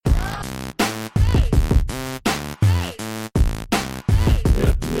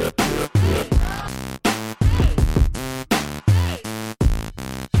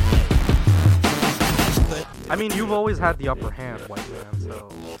mean, you've always had the upper hand, white man, so...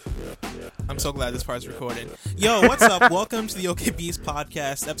 I'm so glad this part's recorded. Yo, what's up? Welcome to the OK Beast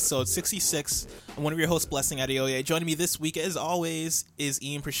Podcast, episode 66. I'm one of your hosts, Blessing Adeoye. Joining me this week, as always, is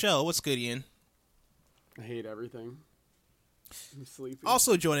Ian Purcell. What's good, Ian? I hate everything. I'm sleepy.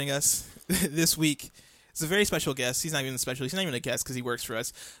 Also joining us this week is a very special guest. He's not even special. He's not even a guest because he works for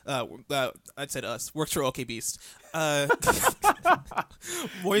us. I said us. Works for OK Beast. Moises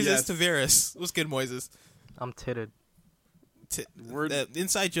Yes. Taveras. What's good, Moises? I'm titted.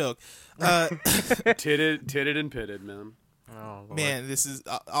 Inside joke. Titted and pitted, man. Oh, Lord. Man, this is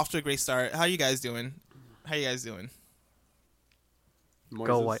off to a great start. How you guys doing? Go,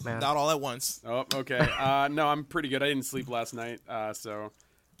 Moises? white man. Not all at once. Oh, okay. No, I'm pretty good. I didn't sleep last night, so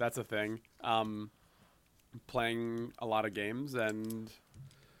that's a thing. Playing a lot of games, and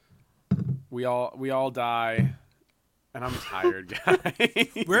we all die, and I'm tired, guys.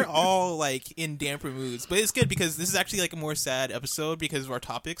 We're all like in damper moods, but it's good because this is actually like a more sad episode because of our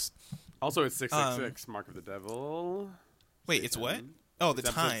topics. Also, it's 666, Mark of the Devil. Wait, it's what? Oh, the It's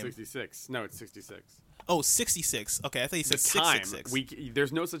episode time. 66. No, it's 66. Oh, 66. Okay, I thought you said The time. 666.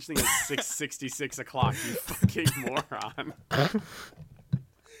 There's no such thing as 6:66 o'clock. You fucking moron.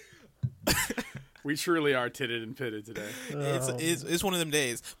 We truly are titted and pitted today. It's one of them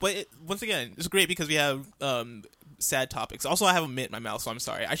days. But once again, it's great because we have sad topics. Also, I have a mint in my mouth, so I'm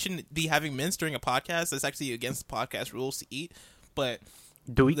sorry. I shouldn't be having mints during a podcast. That's actually against the podcast rules to eat. But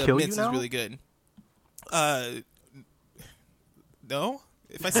Do we the kill you mints now? is really good. No?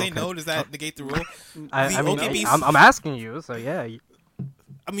 If I say no, does that negate the rule? I The mean, OK Beast- I'm asking you, so yeah.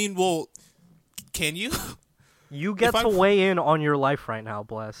 I mean, well, can you? You get If to I'm- weigh in on your life right now,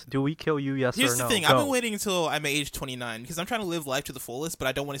 Bless. Do we kill you, yes Here's or the no? thing. Go. I've been waiting until I'm age 29 because I'm trying to live life to the fullest, but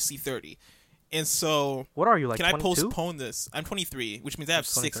I don't want to see 30. And so, What are you, like can I 22? postpone this? I'm 23, which means I have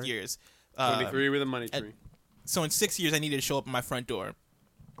 6 23? years. 23 with a money tree. So in 6 years, I need to show up at my front door.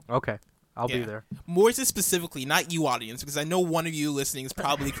 Okay, I'll be Yeah. there. Moises specifically, not you, audience, because I know one of you listening is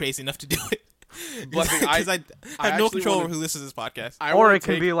probably crazy enough to do it. Blessing, Because I have no actually control wanna- over who listens to this podcast. I Or wanna it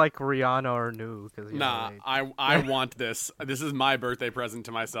can take- be like Rihanna or New. Cause, Nah, I want this. This is my birthday present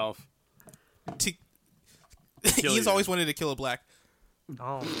to myself. To- Kill He's you. always wanted to kill a black.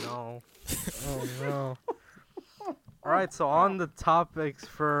 Oh, no. Oh, no. All right, so on the topics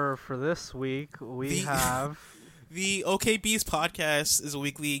for this week, we The- have... The OK Beast Podcast is a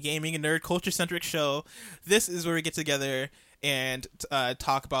weekly gaming and nerd culture-centric show. This is where we get together and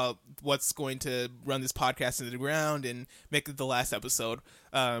talk about what's going to run this podcast into the ground and make it the last episode.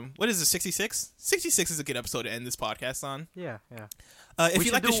 What is it, 66? 66 is a good episode to end this podcast on. Yeah. If we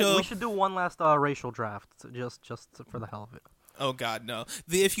you like the should do- show... We should do one last racial draft, just for the hell of it. Oh, God, no.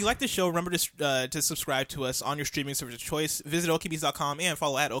 If you like the show, remember to subscribe to us on your streaming service of choice. Visit okbeast.com and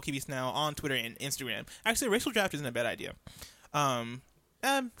follow at okbeast now on Twitter and Instagram. Actually, racial draft isn't a bad idea.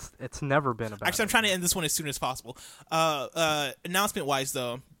 It's never been about. Actually, I'm trying to end this one as soon as possible. Announcement-wise,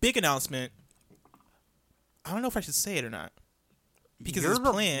 though, big announcement. I don't know if I should say it or not. Because it's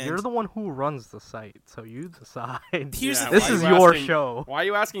planned. You're the one who runs the site, so you decide. Here's the this why is you your asking- show. Why are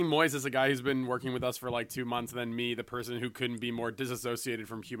you asking Moises, a guy who's been working with us for like 2 months, than me, the person who couldn't be more disassociated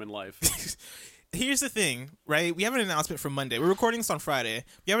from human life? Here's the thing, right? We have an announcement for Monday. We're recording this on Friday.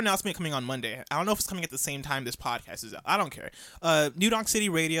 We have an announcement coming on Monday. I don't know if it's coming at the same time this podcast is out. I don't care. New Donk City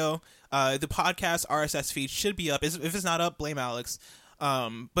Radio, the podcast RSS feed should be up. If it's not up, blame Alex.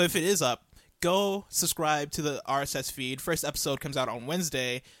 But if it is up, go subscribe to the RSS feed. First episode comes out on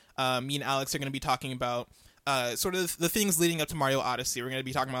Wednesday. Me and Alex are going to be talking about sort of the things leading up to Mario Odyssey. We're going to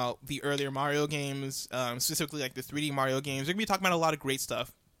be talking about the earlier Mario games, specifically like the 3D Mario games. We're going to be talking about a lot of great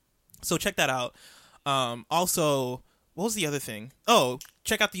stuff. So check that out. Also, what was the other thing? Oh,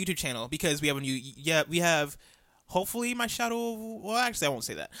 check out the YouTube channel because we have a new. Yeah, we have. Hopefully, my shadow. Well, actually, I won't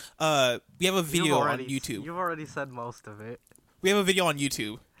say that. We have a video on YouTube. You've already said most of it. We have a video on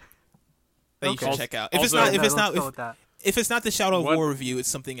YouTube that you Okay. should check out. If Also- it's not, Let's go with that. if it's not the Shadow of What- War review, it's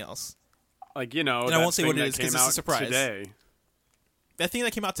something else. Like, you know, And I that won't say thing what it that is 'cause came it's a out surprise. today. That thing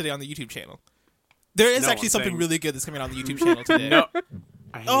that came out today on the YouTube channel. There is No, actually I'm something saying- really good that's coming out on the YouTube channel today. No.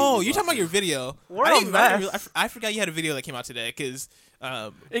 I hate Oh, you, you're talking about Blessing. your video. We're I a didn't- I didn't mess. real- I forgot you had a video that came out today because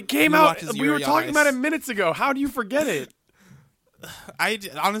It came we out. watched his We were Yuri on talking about Ice. it minutes ago. How do you forget it?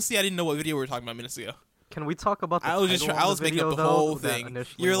 honestly I didn't know what video we were talking about minutes ago. Can we talk about the I was just title I of was the making video, up the though, whole that thing.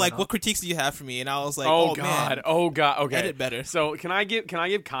 initially You're like, went what up? critiques do you have for me? And I was like, Oh, oh God. man, Oh God. Okay. edit better. So can I give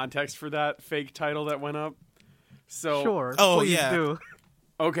context for that fake title that went up? So Sure. Oh, please yeah. do.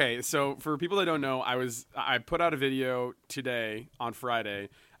 Okay, so for people that don't know, I put out a video today on Friday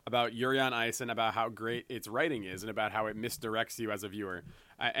about Yuri on Ice and about how great its writing is and about how it misdirects you as a viewer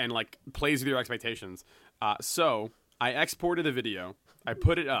and like plays with your expectations. So I exported the video, I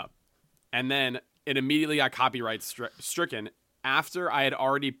put it up, and then it immediately got copyright stricken after I had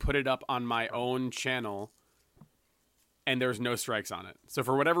already put it up on my own channel, and there's no strikes on it. So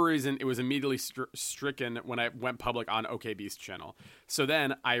for whatever reason, it was immediately stricken when I went public on OKBeast's channel. So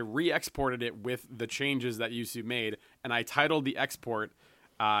then I re-exported it with the changes that YouTube made, and I titled the export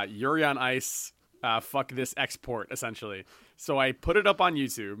Yuri on Ice, fuck this export, essentially. So I put it up on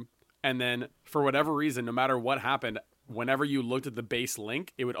YouTube, and then for whatever reason, no matter what happened, whenever you looked at the base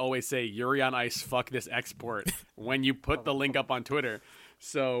link, it would always say Yuri on Ice, fuck this export when you put the link up on Twitter.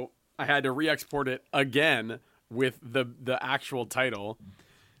 So I had to re-export it again with the actual title.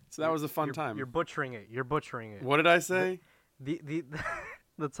 So that was a fun time. You're butchering it. You're butchering it. What did I say? The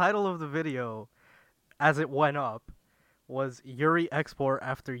the title of the video, as it went up, was Yuri export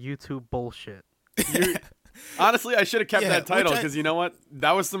after YouTube bullshit. Honestly, I should have kept that title, which because you know what?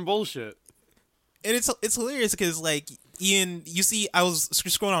 That was some bullshit. And it's hilarious because, like, Ian, you see, I was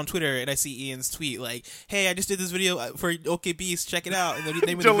scrolling on Twitter and I see Ian's tweet like, "Hey, I just did this video for OKBeast, check it out." And the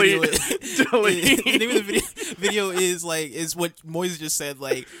name of the video, the name of the video is what Moise just said,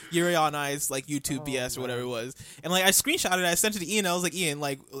 like Yuri on Ice, like YouTube BS or whatever it was. And like I screenshotted it, I sent it to Ian. I was like, Ian,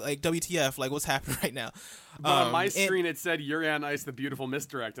 like WTF, like what's happening right now? But on my screen, it said Yuri on Ice, the beautiful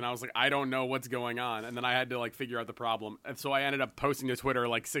misdirect, and I was like, I don't know what's going on. And then I had to like figure out the problem, and so I ended up posting to Twitter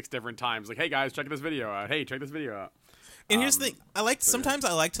like 6 different times, like, "Hey guys, check this video out. Hey, check this video out." And here's the thing: sometimes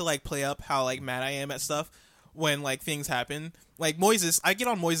I like to like play up how like mad I am at stuff when like things happen. Like Moises, I get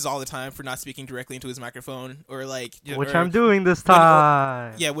on Moises all the time for not speaking directly into his microphone, or like which I'm doing this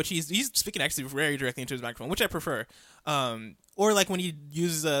time. Which he's speaking actually very directly into his microphone, which I prefer. Or like when he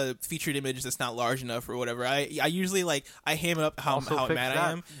uses a featured image that's not large enough or whatever. I usually like I ham up how mad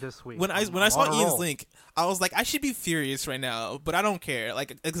I am this week. When I saw Ian's link, I was like, I should be furious right now, but I don't care,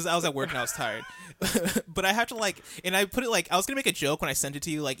 like because I was at work and I was tired. But I have to like, and I put it like I was gonna make a joke when I sent it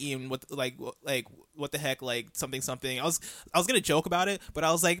to you, like Ian, what the heck, like something. I was gonna joke about it, but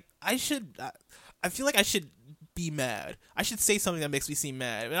I was like, I feel like I should be mad. I should say something that makes me seem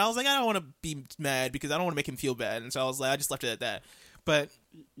mad. And I was like, I don't want to be mad because I don't want to make him feel bad. And so I was like, I just left it at that. But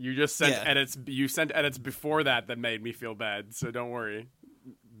you just sent edits. You sent edits before that made me feel bad. So don't worry.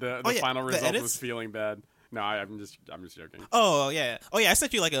 The final result was feeling bad. No, I'm just joking. Oh yeah. I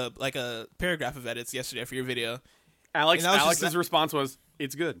sent you like a paragraph of edits yesterday for your video. Alex's response was,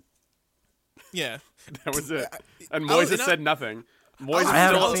 "It's good." Yeah, that was it. And Moises said nothing. Moises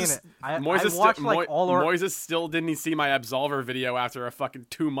still didn't see my Absolver video after a fucking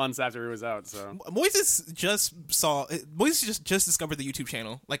 2 months after it was out. So Moises just discovered the YouTube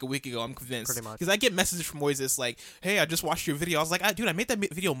channel like a week ago. I'm convinced, pretty much, because I get messages from Moises like, "Hey, I just watched your video." I was like, "Dude, I made that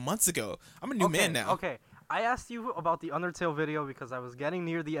video months ago. I'm a new man now." Okay, I asked you about the Undertale video because I was getting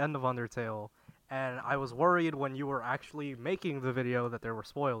near the end of Undertale, and I was worried when you were actually making the video that there were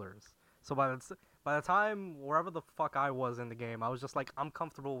spoilers. So by the time wherever the fuck I was in the game, I was just like, I'm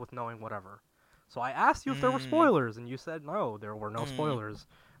comfortable with knowing whatever. So I asked you if there were spoilers, and you said no, there were no spoilers.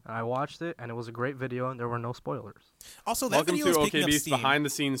 And I watched it, and it was a great video, and there were no spoilers. Also, that welcome video to is picking up OKBeast steam. behind the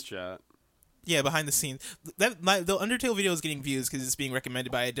scenes chat. Yeah, behind the scenes. The Undertale video is getting views because it's being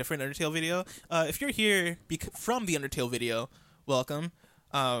recommended by a different Undertale video. If you're here from the Undertale video, welcome.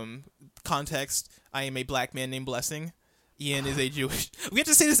 Context: I am a black man named Blessing. Ian is a Jewish. We have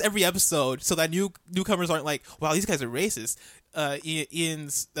to say this every episode so that newcomers aren't like, wow, these guys are racist.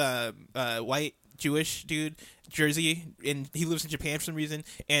 Ian's white Jewish dude, Jersey, and he lives in Japan for some reason.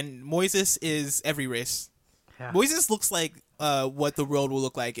 And Moises is every race. Yeah. Moises looks like what the world will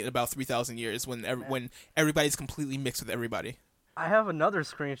look like in about 3,000 years when everybody's completely mixed with everybody. I have another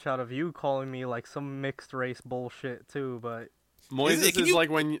screenshot of you calling me like some mixed race bullshit too, but Moises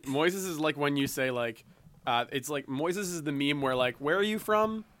is like when you say like. It's like Moises is the meme where like, where are you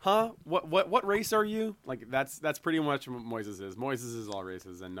from? Huh? What race are you? Like that's pretty much what Moises is. Moises is all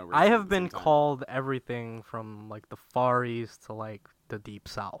races and no races. I have been called everything from like the Far East to like the Deep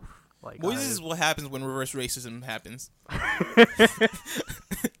South. Like Moises is what happens when reverse racism happens.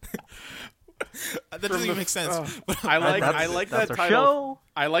 That doesn't even make sense. I like that title. Show.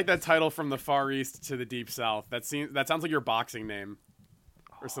 I like that title, from the Far East to the Deep South. That sounds like your boxing name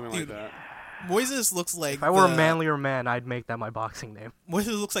or something like that. Moises looks like if I were a manlier man, I'd make that my boxing name.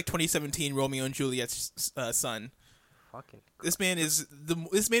 Moises looks like 2017 Romeo and Juliet's son. Fucking this man is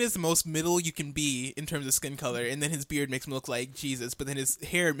the most middle you can be in terms of skin color, and then his beard makes him look like Jesus, but then his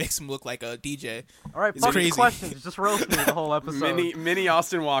hair makes him look like a DJ. All right, fuck the questions. Just roast me the whole episode. Mini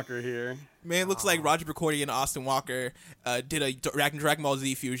Austin Walker here. Man looks like Roger Brocordi and Austin Walker did a Dragon Ball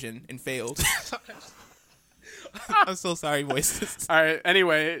Z fusion and failed. I'm so sorry, voices. All right.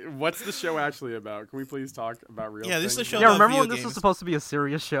 Anyway, what's the show actually about? Can we please talk about real? Yeah, this is a things? show Yeah, about remember video when this games. was supposed to be a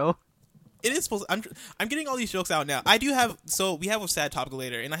serious show? It is supposed. I'm getting all these jokes out now. I do have. So we have a sad topic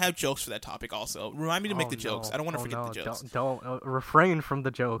later, and I have jokes for that topic also. Remind me to make the jokes. I don't want to forget the jokes. Don't refrain from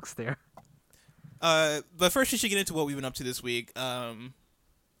the jokes there. But first, we should get into what we've been up to this week.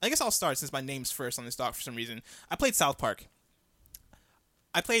 I guess I'll start since my name's first on this doc for some reason. I played South Park.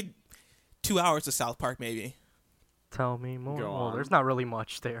 I played 2 hours of South Park, maybe. Tell me more. Go Well, on. there's not really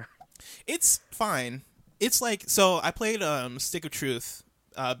much there. It's fine. It's like, so I played Stick of Truth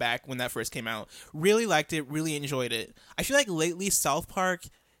back when that first came out. Really liked it, really enjoyed it. I feel like lately South Park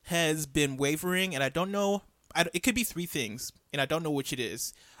has been wavering, and I don't know. It could be three things, and I don't know which it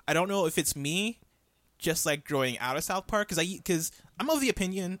is. I don't know if it's me just like growing out of South Park, because I'm of the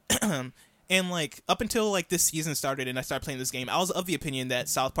opinion, and like up until like this season started and I started playing this game, I was of the opinion that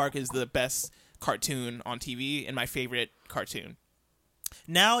South Park is the best cartoon on TV and my favorite cartoon.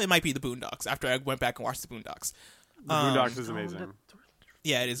 Now it might be the Boondocks after I went back and watched the Boondocks. The Boondocks is amazing.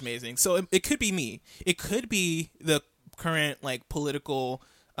 Yeah, it is amazing. So it could be me. It could be the current like political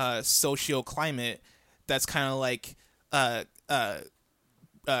socio climate that's kind of like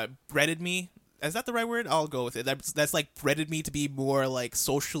breaded me. Is that the right word? I'll go with it. That's like breaded me to be more like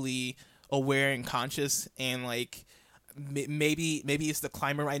socially aware and conscious, and like maybe it's the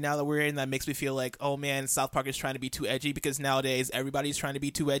climate right now that we're in that makes me feel like, oh man, South Park is trying to be too edgy, because nowadays everybody's trying to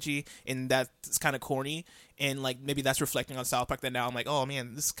be too edgy, and that's kind of corny, and like maybe that's reflecting on South Park that now I'm like, oh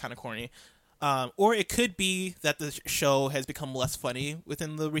man, this is kind of corny. Or it could be that the show has become less funny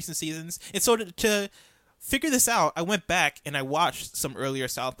within the recent seasons, and so to figure this out, I went back and I watched some earlier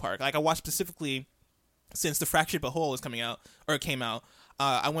South Park. Like I watched specifically since The Fractured But Whole came out.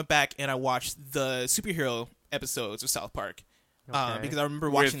 I went back and I watched the superhero episodes of South Park because I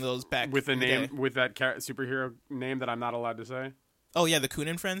remember watching those back with the in name day. with that superhero name that I'm not allowed to say. Oh yeah, the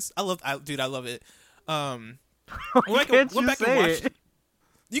Coonan Friends. I love it. Why Went can't you back and say watched- it?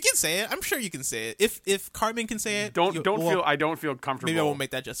 You can say it. I'm sure you can say it. If Cartman can say it, I don't feel comfortable. Maybe I won't make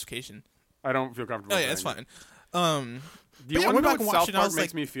that justification. I don't feel comfortable. Oh yeah, it's saying fine. it. Do you But yeah, I want to went know back what and watched South it and I Park was makes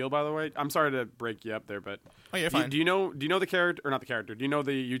like- me feel? By the way, I'm sorry to break you up there, but Oh yeah, fine. do you know the character, or not the character? Do you know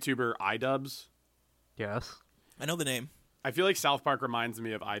the YouTuber iDubbbz? Yes. I know the name. I feel like South Park reminds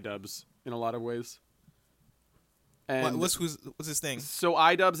me of iDubbbz in a lot of ways. And What's his thing? so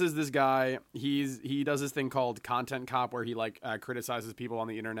iDubbbz is this guy. He does this thing called Content Cop, where he like criticizes people on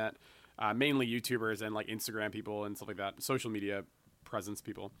the internet, mainly YouTubers and like Instagram people and stuff like that, social media presence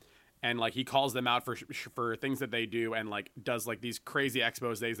people, and like he calls them out for things that they do, and like does like these crazy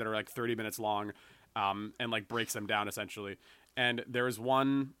exposés that are like 30 minutes long, and like breaks them down essentially. And there's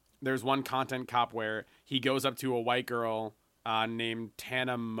one Content Cop where he goes up to a white girl named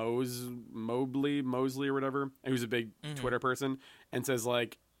Tana Mobley or whatever, who's a big Twitter person, and says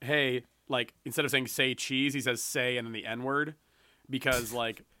like, hey, like instead of saying say cheese, he says say and then the N word, because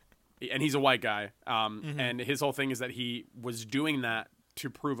like, and he's a white guy, and his whole thing is that he was doing that to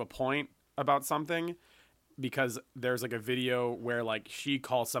prove a point about something, because there's like a video where like she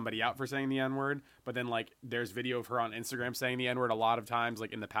calls somebody out for saying the N word, but then like there's video of her on Instagram saying the N word a lot of times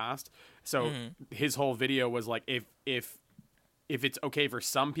like in the past. So his whole video was like, if it's okay for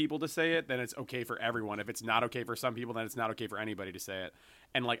some people to say it, then it's okay for everyone. If it's not okay for some people, then it's not okay for anybody to say it.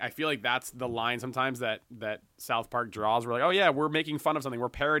 And like I feel like that's the line sometimes that South Park draws. We're like, oh yeah, we're making fun of something, we're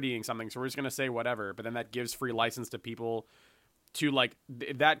parodying something, so we're just gonna say whatever. But then that gives free license to people to like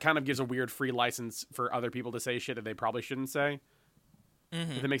that kind of gives a weird free license for other people to say shit that they probably shouldn't say.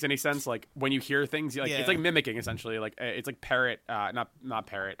 If that makes any sense, like when you hear things, like it's like mimicking essentially. Like it's like parrot, not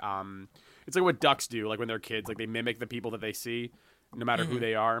parrot. It's like what ducks do, like when they're kids, like they mimic the people that they see, no matter who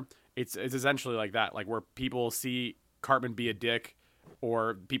they are. It's essentially like that, like where people see Cartman be a dick,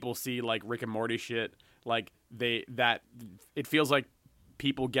 or people see like Rick and Morty shit, like it feels like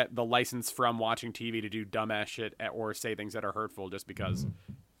people get the license from watching TV to do dumbass shit or say things that are hurtful just because.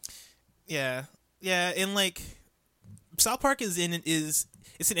 Yeah, and like South Park it's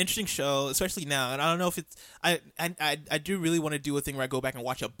an interesting show, especially now. And I don't know if it's I do really want to do a thing where I go back and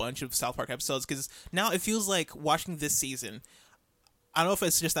watch a bunch of South Park episodes, because now it feels like watching this season. I don't know if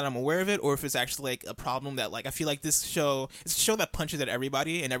it's just that I'm aware of it, or if it's actually like a problem that like I feel like this show it's a show that punches at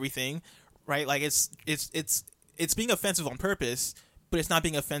everybody and everything, right? Like it's being offensive on purpose, but it's not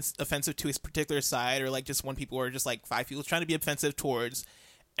being offensive to its particular side, or like just one people, or just like five people. It's trying to be offensive towards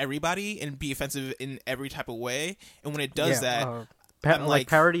everybody and be offensive in every type of way. And when it does that, I'm like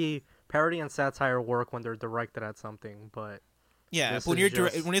parody and satire work when they're directed at something, but but when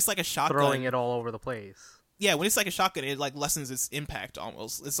when it's like a shotgun, throwing it all over the place. Yeah, when it's like a shotgun, it like lessens its impact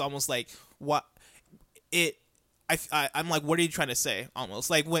almost. It's almost like what it I'm like, what are you trying to say? Almost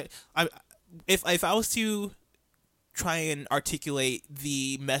like if I was to try and articulate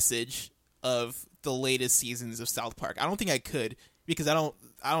the message of the latest seasons of South Park, I don't think I could, because I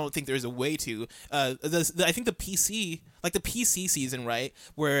don't think there's a way to. I think the PC season, right,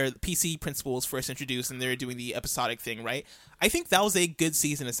 where the PC principal was first introduced and they're doing the episodic thing, right? I think that was a good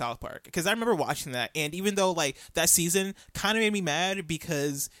season of South Park, because I remember watching that, and even though like that season kind of made me mad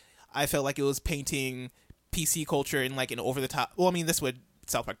because I felt like it was painting PC culture in like an over the top. Well, I mean, that's what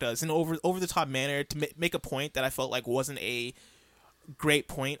South Park does, in an over the top manner to make a point that I felt like wasn't a great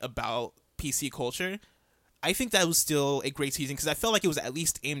point about PC culture. I think that was still a great season because I felt like it was at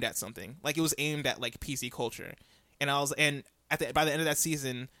least aimed at something. Like it was aimed at like PC culture, and by the end of that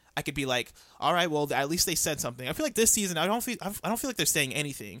season, I could be like, all right, well, at least they said something. I feel like this season, I don't feel like they're saying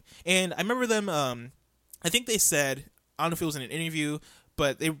anything. And I remember them. I think they said, I don't know if it was in an interview,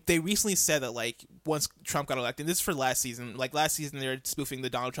 but they recently said that like once Trump got elected, this is for last season. Like last season, they were spoofing the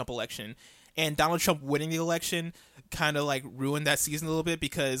Donald Trump election. And Donald Trump winning the election kind of like ruined that season a little bit,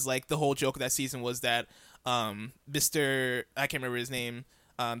 because like the whole joke of that season was that Mr. I can't remember his name,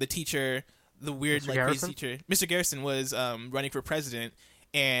 the teacher, the weird like crazy teacher, Mr. Garrison was running for president,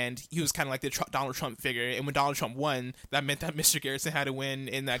 and he was kind of like the Donald Trump figure. And when Donald Trump won, that meant that Mr. Garrison had to win,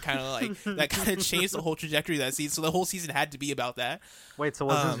 and that kind of like that kind of changed the whole trajectory of that season. So the whole season had to be about that. Wait, so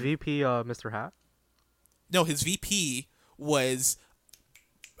was his VP Mr. Hat? No, his VP was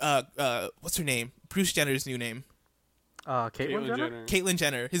what's her name? Bruce Jenner's new name. Caitlyn Jenner? Caitlyn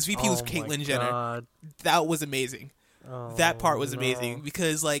Jenner. His VP was Caitlyn Jenner. That was amazing. That part was amazing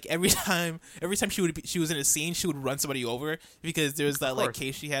because like every time she was in a scene, she would run somebody over, because there was that like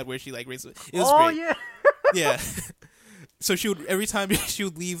case she had where she like raised it. Was great. Yeah. Yeah. So she would, every time she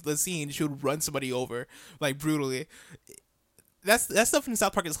would leave the scene, she would run somebody over like brutally. That stuff in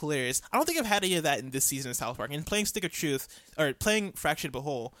South Park is hilarious. I don't think I've had any of that in this season of South Park. And playing Stick of Truth or playing Fractured But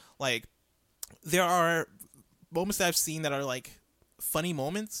Whole, like there are moments that I've seen that are like funny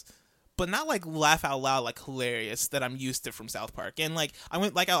moments, but not like laugh out loud, like hilarious, that I'm used to from South Park. And like I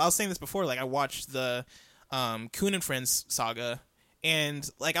was saying this before, like I watched the Coon and Friends saga, and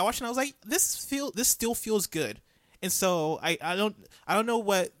like I watched it and I was like, this still feels good. And so I don't know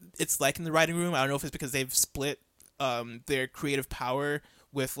what it's like in the writing room. I don't know if it's because they've split their creative power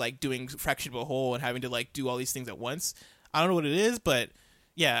with like doing Fractured But Whole and having to like do all these things at once. I don't know what it is, but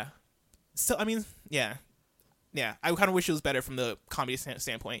yeah. So I mean, yeah. I kind of wish it was better from the comedy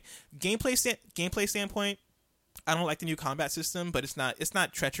standpoint. Gameplay standpoint, I don't like the new combat system, but it's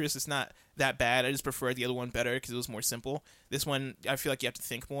not treacherous. It's not that bad. I just prefer the other one better because it was more simple. This one, I feel like you have to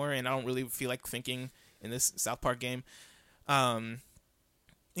think more, and I don't really feel like thinking in this South Park game. And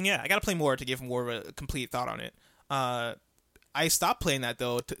yeah, I gotta play more to give more of a complete thought on it. I stopped playing that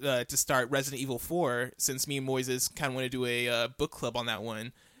though to start Resident Evil 4, since me and Moises kind of want to do a book club on that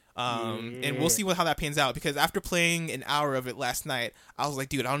one. And we'll see how that pans out, because after playing an hour of it last night, I was like,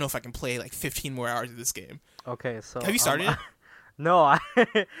 dude, I don't know if I can play like 15 more hours of this game. Okay, so have you started it? No,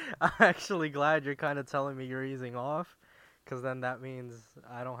 I'm actually glad you're kind of telling me you're easing off, because then that means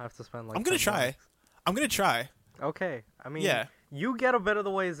I don't have to spend like. I'm gonna try. Okay, I mean, yeah. You get a bit of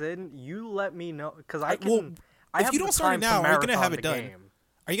the ways in. You let me know, because I can. Well, if you don't start it now, are you gonna have it done? Game.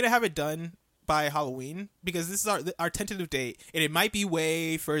 Are you gonna have it done by Halloween? Because this is our tentative date, and it might be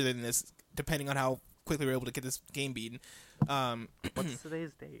way further than this, depending on how quickly we're able to get this game beaten. What's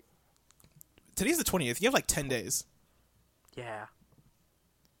today's date? Today's the 20th. You have like 10 days. Yeah,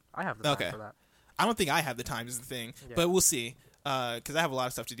 I have the time for that. I don't think I have the time is the thing, but we'll see. Because I have a lot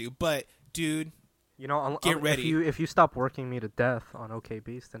of stuff to do. But dude, you know, get ready. If you stop working me to death on OK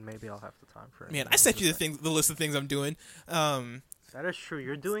Beast, then maybe I'll have the time for it. Man, I sent you the list of things I'm doing. That is true.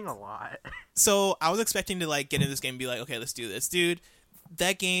 You're doing a lot. So I was expecting to like get into this game and be like, okay, let's do this, dude.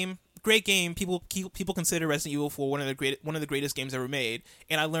 That game, great game. People consider Resident Evil 4 one of the greatest games ever made.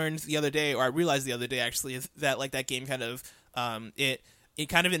 And I learned the other day, or I realized the other day actually, that like that game kind of it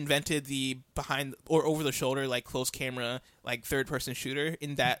kind of invented the behind or over the shoulder like close camera like third person shooter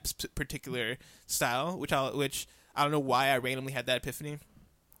in that particular style, which I don't know why I randomly had that epiphany.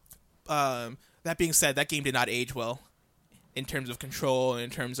 That being said, that game did not age well in terms of control, and in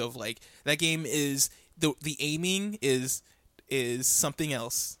terms of like that game is the aiming is something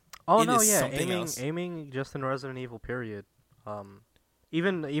else. Oh, no, yeah, aiming just in Resident Evil period.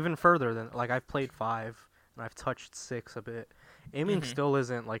 Even further than like I've played 5 and I've touched 6 a bit. Aiming still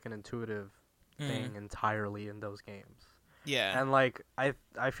isn't like an intuitive thing entirely in those games. Yeah. And like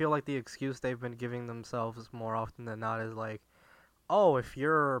I feel like the excuse they've been giving themselves more often than not is like, oh, if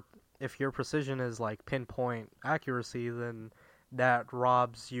your precision is like pinpoint accuracy, then that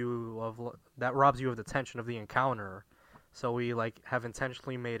robs you of the tension of the encounter. So we like have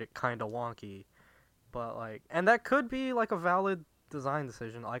intentionally made it kind of wonky, but like, and that could be like a valid design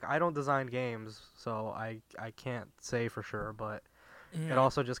decision. Like, I don't design games, so I can't say for sure, but it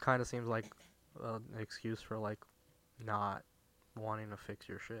also just kind of seems like an excuse for like not wanting to fix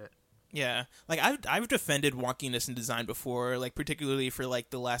your shit. Yeah, like I've defended wonkiness in design before, like particularly for like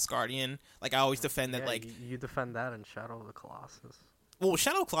The Last Guardian. Like I always defend that, Yeah, like you defend that in Shadow of the Colossus. well,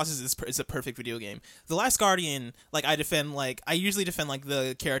 Shadow of the Colossus is a perfect video game. The Last Guardian, like I usually defend like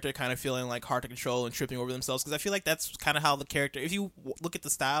the character kind of feeling like hard to control and tripping over themselves, because I feel like that's kind of how the character. If you look at the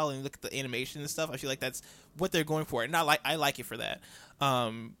style and look at the animation and stuff, I feel like that's what they're going for, and I like it for that.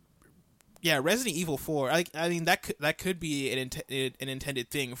 Yeah, Resident Evil 4. I mean that could be an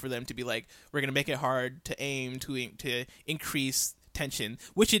intended thing for them to be like, we're gonna make it hard to aim to increase tension,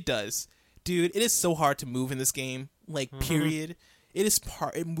 which it does, dude. It is so hard to move in this game. Like period. It is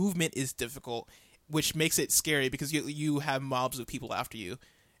movement is difficult, which makes it scary because you have mobs of people after you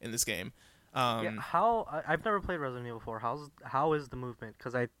in this game. Yeah, I've never played Resident Evil 4. How is the movement?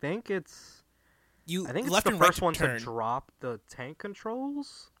 Because I think it's left the and right first one turn. to drop the tank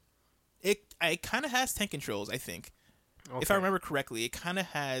controls. It kind of has tank controls, I think. Okay. If I remember correctly, it kind of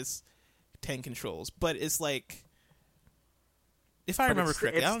has tank controls, but it's like, if I remember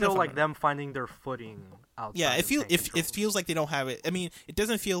correctly, it's I don't know still if like them finding their footing outside. Yeah, it controls. feels like they don't have it. I mean, it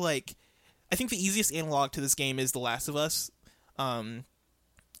doesn't feel like. I think the easiest analog to this game is The Last of Us, and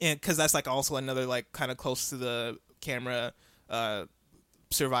because that's like also another like kind of close to the camera,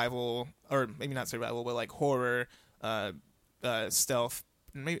 survival, or maybe not survival, but like horror, stealth.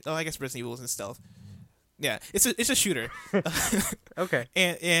 Maybe I guess Resident Evil isn't stealth. Yeah, it's a shooter. Okay.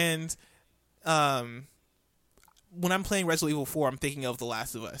 And when I'm playing Resident Evil 4, I'm thinking of The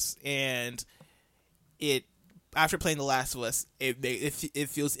Last of Us, and after playing The Last of Us, it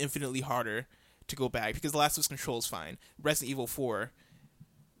feels infinitely harder to go back because The Last of Us controls fine. Resident Evil 4,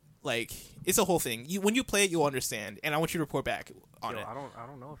 like, it's a whole thing. When you play it, you'll understand, and I want you to report back on it. I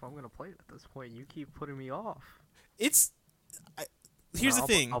don't know if I'm gonna play it at this point. You keep putting me off. Here's the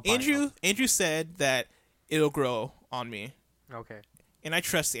thing. I'll buy it. Andrew said that it'll grow on me, Okay. and I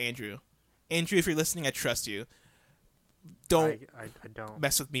trust Andrew. Andrew, if you're listening, I trust you. Don't I don't.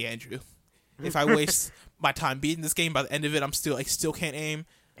 mess with me, Andrew. If I waste my time beating this game, by the end of it, I still can't aim.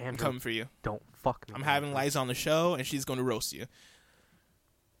 I'm Andrew, coming for you. don't fuck me. I'm having Andrew. Liza on the show, and she's going to roast you.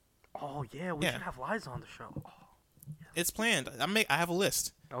 Oh yeah, we Yeah. should have Liza on the show. Oh, It's planned. I have a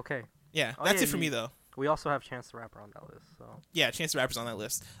list. okay. Yeah, Oh, that's yeah, it for me though. We also have Chance the Rapper on that list. So Yeah, Chance the Rapper's on that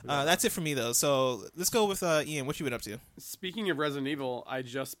list. That's it for me though. So let's go with Ian. What you been up to? Speaking of Resident Evil, I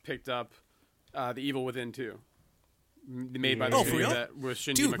just picked up The Evil Within 2. Made by the Oh, for studio real? that was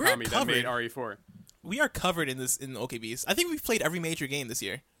Shinji Dude, we're Mikami that made covered. RE4. We are covered in OKBs. I think we've played every major game this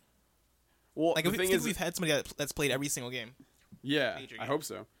year. Well, Like, the I thing think is, we've had somebody that's played every single game. yeah, major I game. hope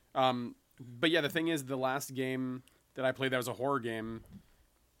so. But yeah, the thing is, the last game that I played that was a horror game,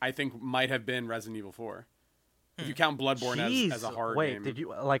 I think might have been Resident Evil 4. If you count Bloodborne Jeez. as a horror Wait, game. did you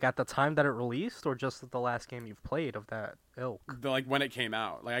like at the time that it released, or just the last game you've played of that ilk? Like when it came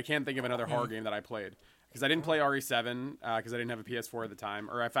out. Like I can't think of another horror game that I played. Because I didn't play RE7 because I didn't have a PS4 at the time.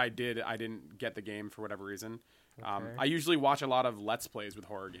 Or if I did, I didn't get the game for whatever reason. Okay. I usually watch a lot of Let's Plays with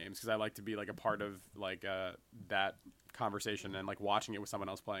horror games because I like to be like a part of like that conversation and like watching it with someone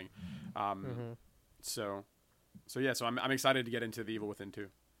else playing. So yeah, so I'm excited to get into The Evil Within 2.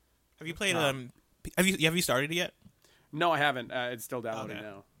 Have you played? Have you started it yet? No, I haven't. It's still downloading Okay.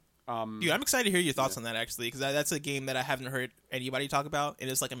 now. Dude, I'm excited to hear your thoughts on that actually, because that's a game that I haven't heard anybody talk about, and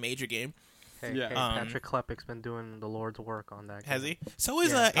it's like a major game. Hey, Yeah. hey, Patrick Klepek's been doing the Lord's work on that. Has game. he? So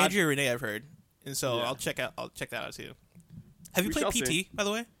is Yeah. Andrea Renee, I've heard, and so Yeah. I'll check that out too. Have you We played shall PT see. by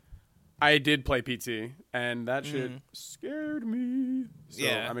the way? I did play PT, and that shit scared me. So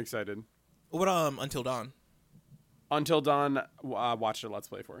Yeah. I'm excited. What Until Dawn? Until Dawn, watched a Let's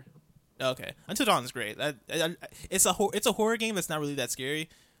Play for. Okay, Until Dawn is great. It's a horror game that's not really that scary,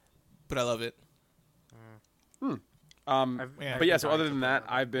 but I love it. But yeah, so other than that,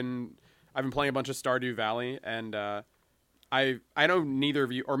 I've been playing a bunch of Stardew Valley, and I know neither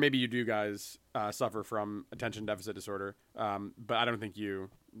of you, or maybe you do guys, suffer from attention deficit disorder, but I don't think you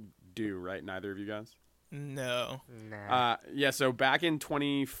do, right? Neither of you guys. No. Nah. Yeah, so back in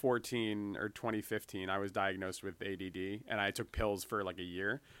 2014 or 2015, I was diagnosed with ADD, and I took pills for like a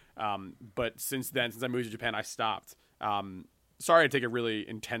year. But since then, since I moved to Japan, I stopped. Sorry to take a really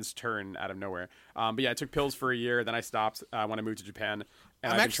intense turn out of nowhere. But yeah, I took pills for a year, then I stopped when I moved to Japan.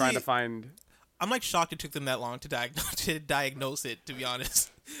 And I'm I've been trying to actually- find... I'm like shocked it took them that long to diagnose it. To be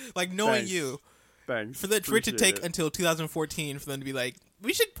honest, like knowing Thanks. you, Thanks. For it to Appreciate take it. until 2014 for them to be like,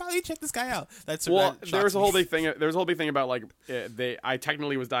 we should probably check this guy out. Well, that there was shocks a whole me. big thing. There was a whole big thing about like I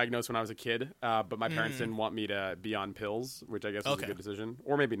technically was diagnosed when I was a kid, but my parents didn't want me to be on pills, which I guess was a Okay. good decision,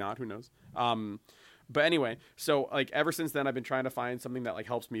 or maybe not. Who knows? But anyway, so like ever since then, I've been trying to find something that like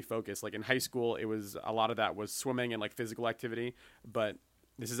helps me focus. Like in high school, it was a lot of that was swimming and like physical activity. But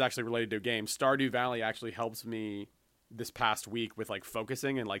this is actually related to a game. Stardew Valley actually helps me this past week with like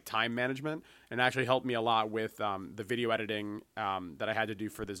focusing and like time management, and actually helped me a lot with the video editing that I had to do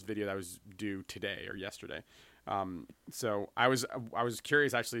for this video that was due today or yesterday. So I was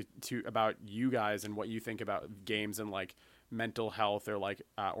curious actually about you guys and what you think about games and like mental health or like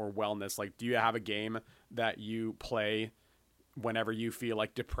or wellness. Like, do you have a game that you play whenever you feel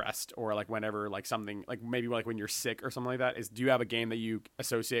like depressed, or like whenever like something like maybe like when you're sick or something like that? Do you have a game that you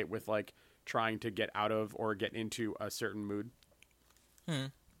associate with like trying to get out of or get into a certain mood?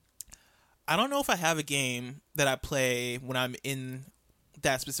 I don't know if I have a game that I play when I'm in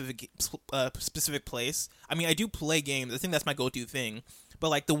that specific place. I mean, I do play games. I think that's my go-to thing. But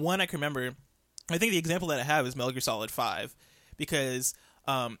like the one I can remember, I think the example that I have is Metal Gear Solid 5, because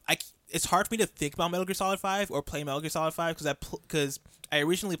it's hard for me to think about Metal Gear Solid 5 or play Metal Gear Solid 5 because I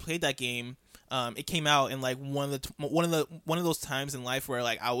originally played that game. It came out in like one of those times in life where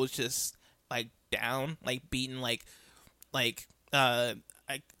like I was just like down, like beaten, there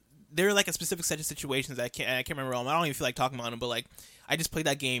are like a specific set of situations that I can't remember all. I don't even feel like talking about them, but like I just played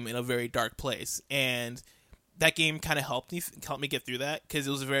that game in a very dark place, and that game kind of helped me get through that, because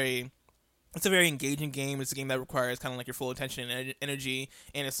it's a very engaging game. It's a game that requires kind of like your full attention and energy,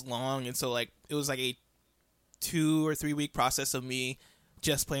 and it's long, and so like it was like a 2 or 3 week process of me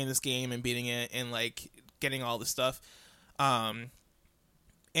just playing this game and beating it and like getting all this stuff.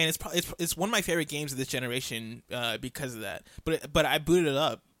 And it's one of my favorite games of this generation because of that. But I booted it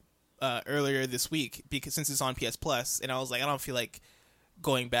up earlier this week since it's on PS Plus, and I was like, I don't feel like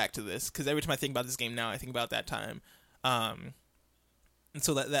going back to this, because every time I think about this game now, I think about that time. And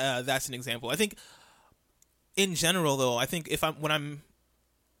so that's an example. I think in general, though, I think when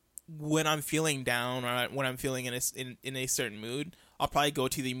I'm feeling down or when I'm feeling in a certain mood, I'll probably go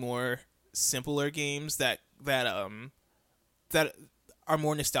to the more simpler games that are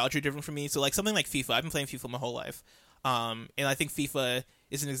more nostalgia driven for me. So like something like FIFA. I've been playing FIFA my whole life, and I think FIFA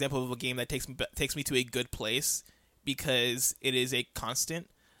is an example of a game that takes me to a good place because it is a constant.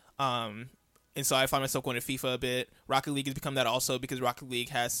 And so I find myself going to FIFA a bit. Rocket League has become that also, because Rocket League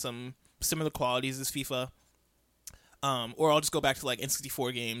has some similar qualities as FIFA. Or I'll just go back to like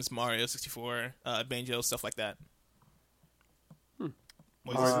N64 games, Mario 64, Banjo, stuff like that.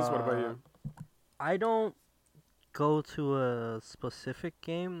 What about you? I don't go to a specific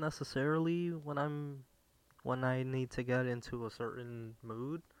game necessarily when I need to get into a certain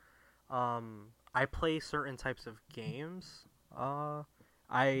mood. I play certain types of games. I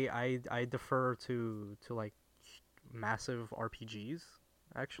defer to like massive RPGs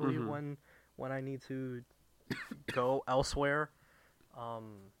actually when I need to go elsewhere.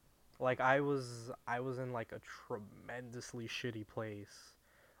 Like I was in like a tremendously shitty place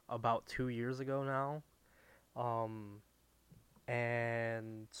about 2 years ago now.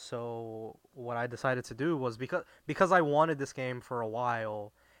 And so what I decided to do was, because I wanted this game for a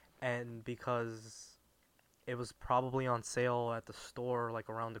while, and because it was probably on sale at the store like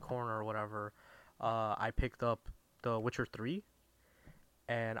around the corner or whatever, I picked up The Witcher 3,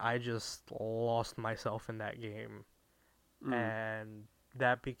 and I just lost myself in that game. And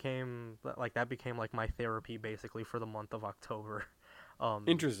that became like my therapy basically for the month of October.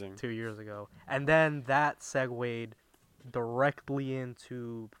 Interesting. 2 years ago. And then that segued directly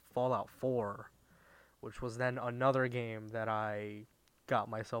into Fallout 4, which was then another game that I got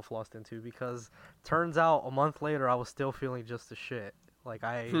myself lost into, because turns out a month later I was still feeling just as shit. Like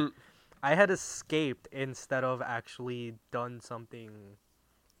I had escaped instead of actually done something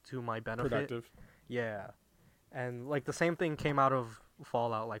to my benefit. Productive. Yeah. And like the same thing came out of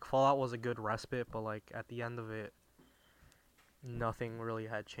Fallout. Like Fallout was a good respite, but like at the end of it, nothing really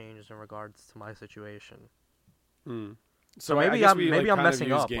had changed in regards to my situation. So maybe I'm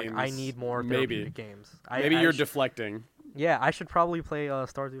messing up. Like I need more therapeutic games. Maybe you're deflecting. Yeah, I should probably play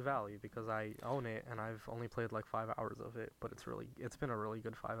Stardew Valley, because I own it and I've only played like 5 hours of it, but it's been a really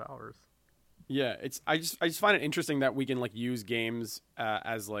good 5 hours. Yeah, I just find it interesting that we can like use games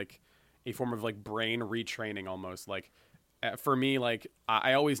as like a form of like brain retraining almost. Like for me, like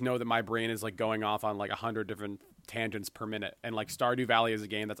I always know that my brain is like going off on like 100 different tangents per minute, and like Stardew Valley is a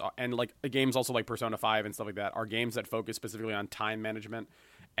game and like games also like Persona 5 and stuff like that are games that focus specifically on time management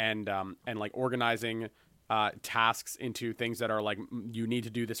and like organizing tasks into things that are like, you need to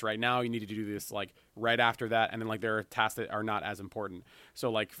do this right now, you need to do this like right after that, and then like there are tasks that are not as important.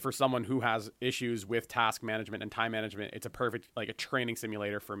 So like for someone who has issues with task management and time management, it's a perfect like a training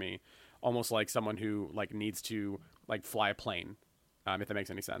simulator for me, almost like someone who like needs to like fly a plane, if that makes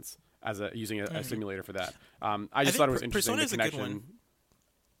any sense, as using a simulator for that. I just thought it was interesting. Persona is the a good connection. one.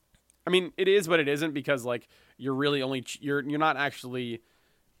 I mean, it is, but it isn't, because like you're really only you're not actually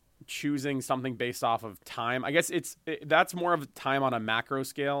choosing something based off of time. I guess that's more of time on a macro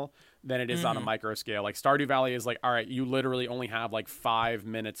scale than it is on a micro scale. Like Stardew Valley is like, all right, you literally only have like 5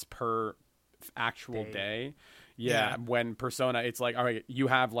 minutes per actual day. Yeah. When Persona, it's like, all right, you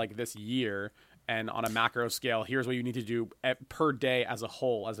have like this year, and on a macro scale, here's what you need to do per day as a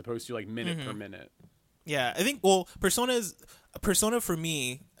whole, as opposed to like minute per minute. Yeah, I think, Persona for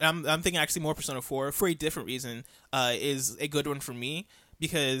me, I'm thinking actually more Persona 4 for a different reason, is a good one for me,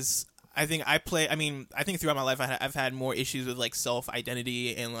 because I think throughout my life I've had more issues with like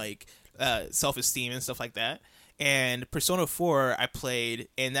self-identity and like self-esteem and stuff like that. And Persona 4 I played,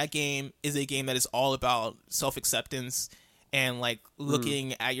 and that game is a game that is all about self-acceptance and like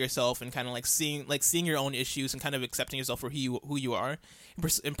looking at yourself and kind of like seeing your own issues and kind of accepting yourself for who you are.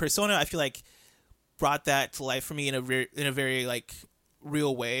 In Persona, I feel like brought that to life for me in a very like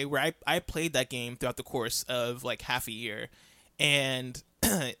real way, where I played that game throughout the course of like half a year. And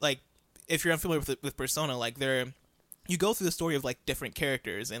like, if you're unfamiliar with Persona, like you go through the story of like different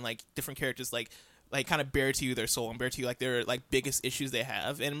characters, and like different characters like kind of bear to you their soul and bear to you like their like biggest issues they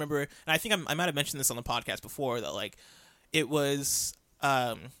have. And remember, and I think I might have mentioned this on the podcast before, that like it was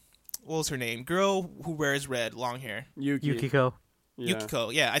what was her name? Girl who wears red, long hair. Yukiko. Yeah. Yukiko.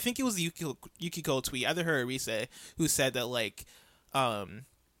 Yeah, I think it was the Yukiko tweet, either her or Rise, who said that like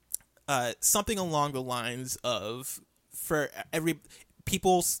something along the lines of, for every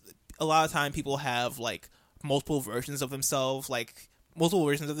people, a lot of time people have like multiple versions of themselves,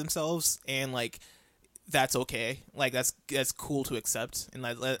 and like that's okay, like that's cool to accept. And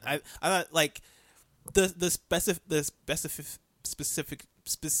I thought like the specific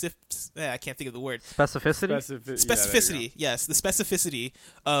I can't think of the word. Specificity. Yes, the specificity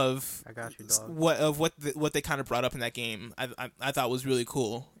of I got you, dog. what they kind of brought up in that game, I thought was really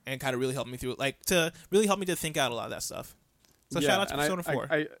cool, and kind of really helped me through, like, to really help me to think out a lot of that stuff. So shout out to Persona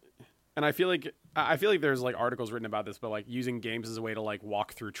 4. I feel like there's like articles written about this, but like using games as a way to like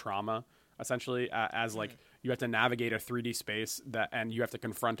walk through trauma, essentially, as like you have to navigate a 3D space and you have to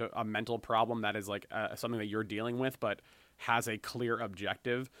confront a mental problem that is like something that you're dealing with, but has a clear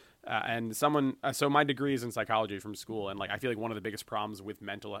objective. So my degree is in psychology from school, and like I feel like one of the biggest problems with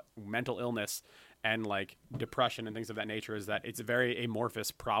mental illness and like depression and things of that nature is that it's a very amorphous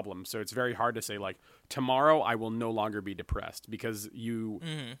problem. So it's very hard to say like, tomorrow I will no longer be depressed, because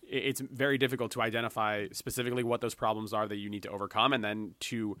it's very difficult to identify specifically what those problems are that you need to overcome, and then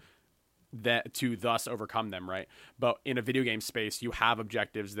to thus overcome them, right? But in a video game space, you have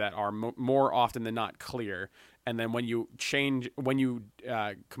objectives that are more often than not clear, and then when you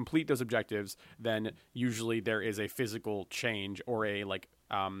complete those objectives, then usually there is a physical change, or a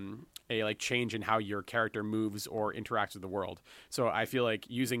change in how your character moves or interacts with the world. So I feel like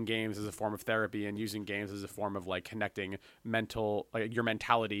using games as a form of therapy, and using games as a form of like connecting your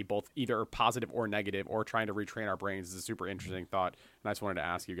mentality, both either positive or negative, or trying to retrain our brains, is a super interesting thought. And I just wanted to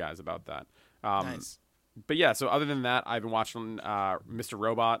ask you guys about that. Nice. But yeah, so other than that, I've been watching Mr.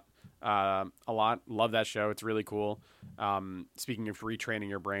 Robot a lot. Love that show. It's really cool. Speaking of retraining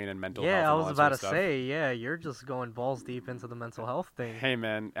your brain and mental health. Yeah, I was about to stuff. say, you're just going balls deep into the mental health thing. Hey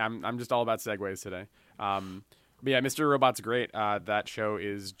man, I'm just all about segues today. But yeah, Mr. Robot's great. That show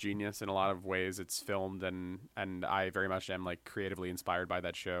is genius in a lot of ways. It's filmed, and I very much am like creatively inspired by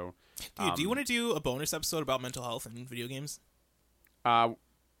that show. Dude, do you want to do a bonus episode about mental health in video games?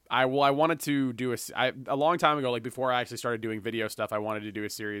 I wanted to do a long time ago, like before I actually started doing video stuff, I wanted to do a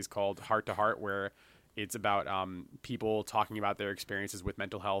series called Heart to Heart, where it's about people talking about their experiences with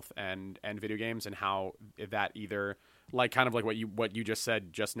mental health and video games, and how that either like kind of like what you just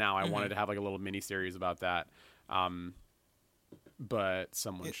said just now. I wanted to have like a little mini series about that. But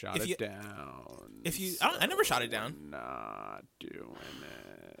someone shot it down. I never shot it down. Not doing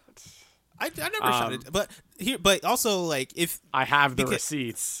it. I never shot it, but also like if I have the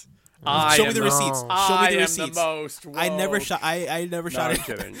receipts. Show me the receipts. Show me the receipts. I am the most woke. I never shot it. I'm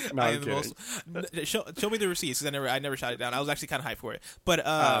kidding. No, I'm kidding. Show me the receipts, because I never shot it down. I was actually kind of hyped for it. But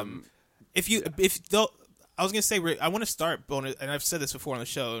I was gonna say, I want to start bonus, and I've said this before on the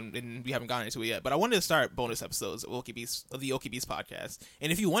show, and we haven't gotten into it yet. But I wanted to start bonus episodes of the Okie Beast podcast.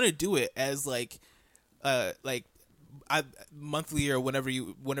 And if you want to do it as like monthly or whenever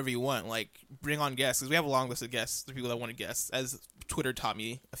you want. Like, bring on guests, because we have a long list of guests, the people that want to guest, as Twitter taught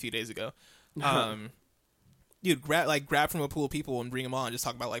me a few days ago. Dude, grab from a pool of people and bring them on and just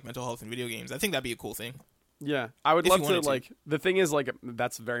talk about like mental health and video games. I think that'd be a cool thing. Yeah, I would If love you to. wanted to. Like, the thing is, like,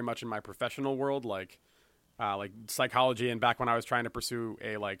 that's very much in my professional world, like psychology. And back when I was trying to pursue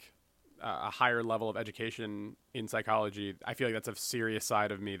a higher level of education in psychology, I feel like that's a serious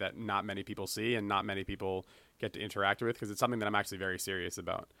side of me that not many people see and not many people get to interact with, because it's something that I'm actually very serious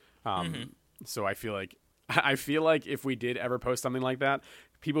about. So I feel like if we did ever post something like that,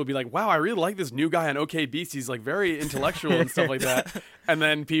 people would be like, wow, I really like this new guy on OK Beast. He's like very intellectual and stuff like that. And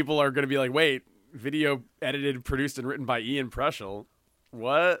then people are going to be like, wait, video edited, produced, and written by Ian Preschel.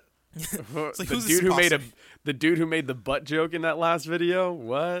 What? Like, the dude who made the butt joke in that last video?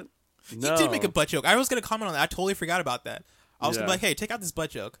 What? No. He did make a butt joke. I was gonna comment on that. I totally forgot about that. I was gonna be Yeah. like, hey, take out this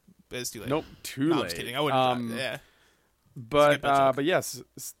butt joke. But it's too late. Nope, too No, late. I'm just kidding. I wouldn't. Yeah. But butt joke. but yes,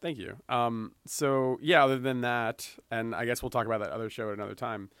 thank you. So yeah, other than that, and I guess we'll talk about that other show at another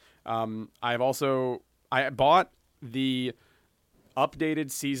time. I bought the updated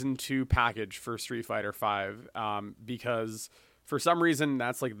season 2 package for Street Fighter V because for some reason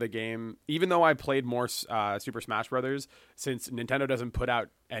that's like the game. Even though I played more Super Smash Brothers, since Nintendo doesn't put out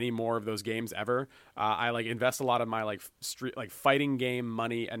any more of those games ever, I like invest a lot of my fighting game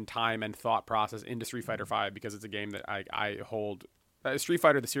money and time and thought process into Street Fighter V, because it's a game that I hold. Street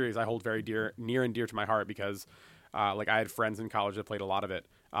Fighter the series I hold very near and dear to my heart, because I had friends in college that played a lot of it,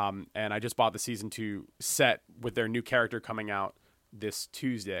 and I just bought the season 2 set with their new character coming out this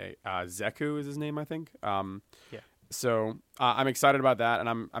Tuesday. Zeku is his name, I think. Yeah. So I'm excited about that, and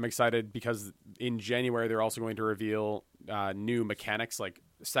I'm excited because in January they're also going to reveal new mechanics, like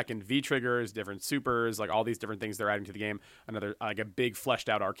second V triggers, different supers, like all these different things they're adding to the game. Another like a big fleshed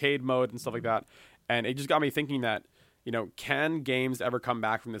out arcade mode and stuff like that. And it just got me thinking that, can games ever come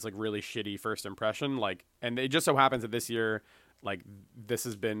back from this like really shitty first impression? Like, and it just so happens that this year, like, this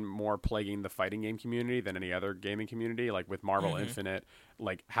has been more plaguing the fighting game community than any other gaming community, like with Marvel Infinite,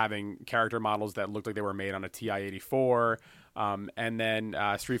 like having character models that looked like they were made on a TI-84, and then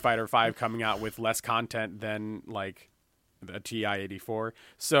Street Fighter V coming out with less content than like the TI-84.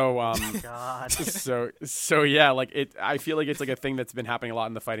 So God. so yeah, like I feel like it's like a thing that's been happening a lot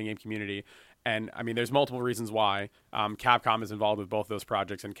in the fighting game community. And I mean, there's multiple reasons why. Capcom is involved with both those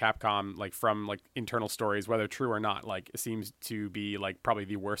projects, and Capcom, like from like internal stories, whether true or not, like seems to be like probably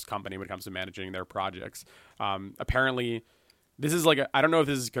the worst company when it comes to managing their projects. Apparently, this is like I don't know if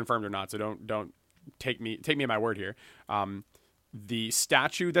this is confirmed or not, so don't take me at my word here. The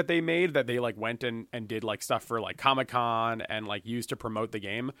statue that they made, that they like went and did like stuff for like Comic-Con and like used to promote the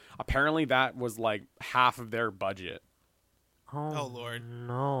game, apparently that was like half of their budget. Oh, Lord.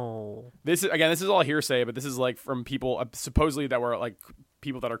 No. This is all hearsay, but this is like from people supposedly that were like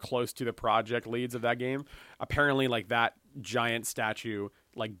people that are close to the project leads of that game. Apparently, like that giant statue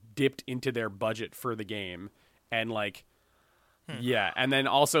like dipped into their budget for the game, and like yeah, and then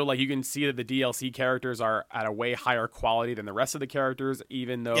also like you can see that the DLC characters are at a way higher quality than the rest of the characters,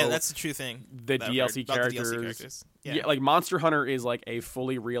 even though that's the true thing. The that I've DLC heard about the characters. DLC characters. Yeah, like Monster Hunter is like a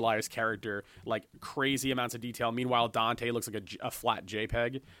fully realized character, like crazy amounts of detail. Meanwhile, Dante looks like a flat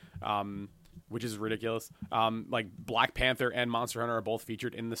JPEG, which is ridiculous. Like Black Panther and Monster Hunter are both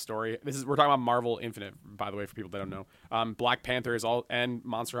featured in the story. We're talking about Marvel Infinite, by the way, for people that don't know. Black Panther and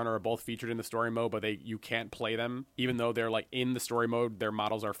Monster Hunter are both featured in the story mode, but you can't play them even though they're like in the story mode. Their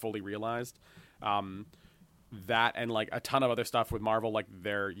models are fully realized. That and like a ton of other stuff with Marvel, like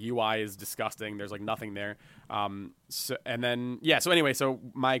their UI is disgusting. There's like nothing there. So anyway, so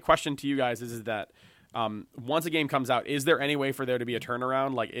my question to you guys is that once a game comes out, is there any way for there to be a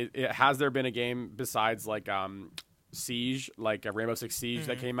turnaround? Like, has there been a game besides like Siege, like a Rainbow Six Siege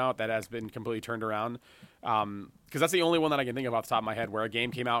that came out that has been completely turned around? Because that's the only one that I can think of off the top of my head where a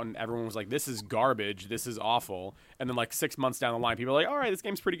game came out and everyone was like, "This is garbage. This is awful," and then like 6 months down the line, people are like, "All right, this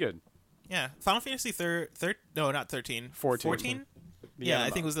game's pretty good." Yeah, Final Fantasy 13. 14? Yeah, I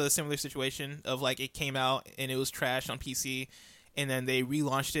think it was a similar situation of like it came out and it was trashed on PC, and then they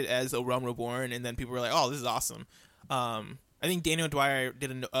relaunched it as A Realm Reborn, and then people were like, "Oh, this is awesome." I think Daniel Dwyer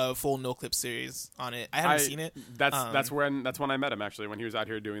did a full no clip series on it. I haven't seen it. That's when I met him, actually, when he was out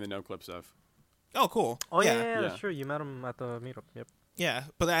here doing the no clip stuff. Oh, cool. Oh yeah. yeah, sure. You met him at the meetup. Yep. Yeah,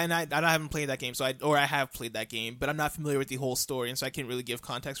 but I haven't played that game, I have played that game, but I'm not familiar with the whole story, and so I can't really give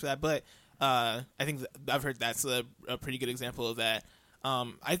context for that. But I think I've heard that's a pretty good example of that. I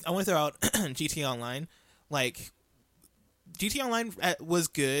want to throw out GTA Online. Like, GTA Online was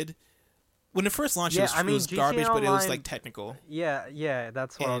good when it first launched. Yeah, it was GTA garbage, but it was Online- like technical. Yeah,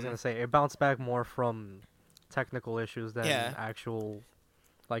 that's what I was gonna say. It bounced back more from technical issues than Yeah. actual,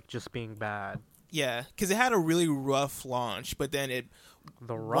 like, just being bad. Yeah, because it had a really rough launch, but then it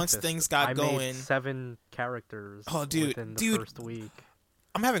The once roughest. things got I going. made 7 characters Oh, dude, within the dude. first week.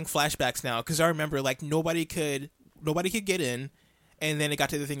 I'm having flashbacks now because I remember like nobody could get in, and then it got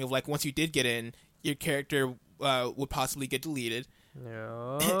to the thing of like once you did get in, your character would possibly get deleted,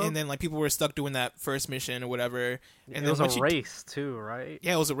 Yeah. and then like people were stuck doing that first mission or whatever. And it then was once a you- race too, right?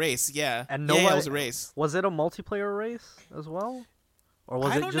 Yeah, it was a race. Yeah, And yeah, it nobody- was a race. Was it a multiplayer race as well? Or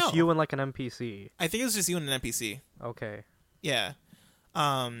was I it don't just know. you and like an NPC? I think it was just you and an NPC. Okay. Yeah.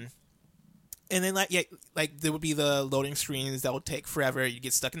 And then like there would be the loading screens that would take forever. You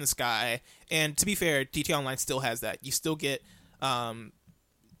get stuck in the sky. And to be fair, GTA Online still has that. You still get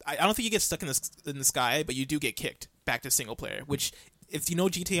I don't think you get stuck in the sky, but you do get kicked back to single player, which if you know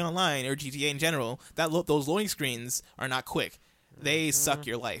GTA Online or GTA in general, those loading screens are not quick. They suck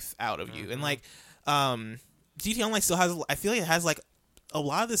your life out of you. And like GTA Online still has, I feel like it has like a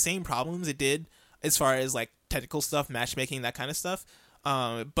lot of the same problems it did as far as like technical stuff, matchmaking, that kind of stuff.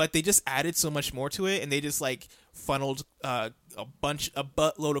 But they just added so much more to it, and they just like funneled a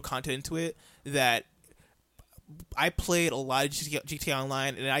buttload of content into it that I played a lot of GTA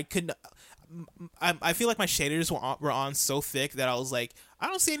Online, and I couldn't. I feel like my shaders were on so thick that I was like, I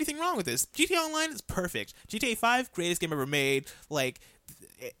don't see anything wrong with this. GTA Online is perfect. GTA 5, greatest game ever made. Like,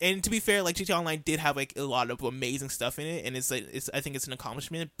 and to be fair, like GTA Online did have like a lot of amazing stuff in it, and I think it's an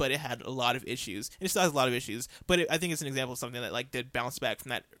accomplishment, but it had a lot of issues, and it still has a lot of issues. But I think it's an example of something that like did bounce back from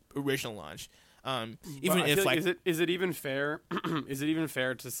that original launch. Even But I if feel like is it even fair? Is it even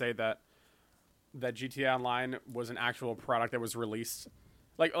fair to say that GTA Online was an actual product that was released?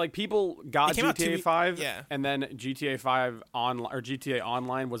 Like people got It came out GTA 5, yeah. and then GTA 5 online or GTA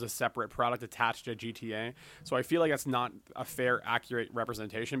Online was a separate product attached to GTA. So I feel like that's not a fair, accurate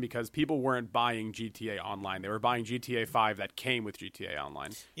representation because people weren't buying GTA Online; they were buying GTA 5 that came with GTA Online.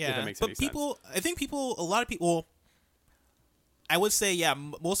 Yeah, if that makes but any people, I think a lot of people, I would say, yeah,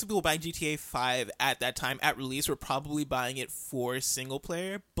 most of the people buying GTA 5 at that time at release were probably buying it for single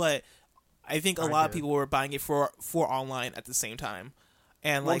player, but I think a lot of people were buying it for online at the same time.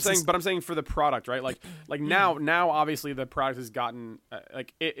 And Well, like, I'm saying for the product, right? Like now, obviously the product has gotten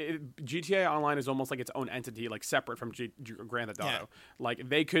GTA Online is almost like its own entity, like separate from Grand Theft Auto. Yeah. Like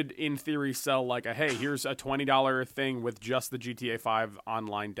they could, in theory, sell like hey, here's a $20 thing with just the GTA 5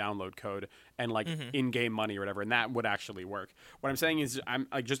 online download code and like in-game money or whatever, and that would actually work. What I'm saying is, I'm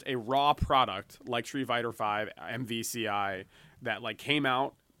like just a raw product like Street Fighter 5 MVCI that like came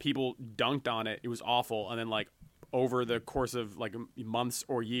out, people dunked on it, it was awful, and then like over the course of like months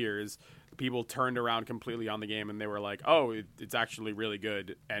or years, people turned around completely on the game and they were like, oh, it's actually really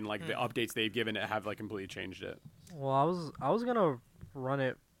good. And like the updates they've given it have like completely changed it. Well, I was gonna run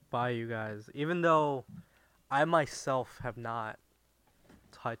it by you guys, even though I myself have not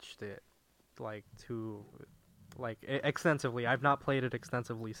touched it extensively. I've not played it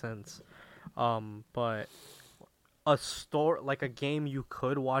extensively since. But a game you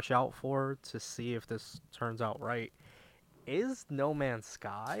could watch out for to see if this turns out right is No Man's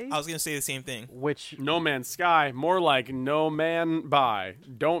Sky. I was gonna say the same thing. Which No Man's Sky, more like No Man Buy.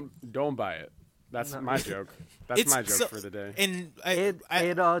 Don't buy it. That's my joke. That's my joke for the day. And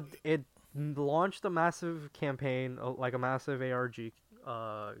it launched a massive campaign, like a massive ARG,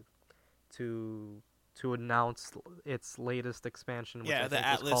 to announce its latest expansion. Which I the think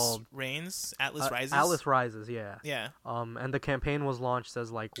Atlas was called Reigns, Atlas Rises. Atlas Rises, yeah. Yeah. And the campaign was launched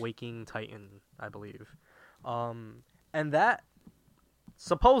as like Waking Titan, I believe. And that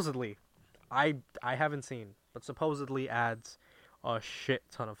supposedly, I haven't seen, but supposedly adds a shit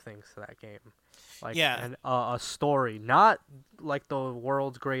ton of things to that game. Like a story, not like the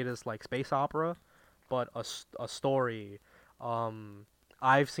world's greatest like space opera, but a story.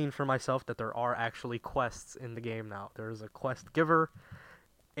 I've seen for myself that there are actually quests in the game now. There's a quest giver.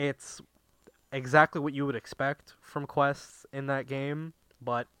 It's exactly what you would expect from quests in that game,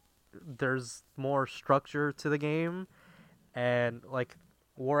 but there's more structure to the game. And like,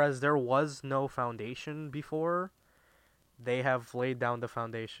 whereas there was no foundation before, they have laid down the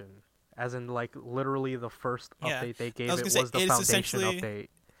foundation. As in, like, literally the first update they gave was the foundation update.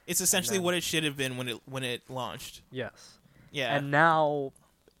 It's essentially what it should have been when it launched. Yes. Yeah. And now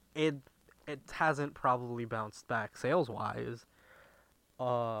it hasn't probably bounced back sales wise.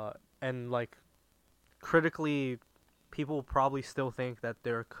 And like critically, people probably still think that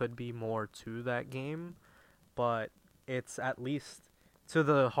there could be more to that game, but it's at least to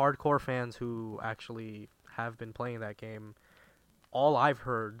the hardcore fans who actually have been playing that game, all I've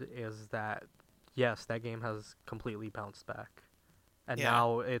heard is that yes, that game has completely bounced back. And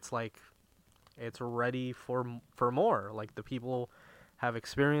now it's like It's ready for more. Like, the people have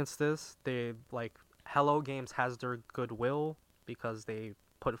experienced this. They like Hello Games has their goodwill because they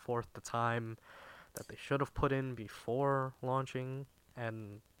put forth the time that they should have put in before launching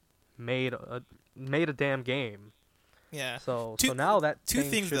and made a damn game. Yeah. So now that two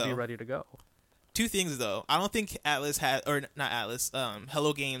thing things should be though. ready to go. Two things though. I don't think Atlas has, or not Atlas.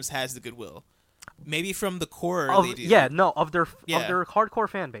 Hello Games has the goodwill. Maybe from the core they do. Yeah, no, of their Yeah. hardcore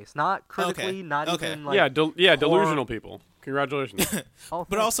fan base, not critically, Okay, not okay. even like core- delusional people. Congratulations. Oh,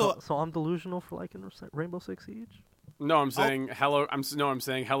 But thanks. also- so I'm delusional for liking Rainbow Six Siege. No, I'm saying I'm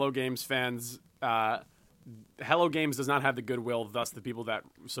saying Hello Games fans. Hello Games does not have the goodwill. Thus, the people that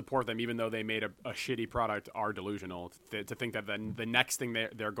support them, even though they made a shitty product, are delusional to think that the next thing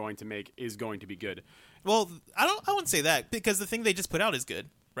they're going to make is going to be good. Well, I wouldn't say that because the thing they just put out is good,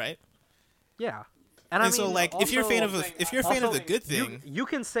 right? Yeah, And I so mean, like if you're a fan of also- if you're a fan of also, the good thing, you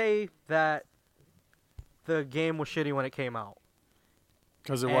can say that the game was shitty when it came out,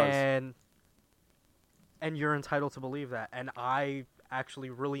 Because it was. and you're entitled to believe that. And I actually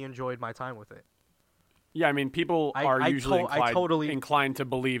really enjoyed my time with it. Yeah, I mean, people are usually inclined to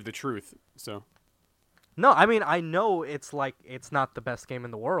believe the truth. So No, I mean, I know it's not the best game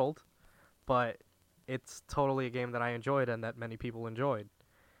in the world, but it's totally a game that I enjoyed and that many people enjoyed.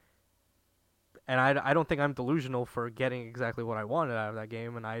 And I don't think I'm delusional for getting exactly what I wanted out of that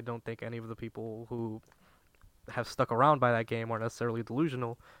game, and I don't think any of the people who have stuck around by that game are necessarily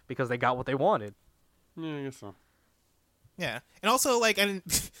delusional because they got what they wanted. yeah, I guess so. yeah. And also like I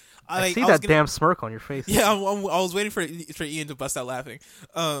didn't. I see was that gonna- damn smirk on your face. Yeah, I was waiting for Ian to bust out laughing.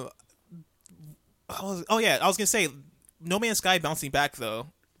 I was gonna say, No Man's Sky bouncing back though,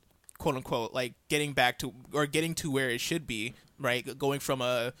 quote unquote, like getting to where it should be, right? Going from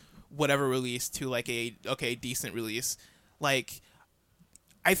a whatever release to like a decent release. Like,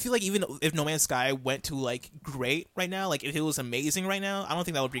 I feel like even if No Man's Sky went to like great right now, like if it was amazing right now, I don't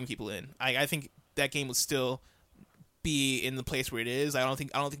think that would bring people in. I think that game would still be in the place where it is. I don't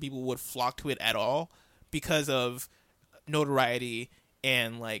think people would flock to it at all because of notoriety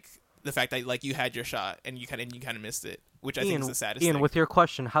and like the fact that like you had your shot and you kind of missed it, which I think is the saddest Ian, thing. with your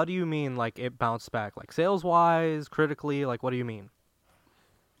question, how do you mean like it bounced back? Like sales wise, critically, like what do you mean?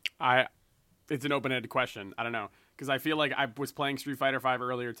 It's an open-ended question. I don't know, because I feel like I was playing Street Fighter V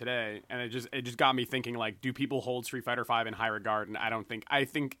earlier today, and it just got me thinking, like, do people hold Street Fighter V in high regard? And I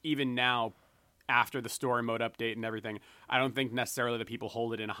think even now, after the story mode update and everything, I don't think necessarily that people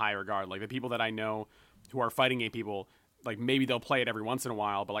hold it in a high regard. Like the people that I know who are fighting game people, like maybe they'll play it every once in a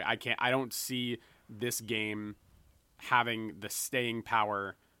while, but like I don't see this game having the staying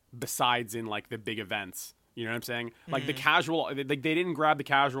power besides in like the big events. You know what I'm saying? Like the casual, like they didn't grab the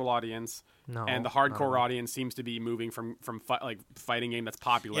casual audience, and the hardcore audience seems to be moving from fighting game that's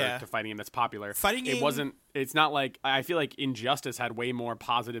popular to fighting game that's popular. Fighting game, It's not like I feel like Injustice had way more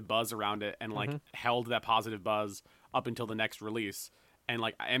positive buzz around it and like held that positive buzz up until the next release. And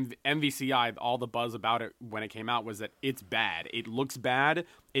like MVCI, all the buzz about it when it came out was that it's bad. It looks bad.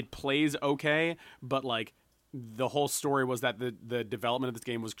 It plays okay, but like the whole story was that the development of this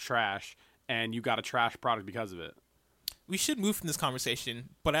game was trash. And you got a trash product because of it. We should move from this conversation,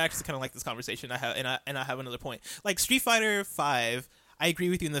 but I actually kind of like this conversation. I have another point. Like Street Fighter V, I agree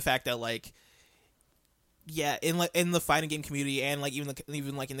with you in the fact that like, yeah, in the fighting game community and like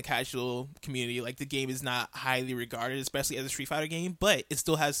even like in the casual community, like the game is not highly regarded, especially as a Street Fighter game. But it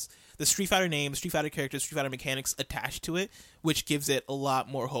still has the Street Fighter name, Street Fighter characters, Street Fighter mechanics attached to it, which gives it a lot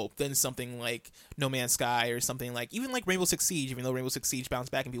more hope than something like No Man's Sky or something like even like Rainbow Six Siege. Even though Rainbow Six Siege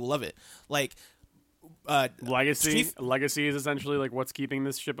bounced back and people love it, like Legacy is essentially like what's keeping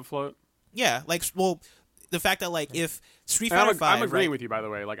this ship afloat. Yeah, like the fact that like if Street Fighter V, I'm agreeing right? with you, by the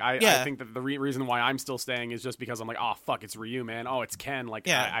way. Like I think that the reason why I'm still staying is just because I'm like, oh fuck, it's Ryu, man. Oh, it's Ken. Like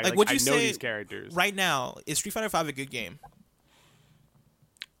I would you know say these characters right now. Is Street Fighter V a good game?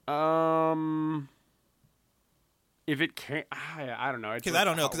 If it can, I don't know. Because I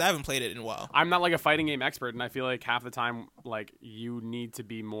don't know, because I haven't played it in a while. I'm not like a fighting game expert, and I feel like half the time, like you need to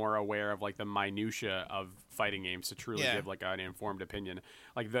be more aware of like the minutia of fighting games to truly give like an informed opinion.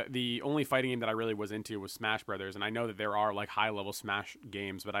 Like the only fighting game that I really was into was Smash Brothers, and I know that there are like high level Smash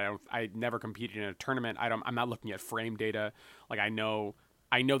games, but I never competed in a tournament. I'm not looking at frame data. Like I know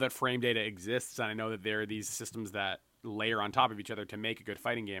that frame data exists, and I know that there are these systems that layer on top of each other to make a good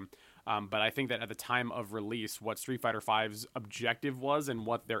fighting game. But I think that at the time of release, what Street Fighter V's objective was and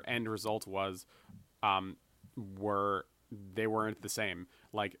what their end result was, they weren't the same.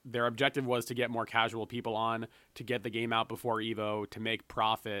 Like their objective was to get more casual people on, to get the game out before Evo, to make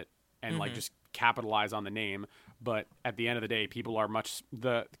profit, and like just capitalize on the name. But at the end of the day,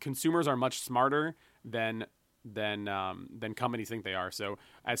 the consumers are much smarter than companies think they are. So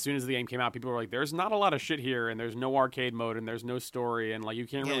as soon as the game came out, people were like, "There's not a lot of shit here, and there's no arcade mode, and there's no story, and like you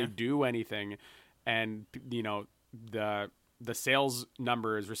can't really do anything." And the sales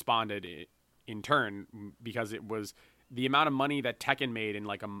numbers responded in turn, because it was the amount of money that Tekken made in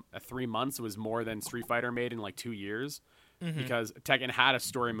like a 3 months was more than Street Fighter made in like 2 years. Because Tekken had a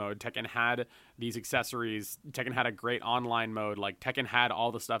story mode, Tekken had these accessories, Tekken had a great online mode, like Tekken had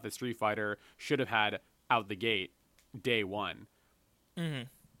all the stuff that Street Fighter should have had out the gate day one. And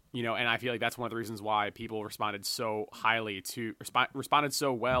I feel like that's one of the reasons why people responded so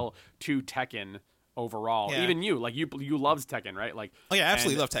well to Tekken overall. Even you loved Tekken, right? Like, oh yeah, I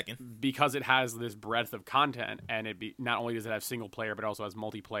absolutely love Tekken because it has this breadth of content, and not only does it have single player, but also has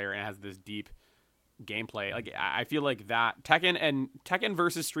multiplayer, and it has this deep gameplay. Like, I feel like that Tekken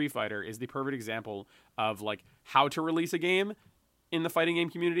versus Street Fighter is the perfect example of like how to release a game in the fighting game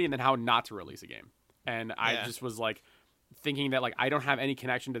community, and then how not to release a game. And I just was like thinking that like I don't have any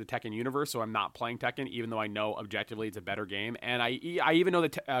connection to the Tekken universe, so I'm not playing Tekken, even though I know objectively it's a better game, and I even know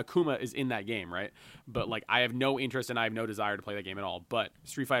that Kuma is in that game, right? But like I have no interest and I have no desire to play that game at all. But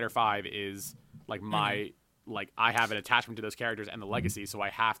Street Fighter V is like my like I have an attachment to those characters and the legacy, so I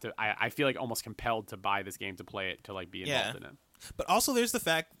have to. I feel like almost compelled to buy this game to play it, to like be involved in it. But also, there's the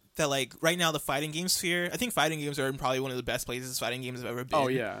fact that like right now the fighting game sphere, I think fighting games are in probably one of the best places fighting games have ever been. Oh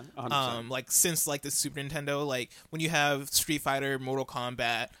yeah, 100%. Like since like the Super Nintendo, like when you have Street Fighter, Mortal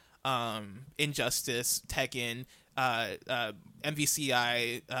Kombat, Injustice, Tekken,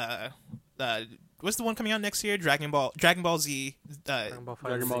 MVCI, what's the one coming out next year? Dragon Ball Z, Dragon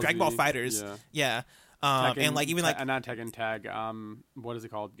Ball Fighters. Yeah. Tekken, and like even like not Tekken Tag. What is it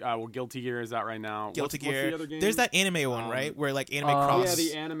called? Well, Guilty Gear is out right now. Guilty What's Gear. the other game? There's that anime one, right? Where like anime cross. Yeah,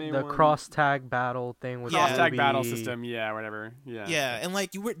 the anime the one. cross tag battle thing with cross tag Ruby. battle system. Yeah, whatever. Yeah. Yeah, and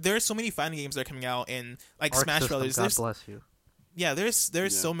like there's so many fighting games that are coming out, and like Arc Smash System, Brothers. God bless you. Yeah,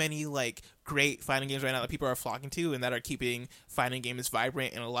 there's so many like great fighting games right now that people are flocking to, and that are keeping fighting games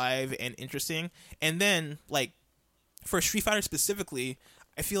vibrant and alive and interesting. And then like for Street Fighter specifically,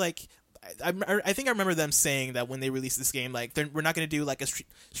 I feel like I think I remember them saying that when they released this game, like we're not going to do like a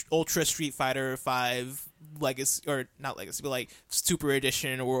Ultra Street Fighter 5 Legacy, or not Legacy, but like Super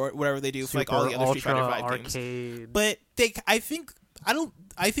Edition or whatever they do for like all the other Street Fighter 5 arcade. games. But I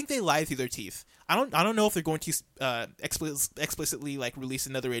think they lie through their teeth. I don't know if they're going to explicitly like release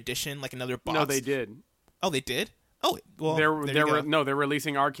another edition, like another box. No, they did. Oh, they did. Oh, well, they're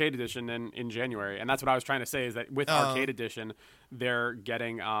releasing Arcade Edition in January, and that's what I was trying to say is that with Arcade Edition, they're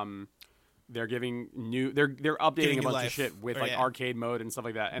getting they're updating a bunch of shit with like arcade mode and stuff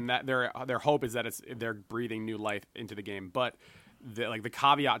like that, and that their hope is that they're breathing new life into the game. But the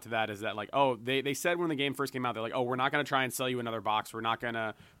caveat to that is that like they said when the game first came out, they're like, we're not going to try and sell you another box, we're not going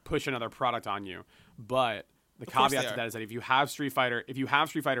to push another product on you. But the caveat to that is that if you have Street Fighter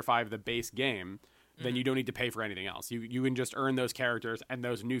 5, the base game, then you don't need to pay for anything else. You can just earn those characters, and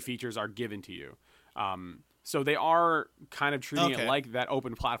those new features are given to you. So they are kind of treating it like that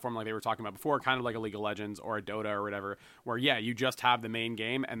open platform, like they were talking about before, kind of like a League of Legends or a Dota or whatever, where you just have the main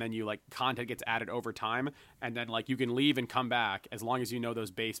game, and then you like content gets added over time, and then like you can leave and come back as long as you know those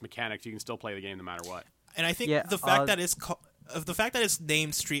base mechanics. You can still play the game no matter what. And I think the fact that it's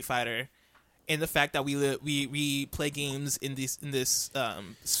named Street Fighter, and the fact that we play games in this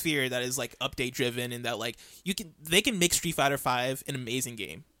sphere that is like update driven, and that like they can make Street Fighter 5 an amazing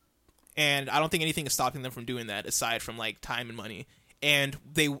game. And I don't think anything is stopping them from doing that, aside from like time and money. And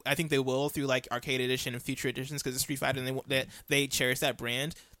I think they will through like Arcade Edition and future editions, because it's Street Fighter, and they cherish that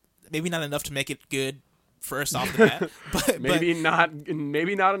brand. Maybe not enough to make it good first off the bat, but maybe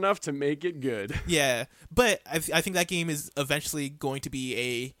not enough to make it good. Yeah, but I think that game is eventually going to be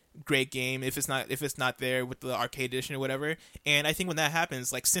a great game if it's not there with the Arcade Edition or whatever. And I think when that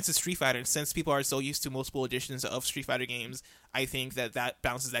happens, like since it's Street Fighter, and since people are so used to multiple editions of Street Fighter games, I think that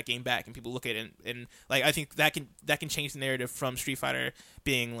bounces that game back, and people look at it and like I think that can change the narrative from Street Fighter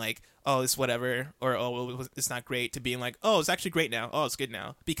being like, oh, it's whatever, or oh, it's not great, to being like, oh, it's actually great now, oh, it's good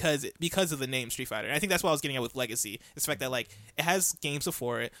now, because of the name Street Fighter. And I think that's what I was getting at with Legacy. It's the fact that like it has games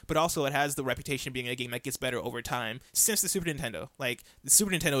before it, but also it has the reputation of being a game that gets better over time since the Super Nintendo. Like the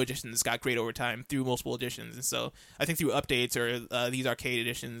Super Nintendo editions got great over time through multiple editions, and so I think through updates or these arcade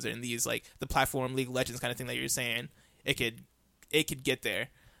editions and these like the platform League of Legends kind of thing that you're saying, it could get there.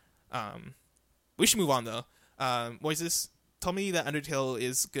 We should move on though. Moises, tell me that Undertale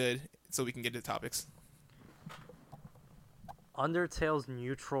is good, so we can get to topics. Undertale's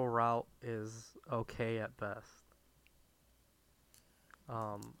neutral route is okay at best.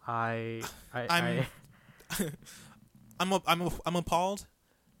 I I'm appalled.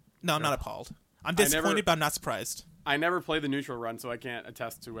 No, I'm not appalled. I'm I never- disappointed, but I'm not surprised. I never play the neutral run, so I can't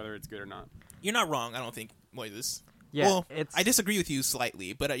attest to whether it's good or not. You're not wrong. I don't think Moises. yeah, Well, it's I disagree with you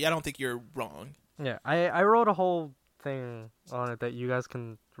slightly, but I don't think you're wrong. yeah. I wrote a whole thing on it that you guys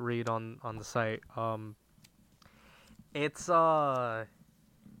can read on the site. It's okay.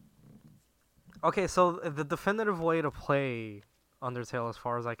 So the definitive way to play Undertale, as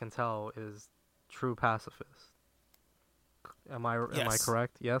far as I can tell, is true pacifist. Am I Yes.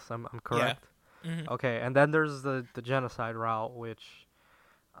 correct? Yes, I'm correct. Mhm. Okay, and then there's the genocide route, which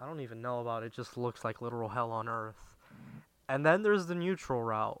I don't even know about. It just looks like literal hell on earth. And then there's the neutral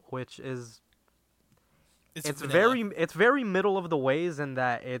route, which is it's vanilla. very middle of the ways in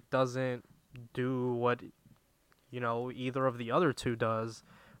that it doesn't do what either of the other two does,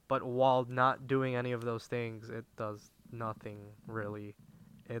 but while not doing any of those things, it does nothing really.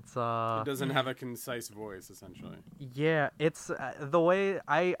 It's It doesn't have a concise voice, essentially. yeah, it's the way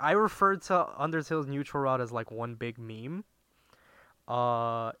I referred to Undertale's neutral route as like one big meme.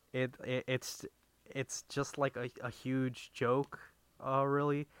 It's just like a huge joke,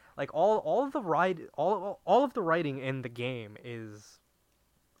 really. Like all of the all of the writing in the game is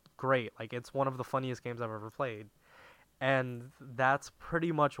great. Like it's one of the funniest games I've ever played. And that's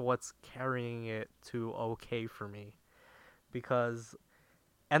pretty much what's carrying it to okay for me. Because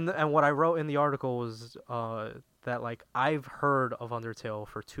and what I wrote in the article was that like I've heard of Undertale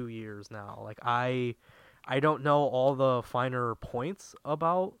for 2 years now. Like I don't know all the finer points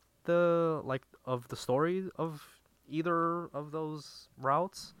about the story of either of those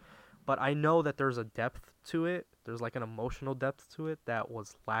routes, but I know that there's a depth to it. There's like an emotional depth to it that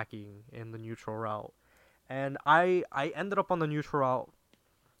was lacking in the neutral route. And I ended up on the neutral route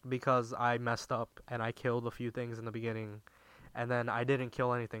because I messed up and I killed a few things in the beginning. And then I didn't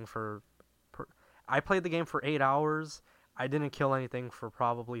kill anything I played the game for 8 hours. I didn't kill anything for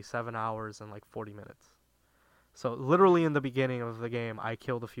probably 7 hours and like 40 minutes. So literally in the beginning of the game, I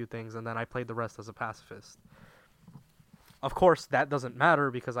killed a few things and then I played the rest as a pacifist. Of course, that doesn't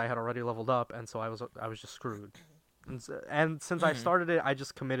matter because I had already leveled up, and so I was just screwed. And since I started it, I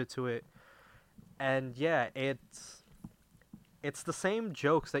just committed to it. And yeah, it's the same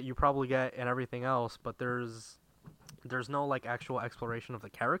jokes that you probably get in everything else, but there's no like actual exploration of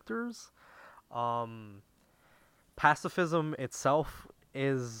the characters. Pacifism itself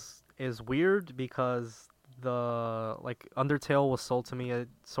is weird because the like Undertale was sold to me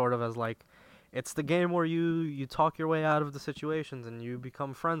sort of as like it's the game where you talk your way out of the situations and you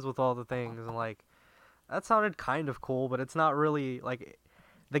become friends with all the things, and like that sounded kind of cool, but it's not really like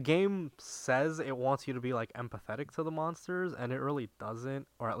the game says it wants you to be like empathetic to the monsters, and it really doesn't,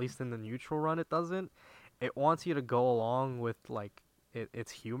 or at least in the neutral run it doesn't. It wants you to go along with like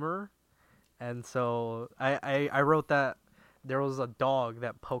its humor. And so I wrote that there was a dog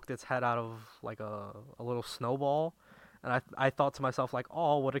that poked its head out of like a little snowball, and I thought to myself like,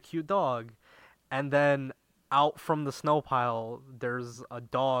 oh, what a cute dog. And then out from the snow pile there's a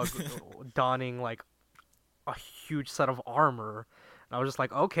dog donning like a huge set of armor. And I was just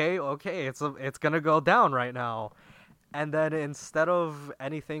like, okay, it's gonna go down right now. And then instead of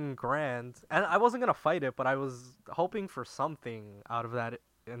anything grand, and I wasn't gonna fight it, but I was hoping for something out of that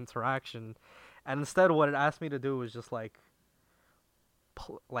interaction. And instead, what it asked me to do was just like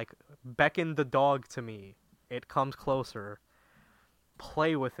beckon the dog to me. It comes closer.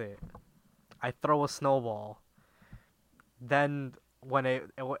 Play with it. I throw a snowball. Then when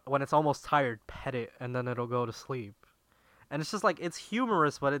it's almost tired, pet it, and then it'll go to sleep. And it's just like it's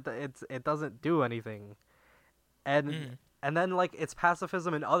humorous, but it doesn't do anything. And then like it's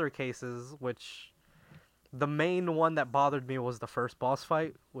pacifism in other cases, which the main one that bothered me was the first boss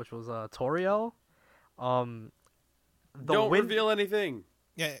fight, which was Toriel. Don't reveal anything.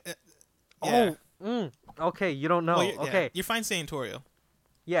 Yeah. Okay, you don't know. Well, okay, you're fine saying Torio.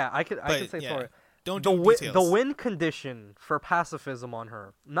 Yeah, I could say yeah, Toriel. Don't do details. The win condition for pacifism on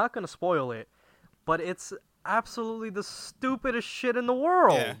her. I'm not gonna spoil it, but it's absolutely the stupidest shit in the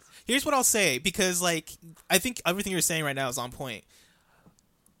world. Yeah. Here's what I'll say, because like I think everything you're saying right now is on point.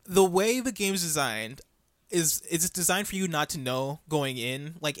 The way the game's designed is it's designed for you not to know going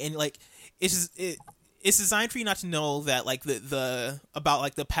in, it's designed for you not to know that like the about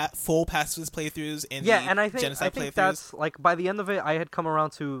like the full pacifist playthroughs and and I think playthroughs. That's like by the end of it, I had come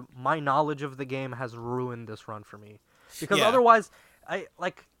around to my knowledge of the game has ruined this run for me, because otherwise,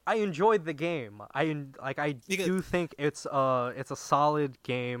 I enjoyed the game. I do think it's a solid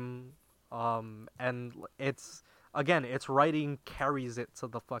game, and its writing carries it to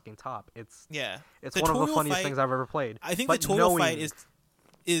the fucking top. It's one of the funniest things I've ever played. I think but the Torio fight is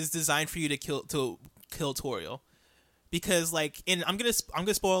is designed for you to kill Toriel. Because like, and I'm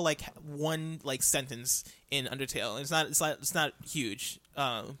gonna spoil like one like sentence in Undertale. It's not huge.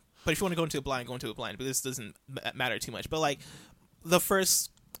 But if you want to go into a blind, go into a blind. But this doesn't matter too much. But like, the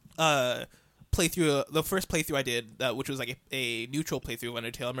first playthrough I did, which was like a neutral playthrough of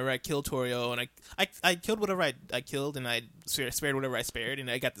Undertale. I remember I killed Toriel, and I killed whatever I killed, and I spared whatever I spared,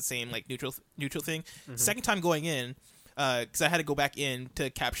 and I got the same like neutral thing. Mm-hmm. Second time going in, because I had to go back in to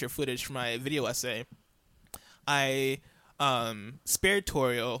capture footage for my video essay. I spared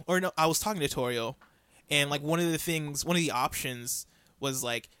Toriel, or no, I was talking to Toriel, and like one of the options was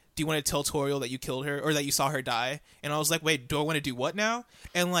like, do you want to tell Toriel that you killed her or that you saw her die? And I was like, wait, do I want to do what now?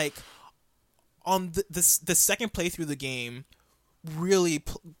 And like on the second playthrough of the game, really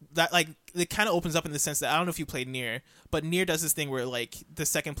that like it kind of opens up in the sense that I don't know if you played Nier, but Nier does this thing where like the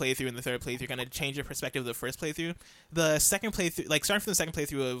second playthrough and the third playthrough kind of change your perspective of the first playthrough. The second playthrough, like starting from the second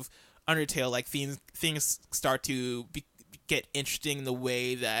playthrough of Undertale, like things start to get interesting in the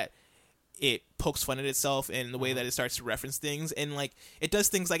way that it pokes fun at itself and the way that it starts to reference things, and like it does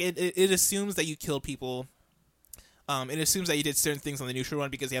things like it assumes that you killed people. It assumes that you did certain things on the neutral run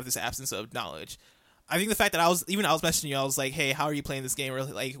because you have this absence of knowledge. I think the fact that I was messaging you, I was like, hey, how are you playing this game? Or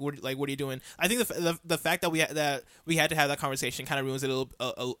like what are you doing? I think the fact that we had to have that conversation kind of ruins it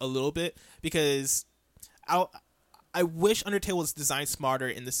a little bit, because I wish Undertale was designed smarter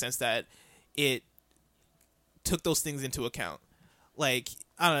in the sense that it took those things into account. Like,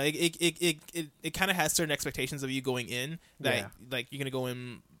 I don't know, it kind of has certain expectations of you going in that like you're gonna go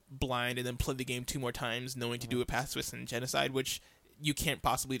in blind and then play the game 2 more times knowing to do a pacifist and genocide, which you can't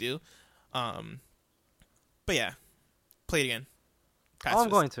possibly do. But yeah, play it again. Pacifist. Oh, I'm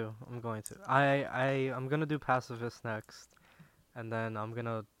going to. I'm gonna do pacifist next, and then I'm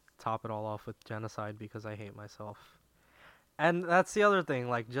gonna top it all off with genocide because I hate myself. And that's the other thing,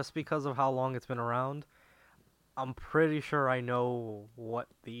 like, just because of how long it's been around, I'm pretty sure I know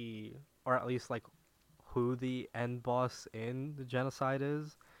or at least, like, who the end boss in the genocide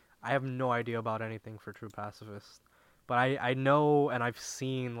is. I have no idea about anything for True Pacifist. But I know, and I've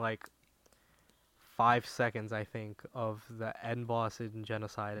seen, like, 5 seconds, I think, of the end boss in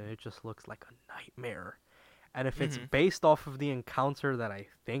genocide, and it just looks like a nightmare. And if it's based off of the encounter that I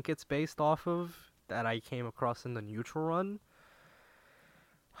think it's based off of, that I came across in the neutral run,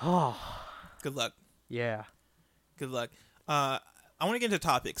 good luck. Yeah. Good luck. I want to get into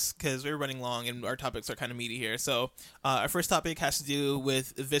topics because we're running long and our topics are kind of meaty here. So our first topic has to do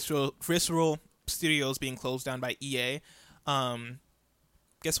with Visceral Studios being closed down by EA.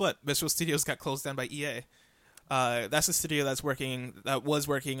 Guess what? Visceral Studios got closed down by EA. That's the studio that was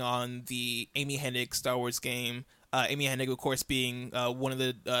working on the Amy Hennig Star Wars game. Amy Hennig, of course, being one of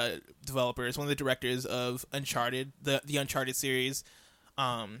the developers, one of the directors of Uncharted, the Uncharted series.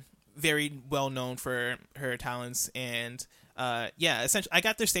 Very well known for her talents, and essentially, I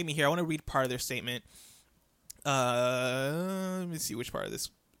got their statement here. I want to read part of their statement. Let me see which part of this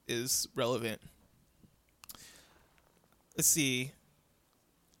is relevant. Let's see.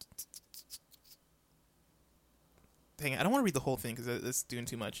 Dang it, I don't want to read the whole thing because it's doing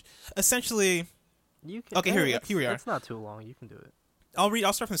too much. Essentially, here we are. It's not too long. You can do it.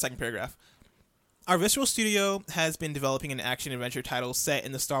 I'll start from the second paragraph. Our Visceral Studio has been developing an action-adventure title set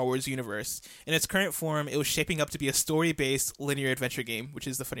in the Star Wars universe. In its current form, it was shaping up to be a story-based linear adventure game, which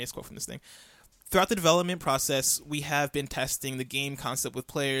is the funniest quote from this thing. Throughout the development process, we have been testing the game concept with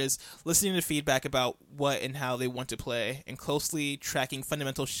players, listening to feedback about what and how they want to play, and closely tracking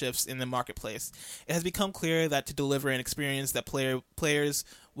fundamental shifts in the marketplace. It has become clear that to deliver an experience that players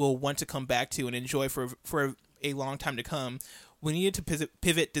will want to come back to and enjoy for a long time to come, we needed to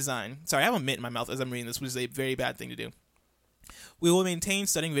pivot design. Sorry, I have a mint in my mouth as I'm reading this, which is a very bad thing to do. We will maintain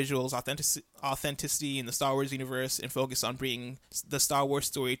stunning visuals, authenticity in the Star Wars universe, and focus on bringing the Star Wars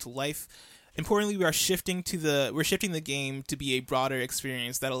story to life. Importantly, we're shifting the game to be a broader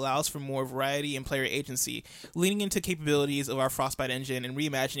experience that allows for more variety and player agency, leaning into capabilities of our Frostbite engine and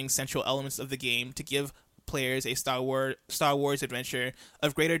reimagining central elements of the game to give players a Star Wars adventure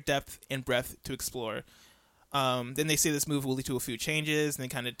of greater depth and breadth to explore. Then they say this move will lead to a few changes, and they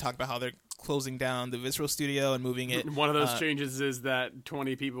kind of talk about how they're closing down the Visceral Studio and moving it. One of those changes is that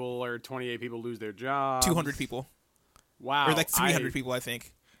 20 people or 28 people lose their jobs. 200 people. Wow. Or like 300 people, I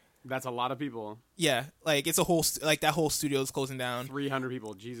think. That's a lot of people. Yeah, like it's a whole that whole studio is closing down. 300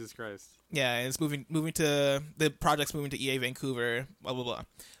 people, Jesus Christ. Yeah, and it's moving to the project's moving to EA Vancouver, blah blah blah.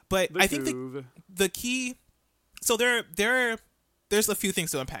 But I think the key. So there's a few things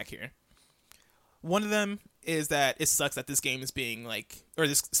to unpack here. One of them is that it sucks that this game is being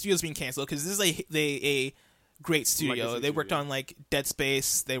this studio is being canceled because this is a great studio. Legacy They worked studio. on like Dead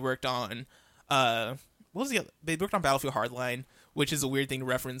Space. They worked on what was the other? They worked on Battlefield Hardline, which is a weird thing to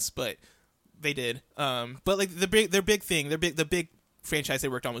reference, but they did. But like the big franchise they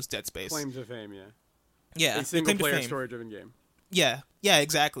worked on was Dead Space. Claim to fame, yeah. Yeah, A the single claim to player fame. story-driven game. Yeah,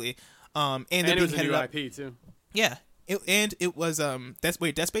 exactly. And And they're it was being a new headed up. IP too. Yeah, it was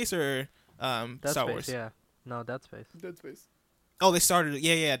Dead Space or Dead Star Space, Wars. yeah. No, Dead Space. Dead Space. Oh, they started.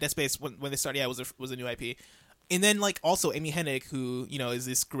 Yeah. Dead Space when they started. Yeah, was a new IP, and then like also Amy Hennig, who is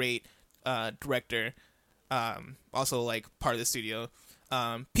this great director, also like part of the studio.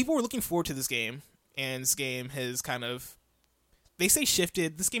 People were looking forward to this game, and this game has kind of, they say,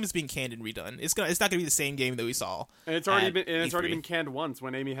 shifted. This game is being canned and redone. It's not gonna be the same game that we saw. And it's already at been E3. canned once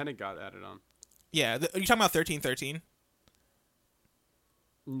when Amy Hennig got added on. Yeah, are you talking about 1313?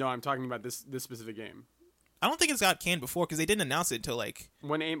 No, I'm talking about this specific game. I don't think it's got canned before because they didn't announce it until like.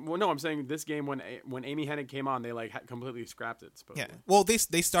 No, I'm saying this game when Amy Hennig came on, they like completely scrapped it. Supposedly. Yeah, well, they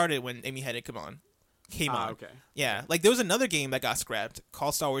started when Amy Hennig came on. Okay. Yeah, like there was another game that got scrapped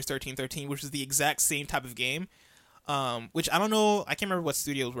called Star Wars 1313, which was the exact same type of game. Which I don't know, I can't remember what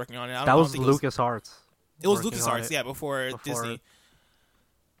studio was working on it. That was LucasArts. It was working on LucasArts, it yeah, before Disney.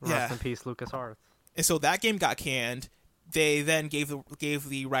 Rest Yeah. in peace, LucasArts. And so that game got canned. They then gave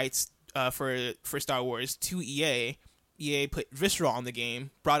the rights for Star Wars to EA. EA put Visceral on the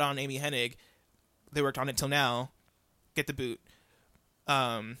game, brought on Amy Hennig. They worked on it till now. Get the boot.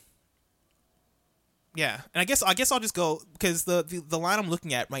 Yeah, and I guess I'll just go because the line I'm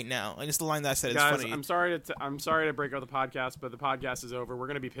looking at right now, and it's the line that I said Guys, is funny. I'm sorry to break up the podcast, but the podcast is over. We're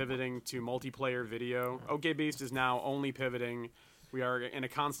going to be pivoting to multiplayer video. OK Beast is now only pivoting. We are in a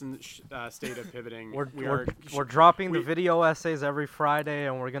constant state of pivoting. We're dropping the video essays every Friday,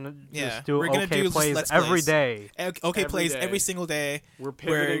 and we're gonna just do we're gonna OK do just plays Let's every Plays. day. Okay, Every plays day. every single day. We're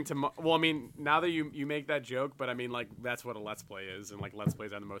pivoting to well, I mean, now that you make that joke, but I mean, like that's what a Let's Play is, and like Let's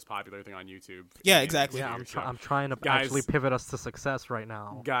Plays are the most popular thing on YouTube. Yeah, And exactly. Yeah, so- I'm trying to Guys- actually pivot us to success right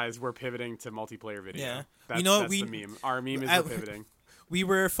now. Guys, we're pivoting to multiplayer video. Yeah. That's, You know what, that's the meme. Our meme is I- we're pivoting. We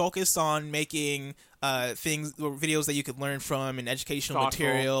were focused on making things or videos that you could learn from and educational Thoughtful.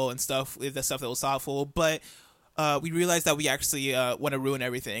 material and stuff, the stuff that was thoughtful, but we realized that we actually want to ruin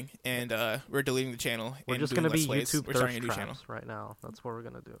everything, and we're deleting the channel. We're and just doing gonna be Let's Plays. YouTube We're starting a thirst new channel. traps right now. That's what we're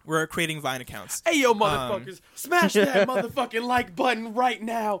gonna do. We're creating Vine accounts. Hey, yo, motherfuckers, smash that motherfucking like button right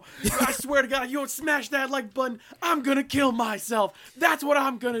now. I swear to God, you don't smash that like button, I'm gonna kill myself. That's what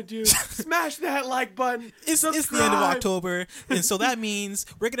I'm gonna do. Smash that like button. It's the end of Subscribe. October, and so that means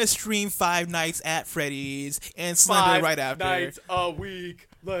we're gonna stream Five Nights at Freddy's and Slender 5 right after. nights a week.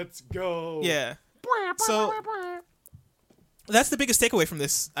 Let's go. Yeah. So that's the biggest takeaway from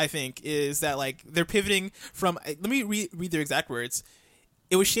this, I think, is that like they're pivoting from. Let me read their exact words.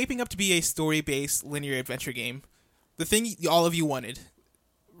 It was shaping up to be a story-based linear adventure game, the thing all of you wanted,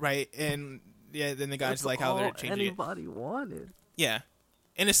 right? And yeah, then the guys That's like how they're all changing it. anybody wanted. Yeah,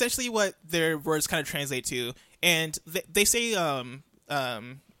 and essentially what their words kind of translate to, and they say, let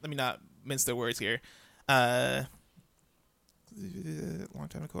me not mince their words here. Long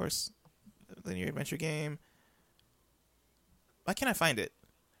time, of course, linear adventure game. Why can't I find it?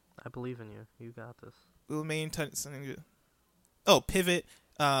 I believe in you. You got this. Will main something. Oh, pivot,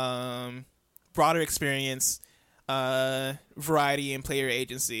 broader experience, variety, and player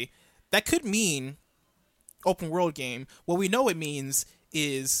agency. That could mean open world game. What we know it means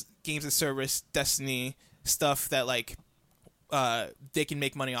is games as service, Destiny stuff that like they can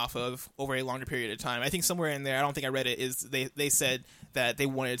make money off of over a longer period of time. I think somewhere in there, I don't think I read it, is they said that they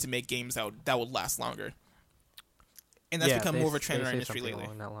wanted to make games that would last longer. And that's become more of a trend in our industry lately.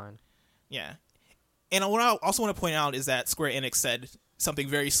 Along that line. Yeah. And what I also want to point out is that Square Enix said something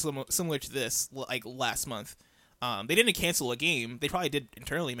very similar to this like last month. They didn't cancel a game. They probably did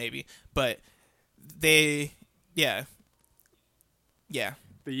internally maybe, but they yeah.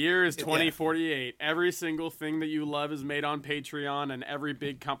 The year is 2048. Every single thing that you love is made on Patreon, and every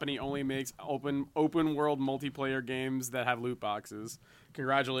big company only makes open world multiplayer games that have loot boxes.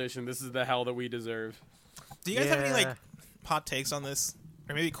 Congratulations, this is the hell that we deserve. Do you guys have any like Yeah. hot takes on this?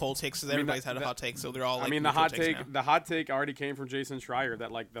 Or maybe cold takes, because everybody's had a hot take, so they're all like I mean, neutral takes now. the hot take already came from Jason Schreier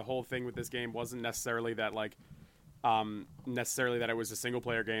that like the whole thing with this game wasn't necessarily that like necessarily that it was a single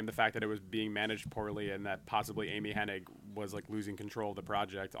player game. The fact that it was being managed poorly and that possibly Amy Hennig was like losing control of the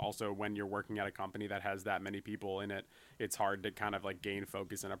project. Also, when you're working at a company that has that many people in it, it's hard to kind of like gain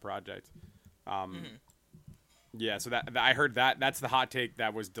focus in a project. Yeah, so that I heard that's the hot take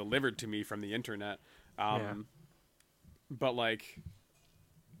that was delivered to me from the internet. Yeah. But like,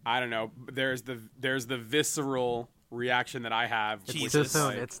 I don't know. There's the visceral reaction that I have. Jesus. Too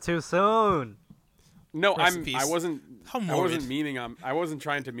soon. It's too soon. No, Rest in I peace. wasn't. How I morbid. wasn't memeing. I wasn't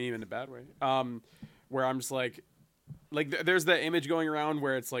trying to meme in a bad way. Where I'm just like there's the image going around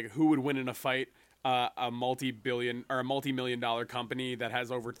where it's like who would win in a fight. A multi-billion or a multi-million-dollar company that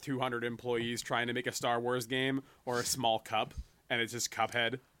has over 200 employees trying to make a Star Wars game, or a small cup, and it's just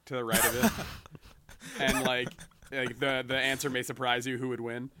Cuphead to the right of it. And like the answer may surprise you who would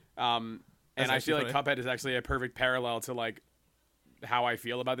win. And I feel like funny. Cuphead is actually a perfect parallel to like how I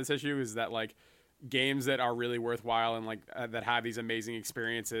feel about this issue, is that like games that are really worthwhile and like that have these amazing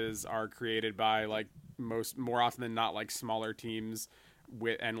experiences are created by like more often than not like smaller teams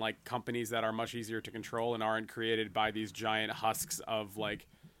and like companies that are much easier to control and aren't created by these giant husks of like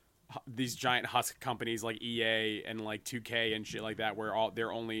these giant husk companies like EA and like 2K and shit like that, where all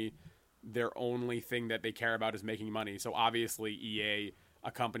their only thing that they care about is making money. So obviously EA,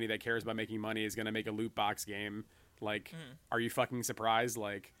 a company that cares about making money, is going to make a loot box game. Like, are you fucking surprised?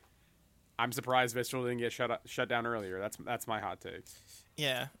 Like, I'm surprised Visceral didn't get shut down earlier. That's my hot take.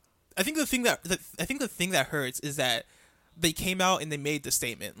 Yeah, I think the thing that hurts is that they came out and they made the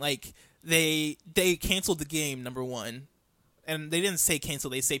statement. Like they canceled the game, number one, and they didn't say cancel.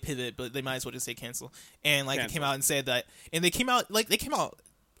 They say pivot, but they might as well just say cancel. And like Cancel. they came out and said that, and they came out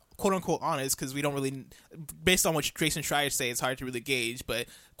quote unquote honest, because we don't really, based on what Jason Schreier say, it's hard to really gauge, but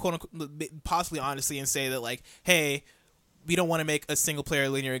quote unquote possibly honestly, and say that like, hey, we don't want to make a single player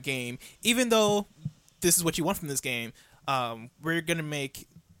linear game, even though this is what you want from this game. We're gonna make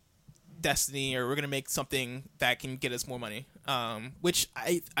Destiny, or we're gonna make something that can get us more money. Which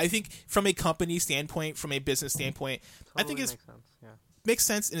I think from a company standpoint, from a business standpoint, I think Totally it makes sense. Yeah. makes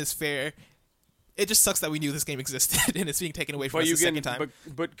sense and is fair. It just sucks that we knew this game existed and it's being taken away from But us you the second time.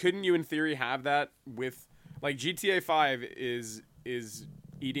 but couldn't you in theory have that with like GTA 5 is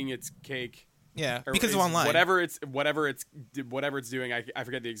eating its cake? Yeah, Or because is of online. whatever it's doing. I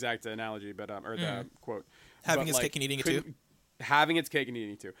forget the exact analogy, but or the quote. Having But, its like, cake and eating it too. Having its cake and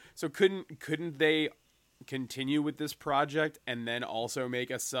eating it too. So couldn't they continue with this project and then also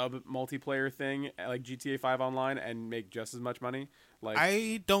make a sub multiplayer thing like GTA 5 Online and make just as much money? Like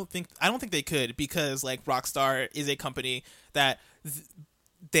I don't think they could, because like Rockstar is a company that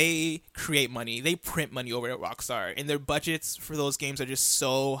they create money, they print money over at Rockstar, and their budgets for those games are just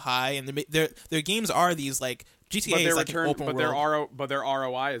so high, and their games are these like GTA is like an open world. But their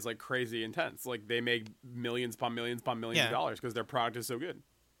ROI is like crazy intense. Like they make millions upon millions upon millions of dollars because their product is so good.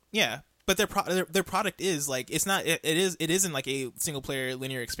 Yeah, but their product is like, it's not it isn't like a single player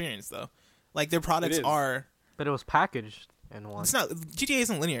linear experience though. Like their products is. are. But it was packaged in one. It's not, GTA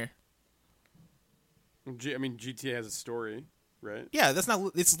isn't linear. I mean, GTA has a story, right? Yeah, that's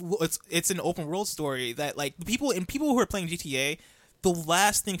not. It's an open world story that like people who are playing GTA, the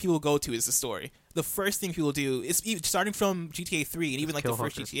last thing people go to is the story. The first thing people do is starting from GTA 3 and even like the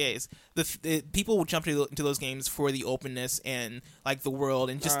first hookers. GTAs. The people will jump into those games for the openness and like the world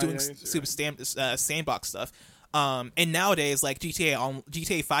and just doing super sandbox stuff. And nowadays, like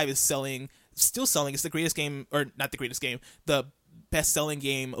GTA 5 is still selling. It's the greatest game, or not the greatest game, the best-selling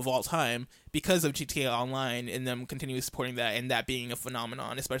game of all time because of GTA Online and them continuing supporting that, and that being a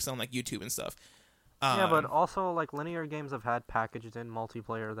phenomenon, especially on like YouTube and stuff. Yeah, but also like linear games have had packaged in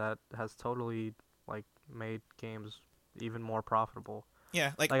multiplayer that has totally like made games even more profitable.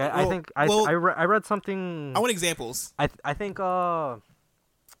 Yeah, like I think I read something. I want examples. I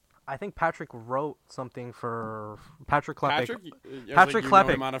think Patrick wrote something for Patrick Klepek. Patrick Klepek.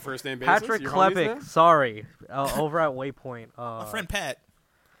 Klepek. Him on a first name basis? Patrick Your homies Klepek. there? Sorry, over at Waypoint. My friend Pat.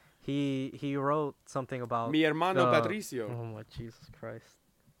 He wrote something about Mi hermano Patricio. Oh my Jesus Christ!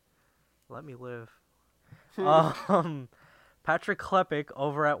 Let me live. Patrick Klepek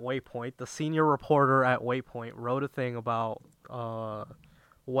over at Waypoint, the senior reporter at Waypoint, wrote a thing about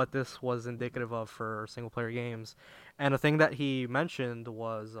what this was indicative of for single-player games, and a thing that he mentioned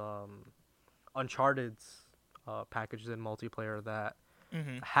was Uncharted's packaged in multiplayer that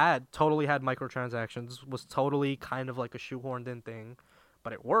totally had microtransactions, was totally kind of like a shoehorned in thing,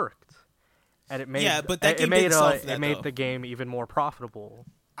 but it worked, and it made but that game didn't solve that, it made though. the game even more profitable.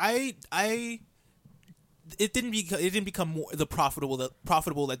 It didn't become more the profitable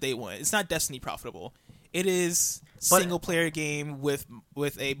that they want. It's not Destiny profitable. It is single player game with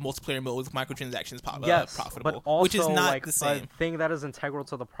a multiplayer mode with microtransactions profitable, but also, which is not like, the same. A thing that is integral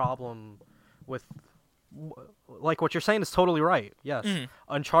to the problem with, like, what you're saying is totally right. Yes,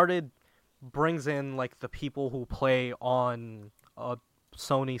 Uncharted brings in like the people who play on a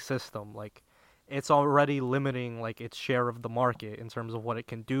Sony system. Like, it's already limiting like its share of the market in terms of what it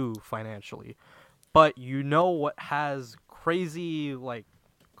can do financially. But you know what has crazy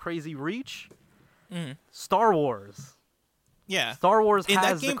reach? Star Wars. Yeah. Star Wars And that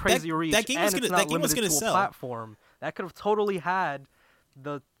has game- the crazy that- reach, that game and was it's gonna- not that game was limited gonna to sell. a platform. That could have totally had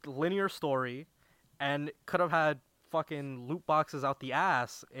the linear story, and it could have had fucking loot boxes out the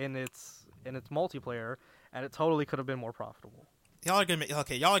ass in its multiplayer, and it totally could have been more profitable. Y'all are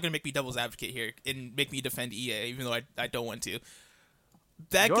gonna make me devil's advocate here and make me defend EA, even though I don't want to.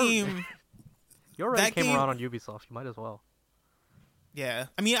 That You're- game, You already That came game- around on Ubisoft. You might as well. yeah.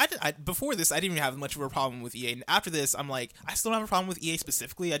 I mean, I before this, I didn't even have much of a problem with EA. And after this, I'm like, I still don't have a problem with EA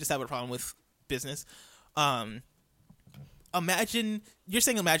specifically. I just have a problem with business. Imagine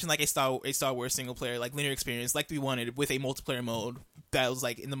like a Star Wars single player like linear experience like we wanted with a multiplayer mode that was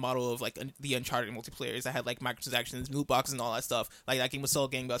like in the model of like the Uncharted multiplayers that had like microtransactions, loot boxes, and all that stuff. Like that game was so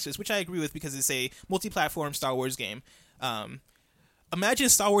gangbusters, which I agree with because it's a multi-platform Star Wars game. Imagine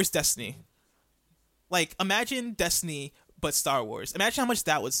Star Wars Destiny. Like imagine Destiny but Star Wars. Imagine how much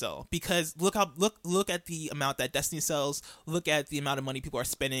that would sell. Because look at the amount that Destiny sells. Look at the amount of money people are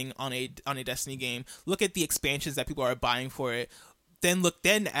spending on a Destiny game. Look at the expansions that people are buying for it. Then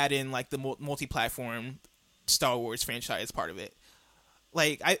add in like the multi-platform Star Wars franchise part of it.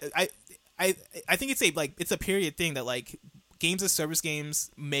 Like I think it's a period thing that like games as service games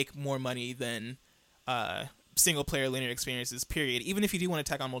make more money than single player linear experiences. Period. Even if you do want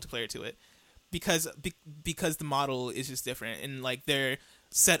to tack on multiplayer to it. Because the model is just different and like they're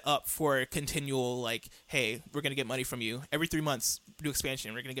set up for continual like, hey, we're gonna get money from you every 3 months, do